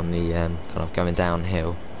we are on the kind of going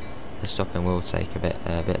downhill. The stopping will take a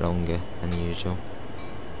bit longer than usual.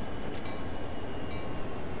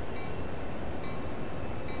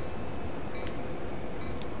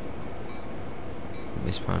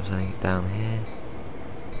 This probably something down here.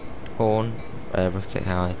 Horn, Britishace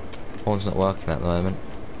Highway. Horn's not working at the moment.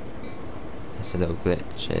 It's a little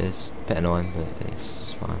glitch. It is a bit annoying, but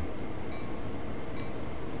it's fine.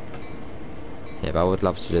 Yeah, but I would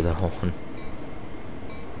love to do the horn.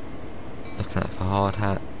 Looking out for hard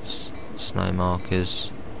hats, snow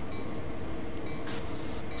markers.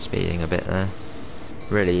 Speeding a bit there.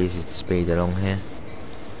 Really easy to speed along here.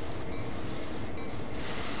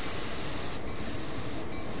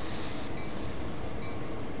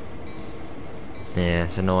 Yeah,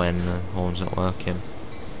 it's annoying the horn's not working.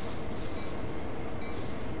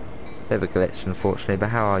 Bit of a glitch unfortunately, but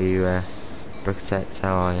how are you, Britishace?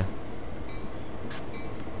 How are you?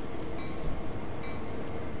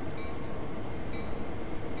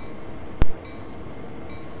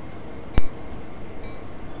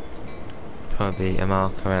 probably be a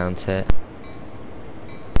mark around here.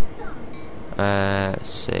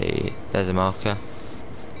 Let's see. There's a marker.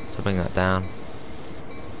 So bring that down.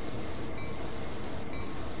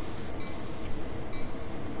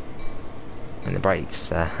 And the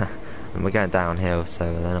brakes, and we're going downhill,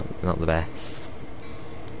 so they're not the best.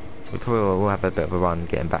 So we probably will have a bit of a run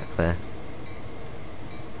getting back there.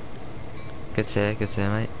 Good to hear,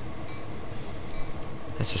 mate.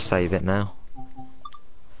 Let's just save it now.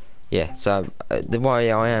 Yeah, so the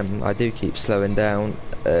way I do keep slowing down.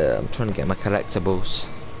 I'm trying to get my collectibles.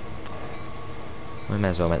 We may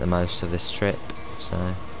as well make the most of this trip, so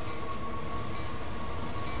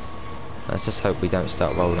let's just hope we don't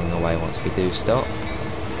start rolling away once we do stop.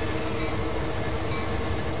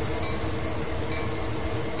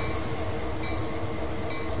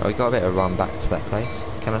 Oh, we got a bit of a run back to that place.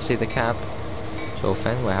 Can I see the cab? Sure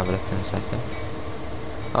thing, we'll have a look in a second.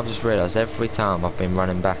 I've just realised every time I've been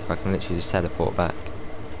running back I can literally just teleport back.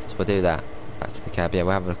 So we'll do that. Back to the cab. Yeah,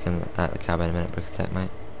 we'll have a look at the cab in a minute, Brick, mate.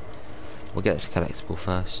 We'll get this collectible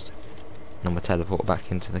first. And then we'll teleport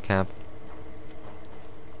back into the cab.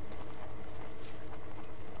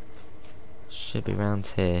 Should be round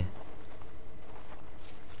here.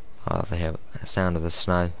 I love to hear the sound of the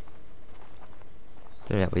snow.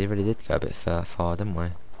 Yeah, we really did go a bit far, didn't we?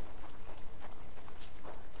 I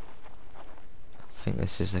think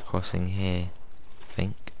this is the crossing here. I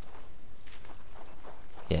think.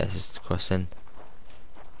 Yeah, this is the crossing.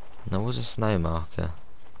 And there was a snow marker.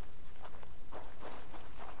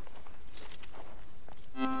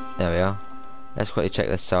 There we are. Let's quickly check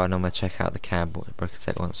this side and I'm going to check out the cab. What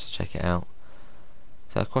Brickatech wants to check it out.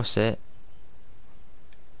 So across it.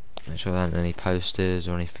 Make sure there aren't any posters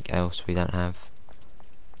or anything else we don't have.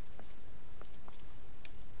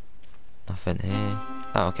 Nothing here.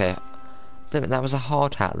 Oh, okay. That was a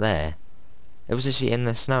hard hat there. It was actually in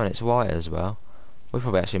the snow and it's white as well. We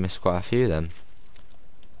probably actually missed quite a few of them.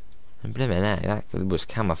 And blimmin' heck, that was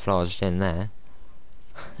camouflaged in there.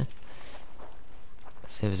 Let's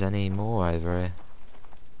see if there's any more over here.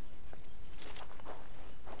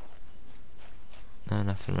 No,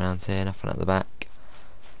 nothing around here, nothing at the back.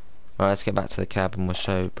 Right, let's get back to the cab and we'll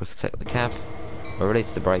show Brickatech the cab. We'll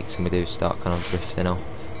release the brakes and we do start kind of drifting off.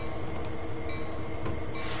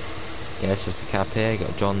 Yeah, this is the cab here. You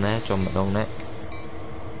got John there, John McLongneck.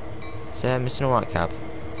 So it's an alright cab.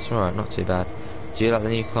 It's alright, not too bad. Do you like the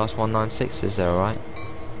new Class 196s? They're alright.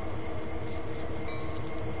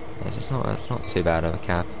 Yes, it's not too bad of a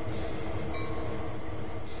cab.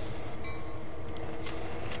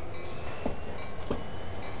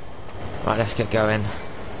 Right, let's get going.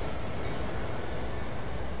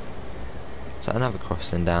 Is that another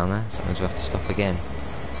crossing down there? So that means we have to stop again.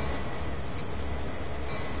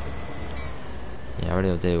 Yeah, I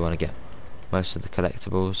really do want to get most of the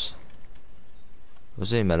collectibles. We'll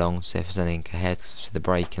zoom along, see if there's anything ahead, because the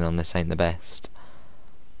braking on this ain't the best.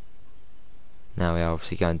 Now we are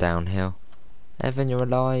obviously going downhill. Evan, you're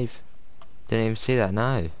alive. Didn't even see that,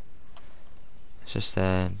 no. It's just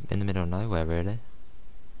in the middle of nowhere, really.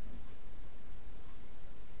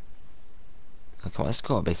 Okay, there's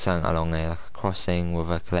got to be something along there, like a crossing with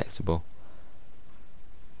a collectible.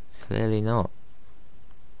 Clearly not.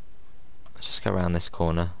 Let's just go around this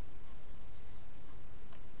corner.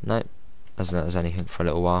 Nope, doesn't look there's anything for a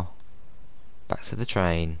little while. Back to the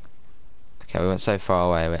train. Okay, we went so far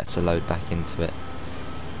away we had to load back into it.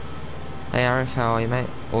 Hey Arif, how are you, mate?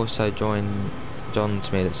 Also join John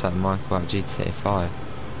to me, looks like Michael at GTA 5.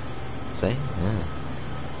 See? Yeah.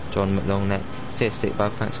 John McLongneck. See you, stick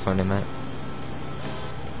both, thanks for coming in, mate.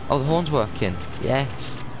 Oh, the horn's working.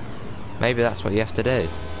 Yes. Maybe that's what you have to do.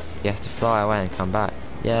 You have to fly away and come back.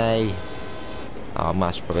 Yay. Oh, I'm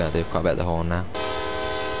actually probably going to do quite a bit of the horn now.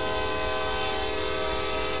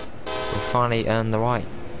 We finally earned the right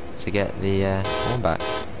to get the horn back.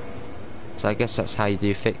 So I guess that's how you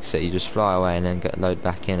do fix it. You just fly away and then get load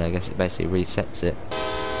back in. I guess it basically resets it.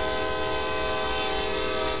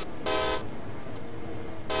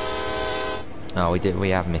 Oh, we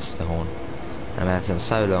have missed the horn. And it's been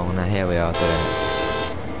so long, and now here we are doing it.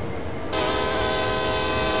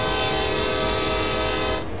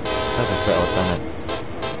 That's a bit odd, doesn't it?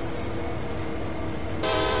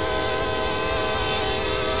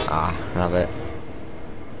 Ah, love it.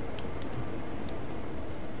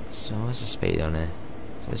 So what's the speed on here?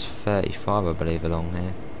 So it's 35, I believe, along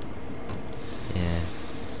here. Yeah.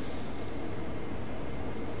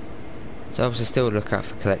 So obviously still look out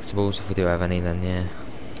for collectibles if we do have any, then yeah.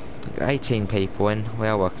 We've got 18 people in. We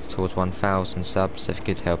are working towards 1,000 subs, so if you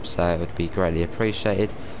could help us out it would be greatly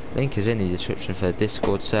appreciated. Link is in the description for the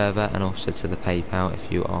Discord server and also to the PayPal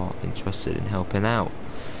if you are interested in helping out.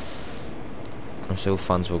 So all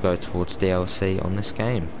funds will go towards DLC on this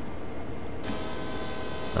game.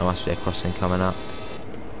 There must be a crossing coming up.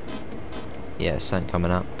 Yeah, something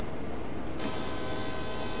coming up.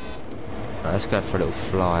 Right, let's go for a little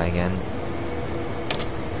fly again.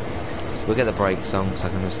 We'll get the brakes on, so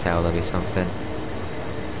I can just tell there'll be something.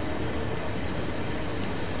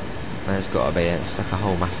 There's got to be. It's like a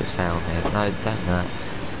whole massive town here. No, don't know.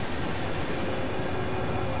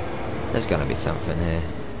 There's gonna be something here,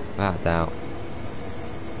 without a doubt.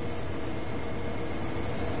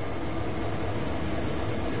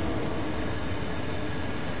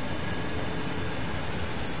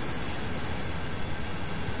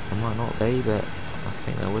 There might not be, but I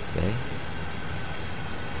think there would be.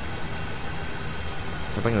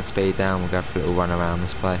 So bring the speed down, we'll go for a little run around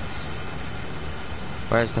this place.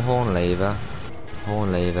 Where's the horn lever?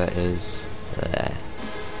 Horn lever is there.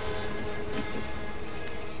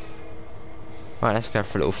 Right, let's go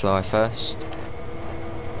for a little fly first.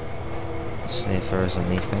 See if there is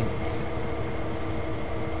anything.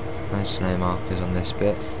 No snow markers on this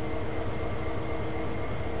bit.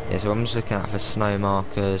 Yeah, so I'm just looking out for snow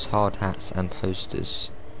markers, hard hats and posters.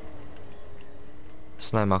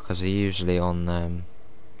 Snow markers are usually on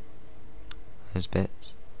those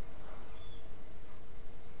bits.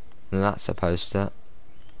 And that's a poster.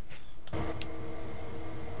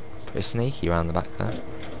 Pretty sneaky around the back there.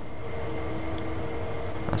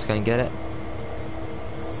 Let's go and get it.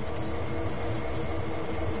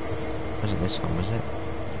 Wasn't this one, was it?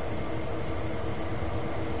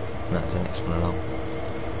 No, it's the next one along.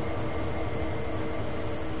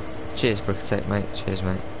 Cheers, Brickatech, mate. Cheers,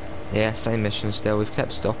 mate. Yeah, same mission still. We've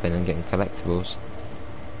kept stopping and getting collectibles.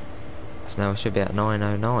 So now we should be at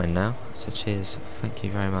 909 now. So cheers. Thank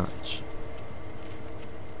you very much.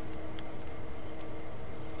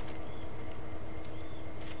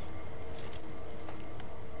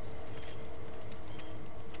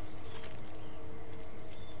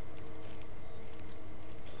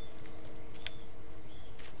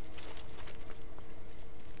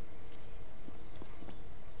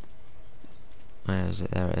 Where is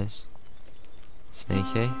it? There it is.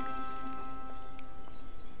 Sneaky.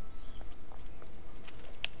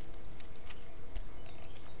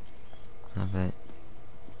 Lovely.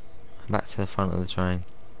 Back to the front of the train.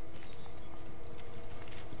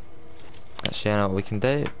 Actually, I know what we can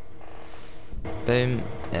do. Boom.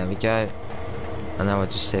 There we go. And now we'll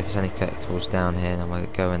just see if there's any collectibles down here, and then we'll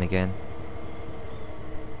go in again.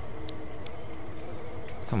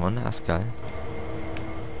 Come on, let's go.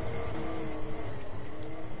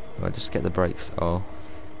 We'll just get the brakes off.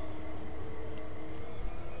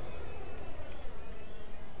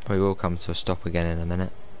 We will come to a stop again in a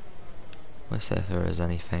minute. We'll see if there is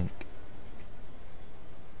anything.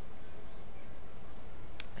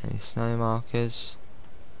 Any snow markers?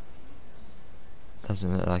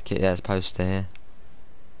 Doesn't look like it. There's a poster here.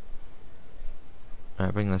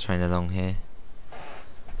 Alright, bring the train along here.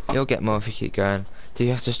 You'll get more if you keep going. Do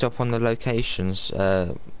you have to stop on the locations?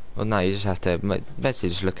 Well, no, you just have to basically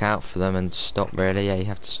just look out for them and stop, really. Yeah, you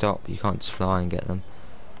have to stop. You can't just fly and get them.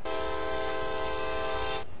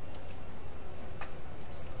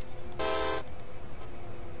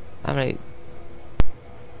 How many?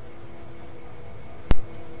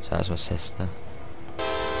 So that's my sister.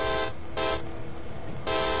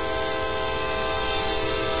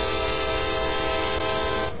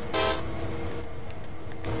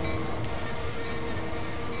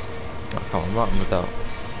 Oh, come on, right on the dot.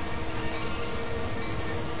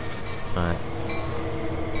 Right.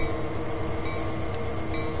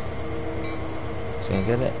 So we can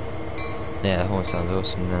get it? Yeah, the horn sounds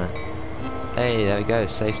awesome, doesn't it? Hey, there we go,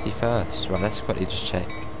 safety first. Right, let's quickly just check.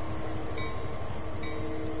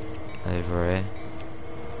 Over here.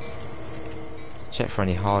 Check for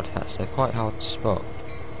any hard hats, they're quite hard to spot.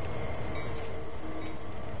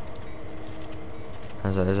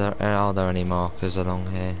 Are there any markers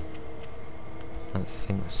along here? I don't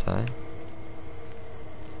think so.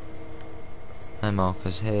 No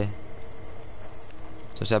markers here.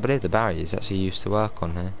 So I believe the barriers actually used to work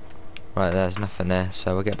on here. Right, there's nothing there,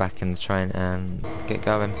 so we'll get back in the train and get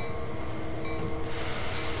going.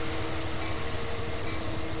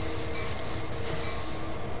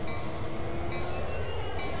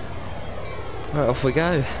 Right, off we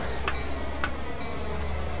go.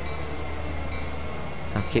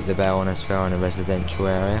 Have to keep the bell on as we are in a residential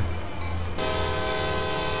area.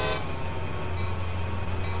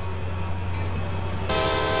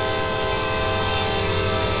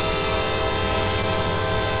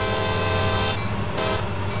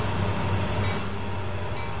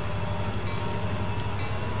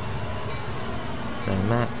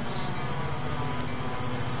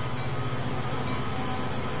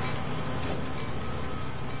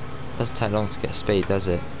 Doesn't take long to get speed, does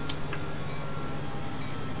it?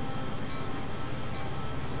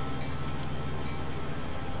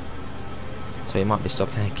 So we might be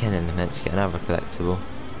stopping again in a minute to get another collectible.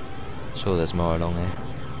 Sure there's more along here.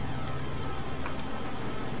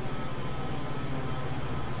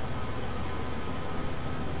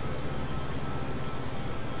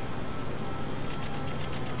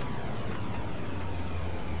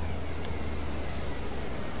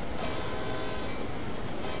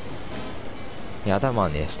 Yeah, I don't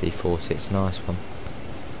mind the SD40, it's a nice one.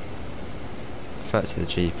 Prefer it to the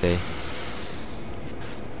GP.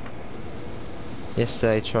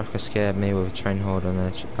 Yesterday, trucker scared me with a train hold on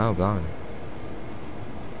the oh, blimey.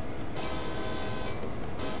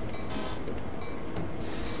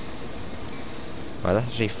 Right, let's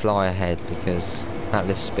actually fly ahead because at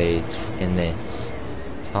this speed, in this,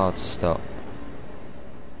 it's hard to stop.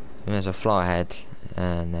 We may as well fly ahead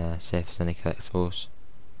and see if there's any collectibles.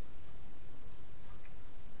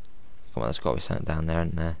 Come on, there's got to be something down there,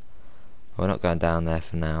 isn't there? Well, we're not going down there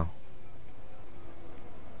for now.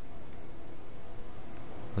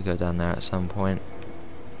 We'll go down there at some point.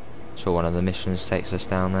 Sure, one of the missions takes us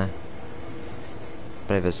down there. I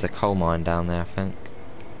believe there's a coal mine down there, I think.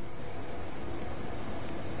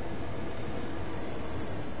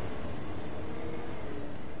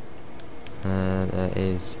 There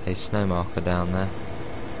is a snow marker down there.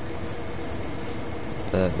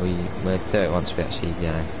 But we'll do it once we actually,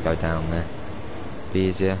 you know, go down there. Be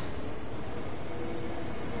easier.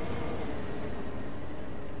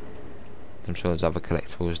 I'm sure there's other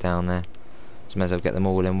collectibles down there, so may as well get them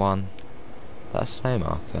all in one. Is that a snow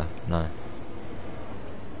marker? No.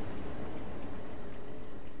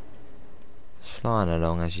 Just flying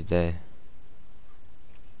along as you do,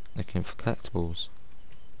 looking for collectibles.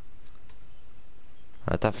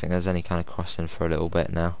 I don't think there's any kind of crossing for a little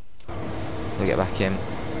bit now. We'll get back in.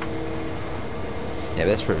 Yeah,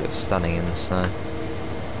 this route looks stunning in the snow.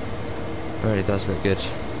 It really does look good.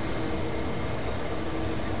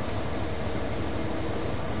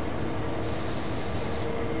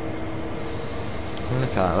 Look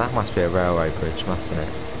at that, that must be a railway bridge, mustn't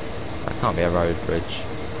it? That can't be a road bridge.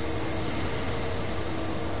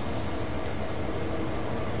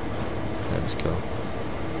 That's cool.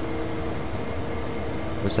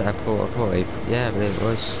 Was that a port? Yeah, I believe it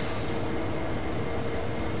was.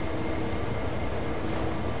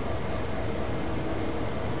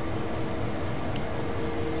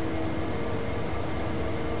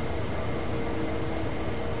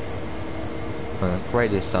 Well, the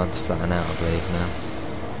grade is starting to flatten out, I believe, now.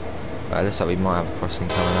 Right, it looks like we might have a crossing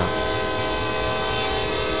coming up.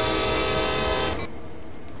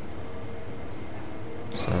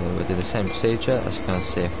 So we'll do the same procedure. Let's go and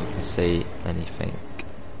see if we can see anything.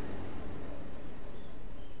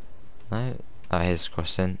 No? Oh, here's the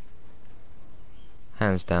crossing.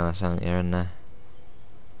 Hands down, there's something here in there.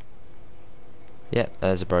 Yep,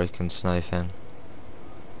 there's a broken snow thing.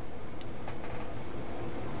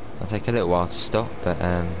 It'll take a little while to stop, but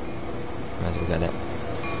might as well get it.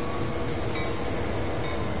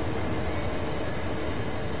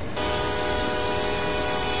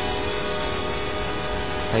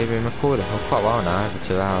 Have you been recording for quite a while now, over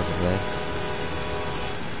 2 hours I believe.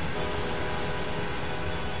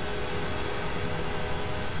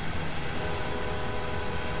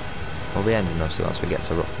 We'll be ending obviously once we get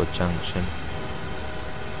to Rockwood Junction.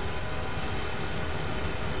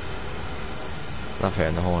 Love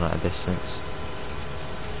hearing the horn at a distance.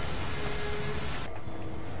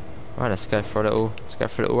 Right, let's go for a little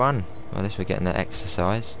run. Well, at least we're getting that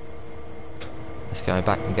exercise. Let's go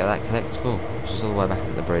back and get that collectible, which is all the way back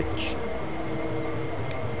at the bridge.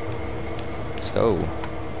 Let's go.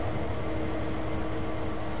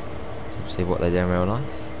 Let's see what they do in real life.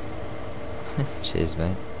 Cheers,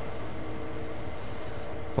 mate.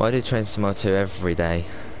 Well, I do Train Sim 2 every day,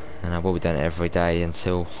 and I will be doing it every day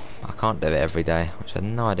until I can't do it every day, which I have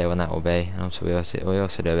no idea when that will be. And also we also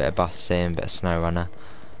do a bit of bus sim, a bit of SnowRunner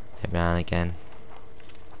every now and again.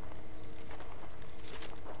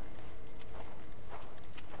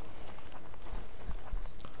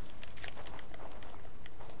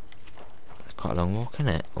 It's quite a long walk, isn't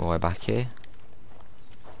it? All the way back here.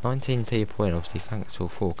 19 people in, obviously thanks all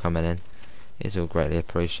for coming in. It's all greatly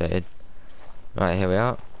appreciated. Right, here we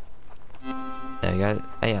are. There we go.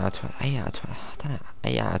 8 out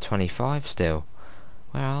of 25 still.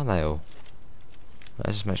 Where are they all?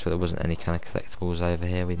 Let's just make sure there wasn't any kind of collectibles over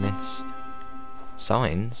here we missed.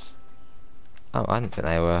 Signs? Oh, I didn't think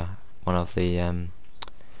they were one of the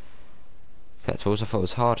collectibles. I thought it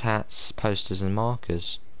was hard hats, posters and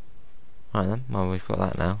markers. Right then, well we've got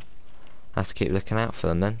that now. I have to keep looking out for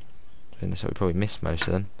them then. I think that's what we probably missed most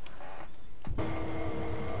of them.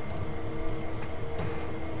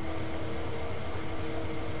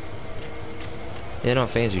 Yeah,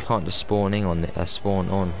 another thing is you can't just spawn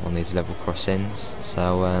on these level crossings.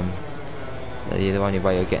 So the only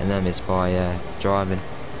way you're getting them is by driving.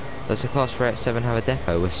 Does the Class 387 have a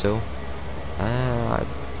depot whistle? I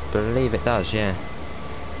believe it does, yeah.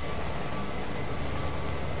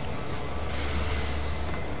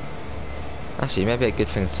 Actually, maybe a good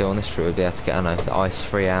thing to do on this route would be able to get, I don't know, the ice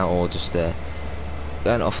free out, or just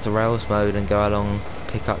going off the rails mode and go along,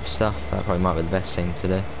 pick up stuff. That probably might be the best thing to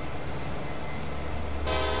do.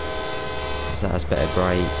 Because that has better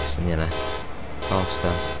brakes and, you know,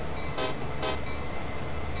 faster.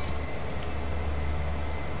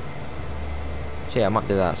 So yeah, I might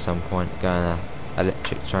do that at some point, go on an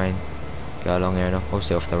electric train, go along here and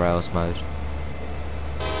obviously off the rails mode.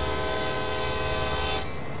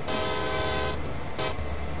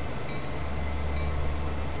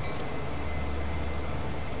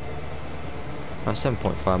 Right,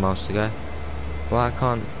 7.5 miles to go. Why I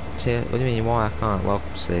can't see it? What do you mean why I can't? Well,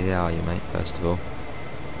 obviously there are you, mate, first of all.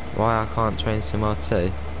 Why I can't train some more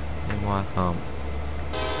too? And why I can't?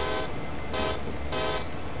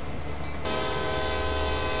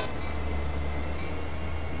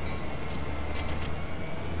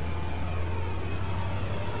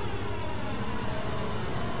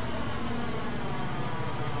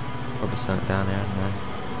 Probably something down there, I don't know.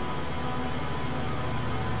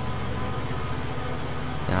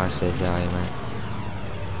 Yeah, I see there are you, mate.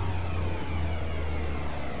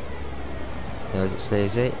 Yeah, was it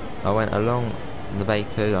sleazy? I went along the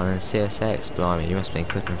Baku line and CSX, blimey, you must have been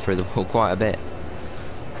clipping through the wall quite a bit.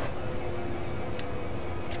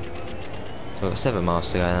 So I've got 7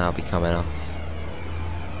 miles to go and I'll be coming off.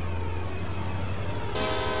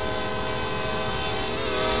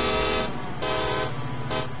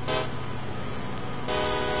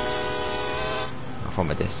 From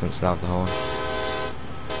a distance, love the horn.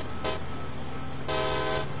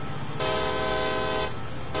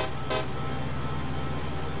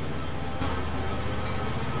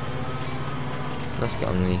 Let's get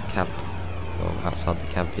on the cab, well, outside the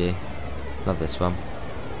cab view. Love this one.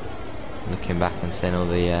 Looking back and seeing all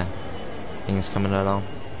the things coming along.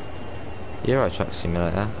 Euro Truck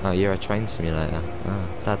Simulator. Oh, Euro Train Simulator. Oh,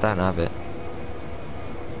 I don't have it.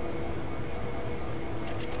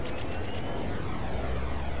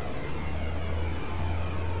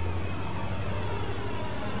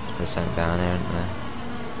 There's probably something down here, isn't there?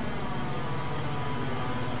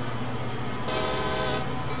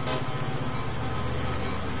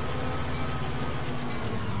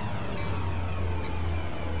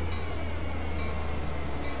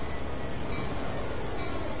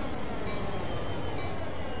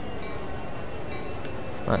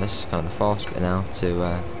 Right, this is kind of the fast bit now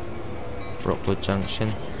to Rockwood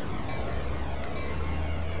Junction.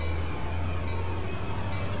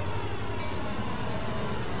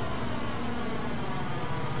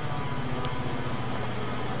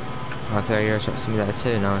 I play Euro Truck Simulator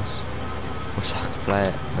 2, nice. Wish I could play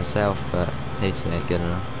it myself, but PC ain't good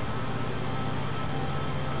enough.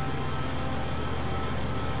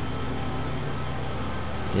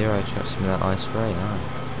 Euro Truck Simulator Ice Free,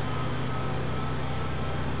 oh.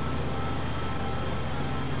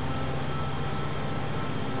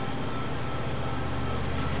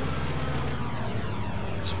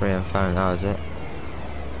 Free on phone, how is it?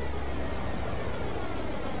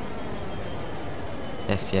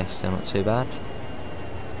 FPS still not too bad.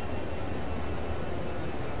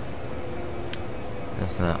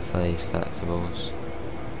 Looking out for these collectibles.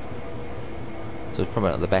 So it's probably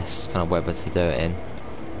not the best kind of weather to do it in.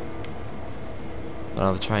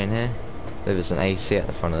 Another train here. There's an AC at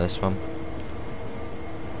the front of this one.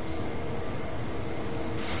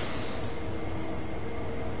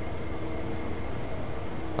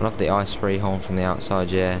 I love the ice-free horn from the outside,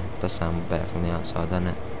 yeah. It does sound better from the outside, doesn't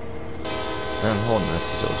it? And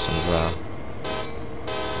hornless is awesome as well.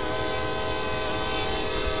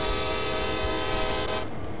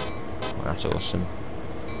 Well, that's awesome.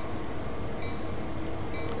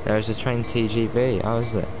 There is a train TGV, how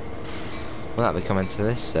is it? Will that be coming to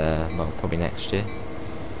this? Well, probably next year.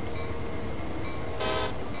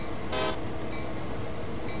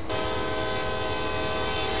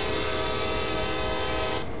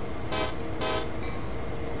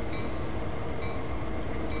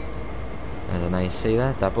 There's an AC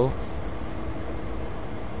there, double.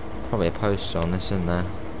 Probably a poster on this, isn't there?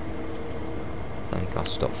 I think I'll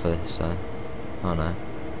stop for this, so. Oh no.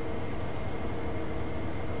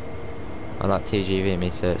 I like TGV, me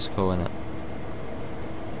too, it's cool, isn't it?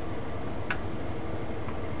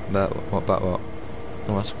 But what? Oh,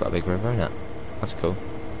 that's quite a big river, isn't it? That's cool.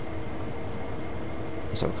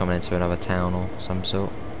 sort of coming into another town or some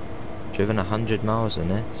sort. Driven 100 miles in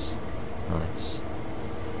this. Nice.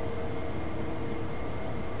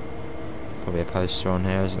 Probably a poster on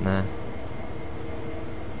here, isn't there?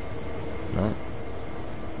 No.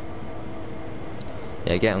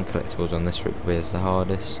 Yeah, getting collectibles on this route probably is the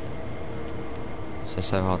hardest.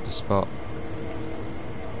 So hard to spot.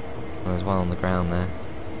 Well, there's one on the ground there.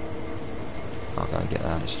 I'll go and get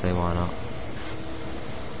that actually, why not?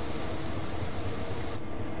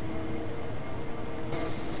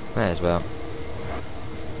 May as well.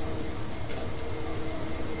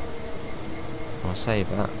 I'll save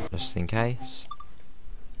that just in case.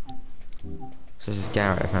 So this is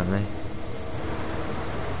Garrett apparently.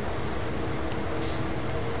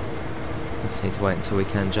 Just need to wait until we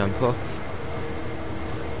can jump off.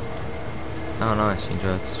 Oh nice,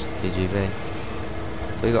 enjoyed PGV.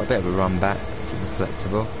 So we got a bit of a run back to the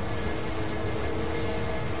collectible.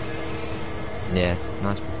 Yeah,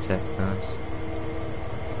 nice protect, nice.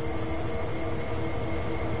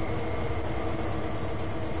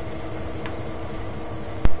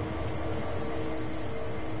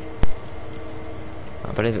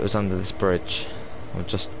 I believe it was under this bridge, or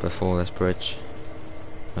just before this bridge.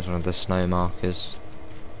 It was one of the snow markers.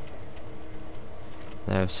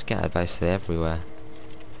 They're scattered basically everywhere.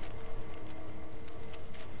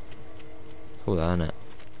 Cool though, isn't it?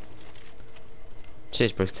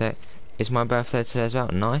 Cheers, Bricktech. It's my birthday today as well.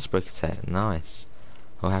 Nice, Bricktech. Nice.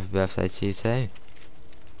 Well, happy birthday to you too.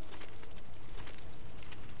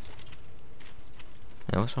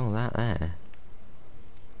 Now, what's wrong with that there?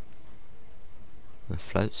 The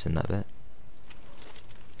floats in that bit.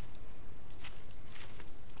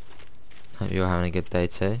 Hope you're having a good day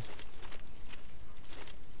too.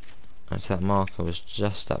 So that marker was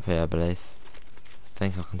just up here, I believe. I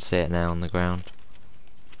think I can see it now on the ground.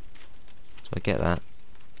 So I get that.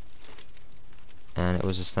 And it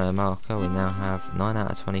was a snow marker. We now have 9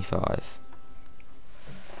 out of 25.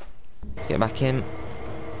 Let's get back in.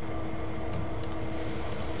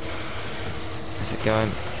 How's it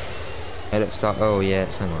going? It looks like, oh yeah,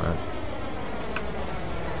 it's something like that.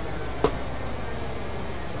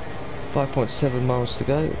 5.7 miles to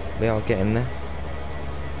go. We are getting there.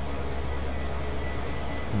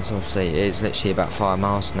 And so obviously it is literally about 5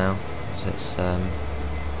 miles now. So it's well,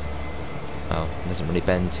 it doesn't really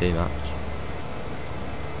bend too much.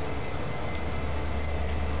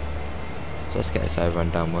 So let's get this over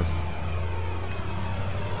and done with.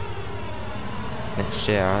 Next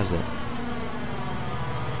year, has it?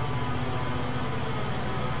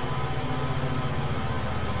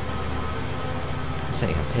 I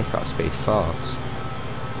think I can pick up speed fast.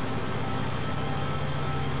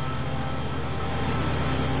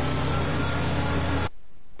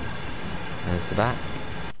 There's the back.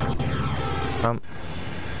 There's the front.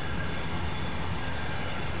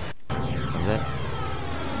 That's it.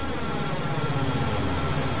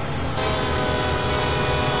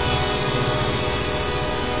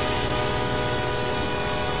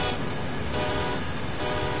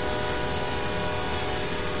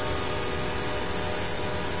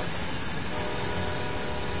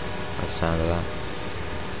 That's the sound of that.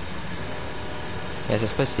 Yeah, so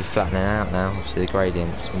it's supposed to be flattening out now. Obviously the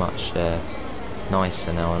gradient's much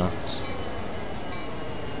nicer now on us.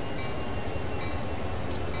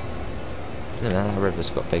 Look at that, that river's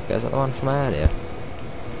got big. Is that the one from earlier?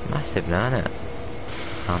 Massive now, isn't it?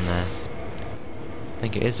 Down there. I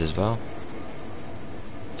think it is as well.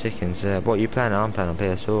 Chickens, what are you playing? I'm playing on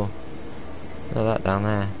PS4. Look at that down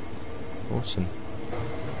there. Awesome.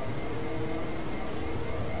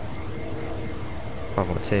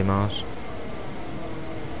 5.2 miles.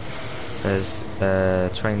 There's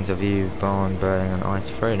trains of you, barn, burning and ice.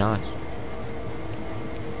 Very nice.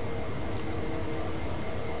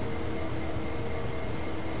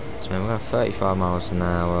 So we're going 35 miles an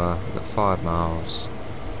hour. We've got 5 miles.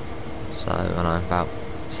 So I don't know, about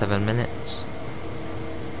 7 minutes.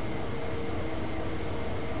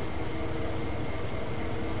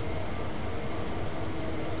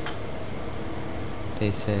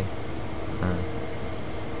 PC.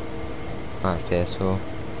 That's PS4.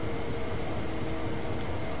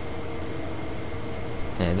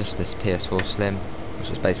 Yeah, just this PS4 Slim, which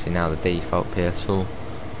is basically now the default PS4.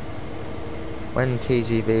 When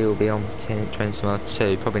TGV will be on Train Sim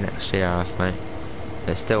 2, probably next year, I think.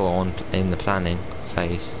 They're still on in the planning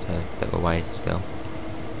phase, so a bit of a wait still.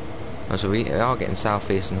 Also, we are getting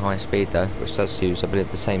southeast and high speed though, which does use, I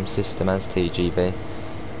believe, the same system as TGV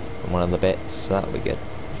on one of the bits, so that'll be good.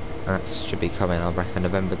 And that should be coming, I reckon,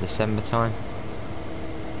 November, December time.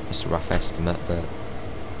 Just a rough estimate, but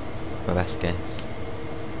my best guess.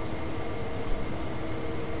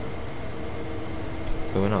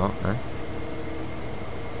 But we're not, eh?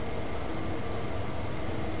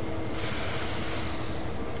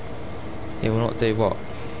 Yeah, we'll not do what?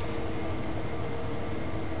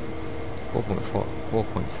 4.4,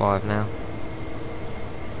 4.5 now.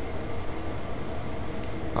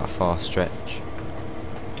 Quite a fast stretch.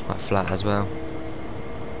 Quite flat as well.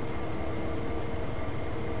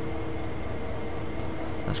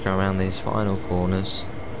 Let's go around these final corners.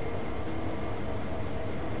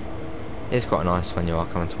 It's quite nice when you are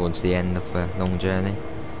coming towards the end of a long journey.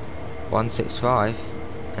 165,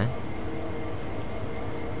 eh?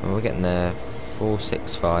 Well, we're getting there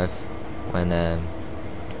 465 when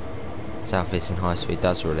South Eastern High Speed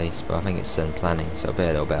does release, but I think it's still in planning, so it'll be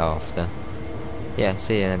a little bit after. Yeah,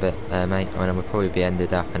 see you in a bit, mate. I mean, we'll probably be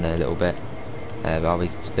ended up in a little bit, but I'll be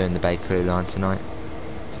doing the Bakerloo line tonight.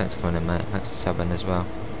 Thanks for coming in, mate. Thanks for subbing as well.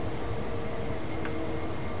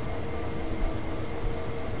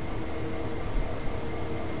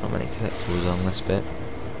 Not many collectibles on this bit.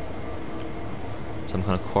 Some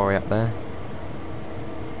kind of quarry up there.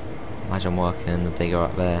 Imagine working in the digger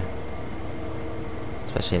up there,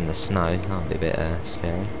 especially in the snow. That would be a bit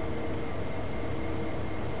scary.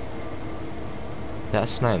 Is that a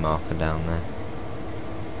snow marker down there?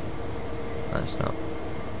 No, it's not.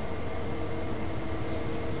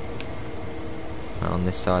 On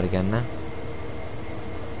this side again now.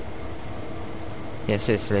 Yeah,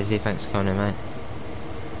 seriously, Lizzie, thanks for coming in, mate.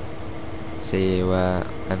 See you,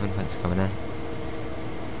 Evan, thanks for coming in.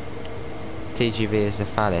 TGV is the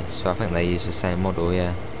phallus, so I think they use the same model,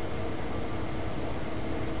 yeah.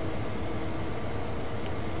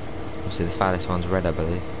 Obviously the phallus one's red, I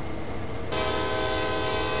believe.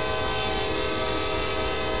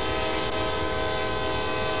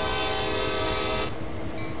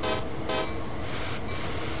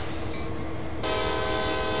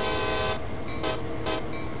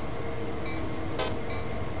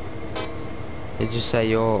 Did you say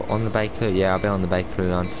you're on the Bakerloo? Yeah, I'll be on the Bakerloo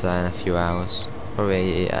line today in a few hours.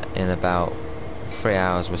 Probably in about 3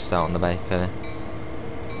 hours we'll start on the Bakerloo.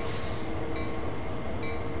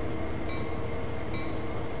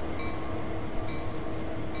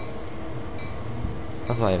 I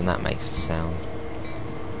love how even that makes a sound.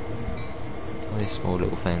 All these small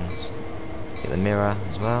little things. Get the mirror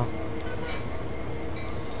as well.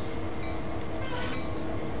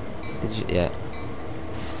 Did you? Yeah.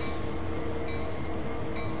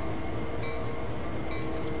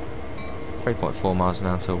 .4 miles an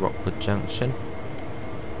hour until Rockwood Junction.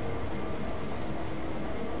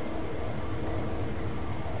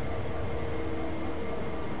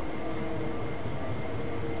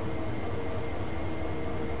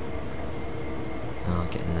 Oh,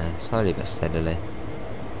 getting there slowly but steadily.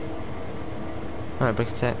 Alright, Brick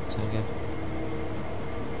Attack, so good.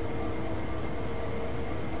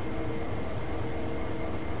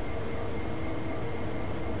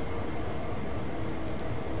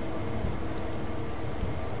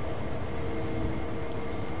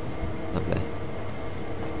 Lovely.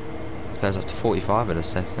 Goes up to 45 in a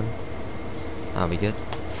second. That'll be good.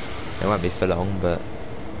 It won't be for long, but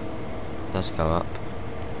it does go up.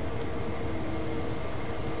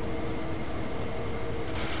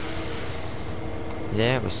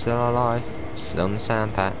 Yeah, we're still alive. Still on the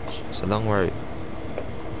sand patch. It's a long route.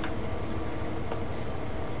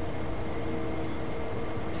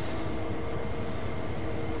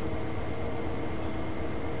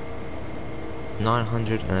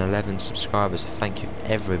 .911 subscribers. Thank you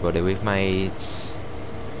everybody. We've made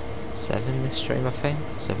 7 this stream, I think.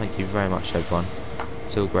 So thank you very much everyone.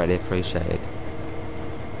 It's all greatly appreciated.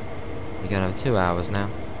 We're going over 2 hours now.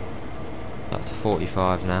 Up to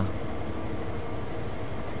 45 now.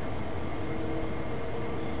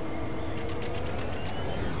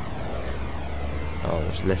 Oh,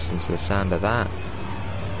 just listen to the sound of that.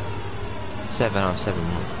 707.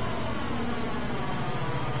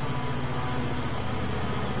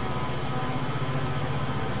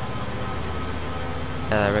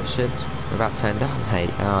 Hello Richard, we're about to end up, mate.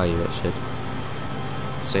 How are you, Richard?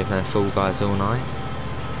 So you've been Fall Guys all night?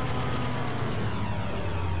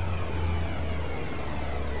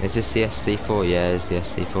 Is this the SC4? Yeah, it's the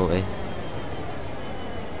SC40.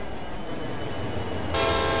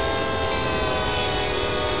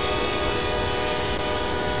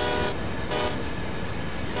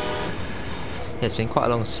 Yeah, it's been quite a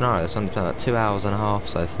long scenario. It's only been about 2 hours and a half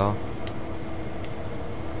so far.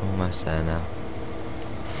 Almost there now.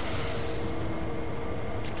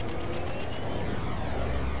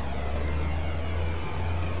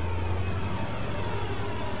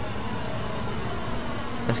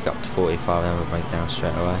 Let's go up to 45 and we'll break down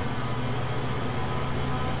straight away.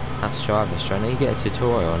 How to drive this train? You get a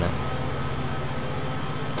tutorial on it.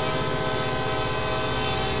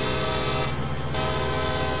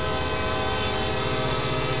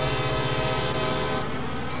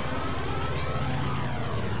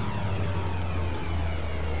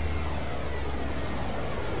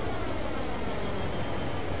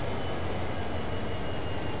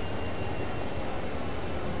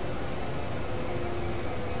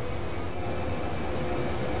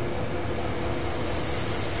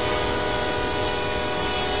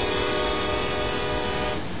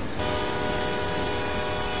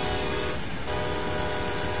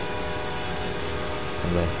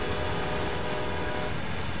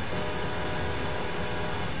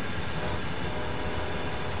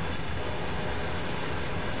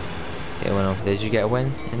 Oh, did you get a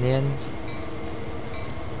win in the end?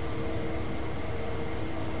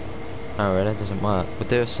 Oh really? It doesn't work. We'll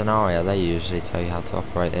do a scenario, they usually tell you how to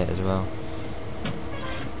operate it as well.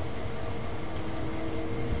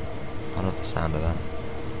 I love the sound of that.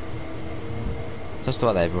 Just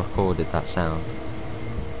like they've recorded that sound.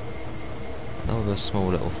 All the small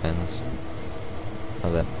little things.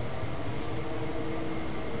 Love it.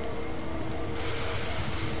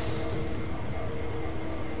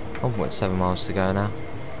 .7 miles to go now.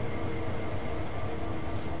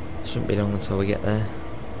 Shouldn't be long until we get there.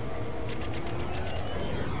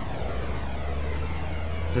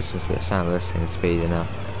 Listen to the sound of this thing speeding up.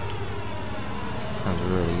 Sounds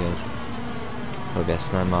really good. There'll be a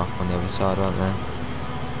snow mark on the other side, won't there?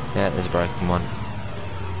 Yeah, there's a broken one.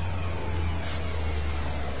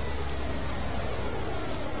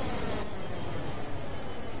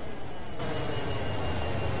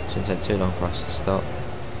 Shouldn't take too long for us to stop.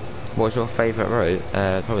 What's your favourite route?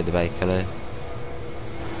 Probably the Bakerloo.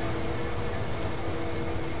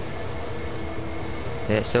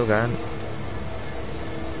 Yeah, it's still going.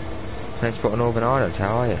 Transport Northern Ireland,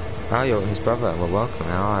 how are you? Oh, you're his brother. Well, welcome,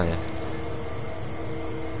 how are you?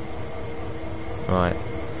 Right.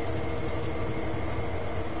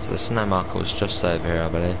 So the snow marker was just over here, I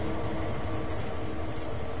believe.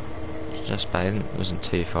 Just back, it wasn't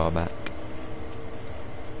too far back.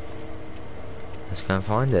 Let's go and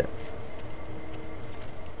find it.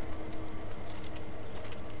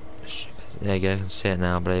 There you go, you can see it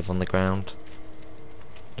now, I believe, on the ground.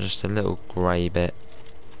 Just a little grey bit.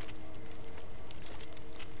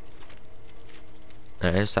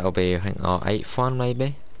 There it is, that'll be, I think, our 8th one,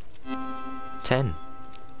 maybe? 10.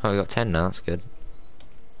 Oh, we got 10 now, that's good.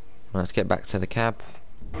 Right, let's get back to the cab.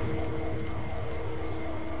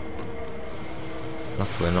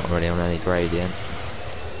 Luckily we're not really on any gradient.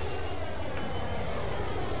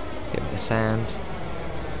 Get a bit of sand.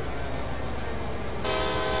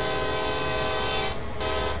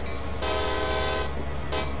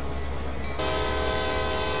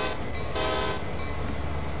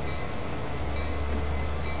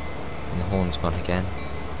 And the horn's gone again.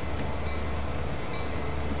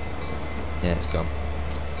 Yeah, it's gone.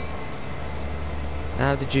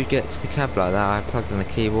 How did you get to the cab like that? I plugged in the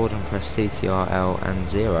keyboard and pressed CTR, L and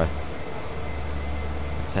 0. It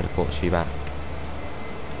teleports you back.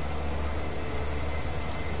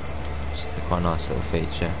 It's quite a nice little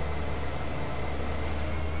feature.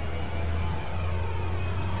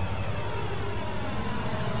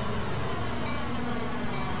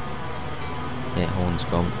 Yeah, horn's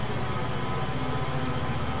gone.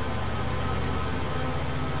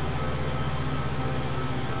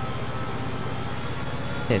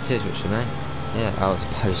 Yeah, it is what you mean. Yeah, oh, it's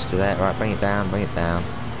opposed to that. Right, bring it down, bring it down.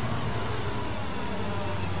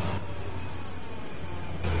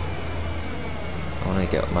 I want to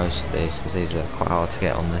get up most of these because these are quite hard to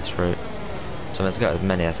get on this route. So let's get as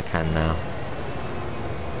many as I can now.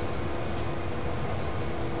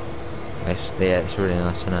 Yeah, it's really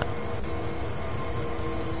nice, isn't it?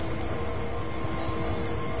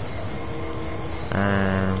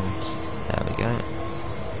 And there we go.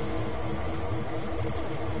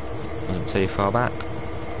 Wasn't too far back.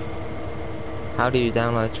 How do you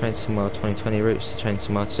download Train Sim World 2020 routes to Train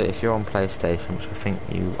Sim World 2? If you're on PlayStation, which I think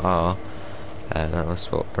you are, that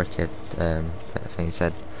was what Bricky thing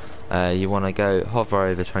said. You want to go hover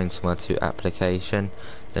over Train Sim World 2 application,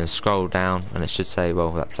 then scroll down, and it should say,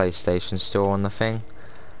 well, that PlayStation store on the thing.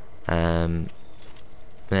 And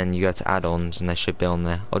then you go to add-ons, and they should be on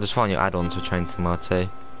there. Or just find your add-ons for Train Sim World 2,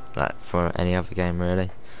 like for any other game really.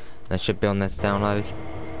 They should be on there to download.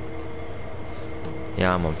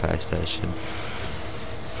 Yeah, I'm on PlayStation.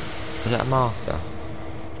 Is that a marker?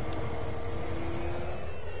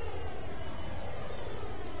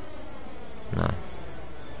 No.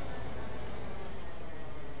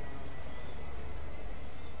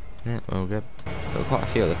 Yeah, we're all good. Got quite a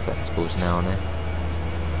few of the collectibles now on there.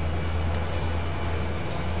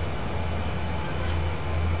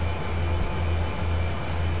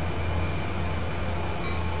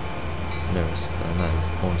 No,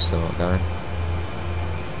 horn's still not going.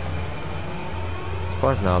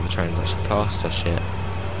 Surprised no other trains actually passed us yet.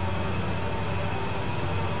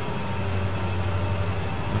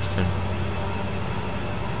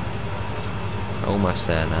 Almost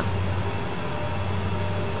there now.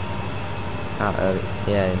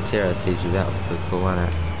 Yeah, interior TG, that would be pretty cool, wouldn't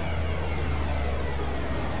it?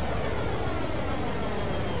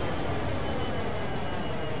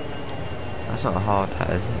 That's not a hard hat,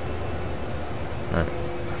 is it? No,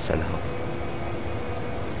 that's a little.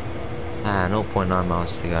 0.9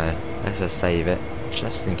 miles to go. Let's just save it,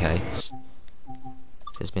 just in case.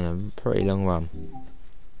 It's been a pretty long run.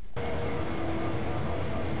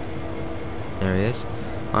 There he is.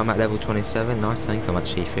 I'm at level 27. Nice, I think I'm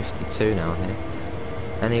actually 52 now here.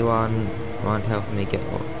 Anyone mind helping me get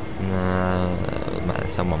what? No,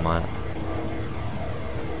 someone might.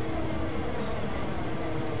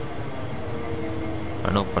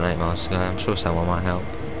 Got 0.8 miles to go. I'm sure someone might help.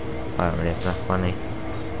 I don't really have enough money.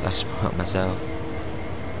 I just put up myself.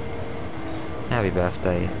 Happy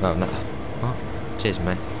birthday. Well, no. What? Cheers,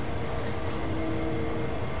 mate.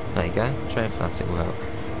 There you go. Train Fanatic will help.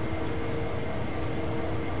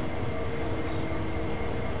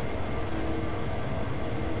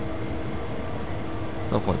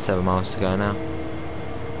 .7 miles to go now.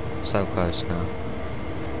 So close now.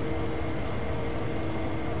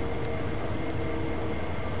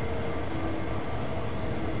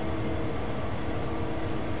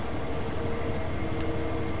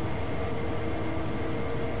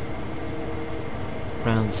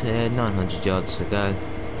 Round here, 900 yards to go.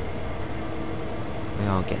 We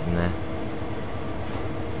are getting there.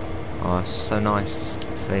 Oh, it's so nice to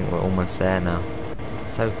think we're almost there now.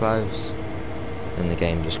 So close. And the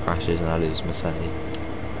game just crashes and I lose my save.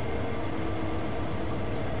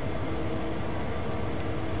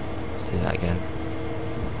 Let's do that again.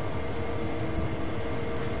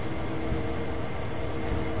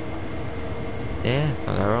 Yeah,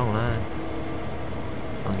 can't go wrong there.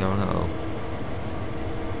 Can't go wrong at all.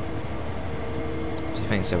 So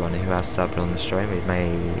thanks everyone who has subbed on the stream. We've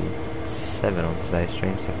made 7 on today's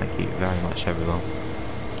stream, so thank you very much everyone.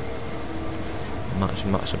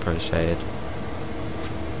 Much appreciated.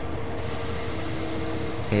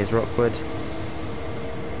 Here's Rockwood.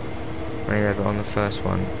 Running over on the first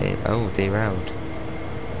one. Oh, derailed.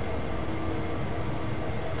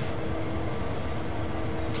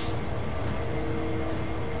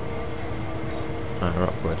 Right,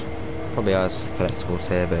 Rockwood. Probably has collectibles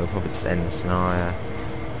here, but it'll probably just end the scenario.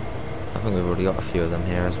 I think we've already got a few of them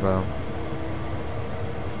here as well.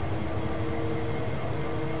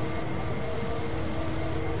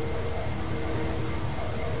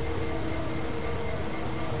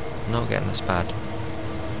 Not getting this bad.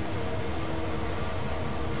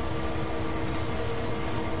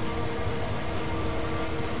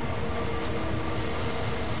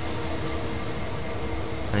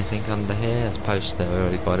 Anything under here? It's posted there, we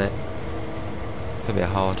already got it. Could be a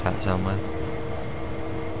hard hat somewhere.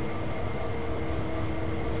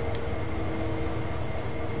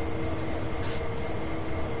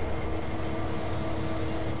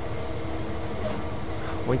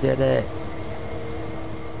 We did it!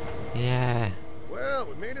 Yeah. Well,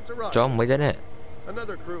 we made it to Rock. John, we did it.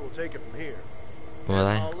 Another crew will take it from here. Will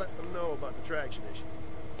they? I'll let them know about the traction issue.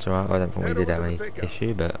 It's alright, I don't think we did have any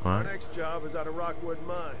issue, but Our alright. next job is out of Rockwood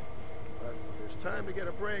Mine. But there's time to get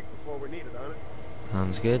a break before we're needed on it.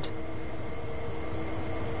 Sounds good.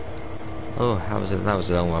 Oh, that was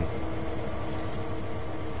a long one.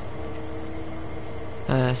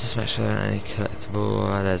 Let's just make sure there aren't any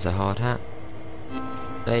collectible. There's a hard hat.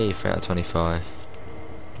 Hey, 3 out of 25.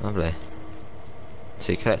 Lovely.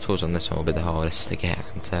 See, collectibles on this one will be the hardest to get, I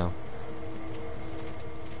can tell.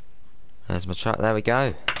 There's my truck, there we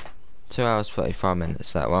go. 2 hours 35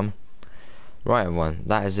 minutes, that one. Right everyone,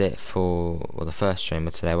 that is it for the first stream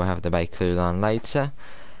of today. We'll have the Bay Clue line later.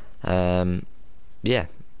 Yeah,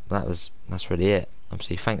 that's really it.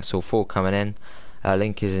 Obviously, thanks all for coming in.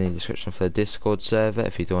 Link is in the description for the Discord server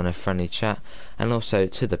if you do want a friendly chat, and also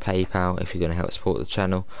to the PayPal if you're going to help support the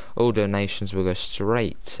channel. All donations will go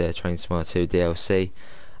straight to Train Simulator 2 DLC.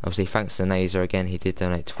 Obviously, thanks to Nazer again, he did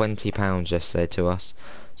donate £20 yesterday to us,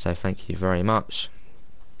 so thank you very much.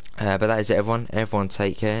 But that is it everyone. Everyone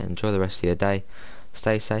take care, enjoy the rest of your day,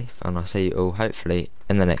 stay safe, and I'll see you all hopefully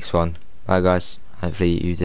in the next one. Bye guys, hopefully you do.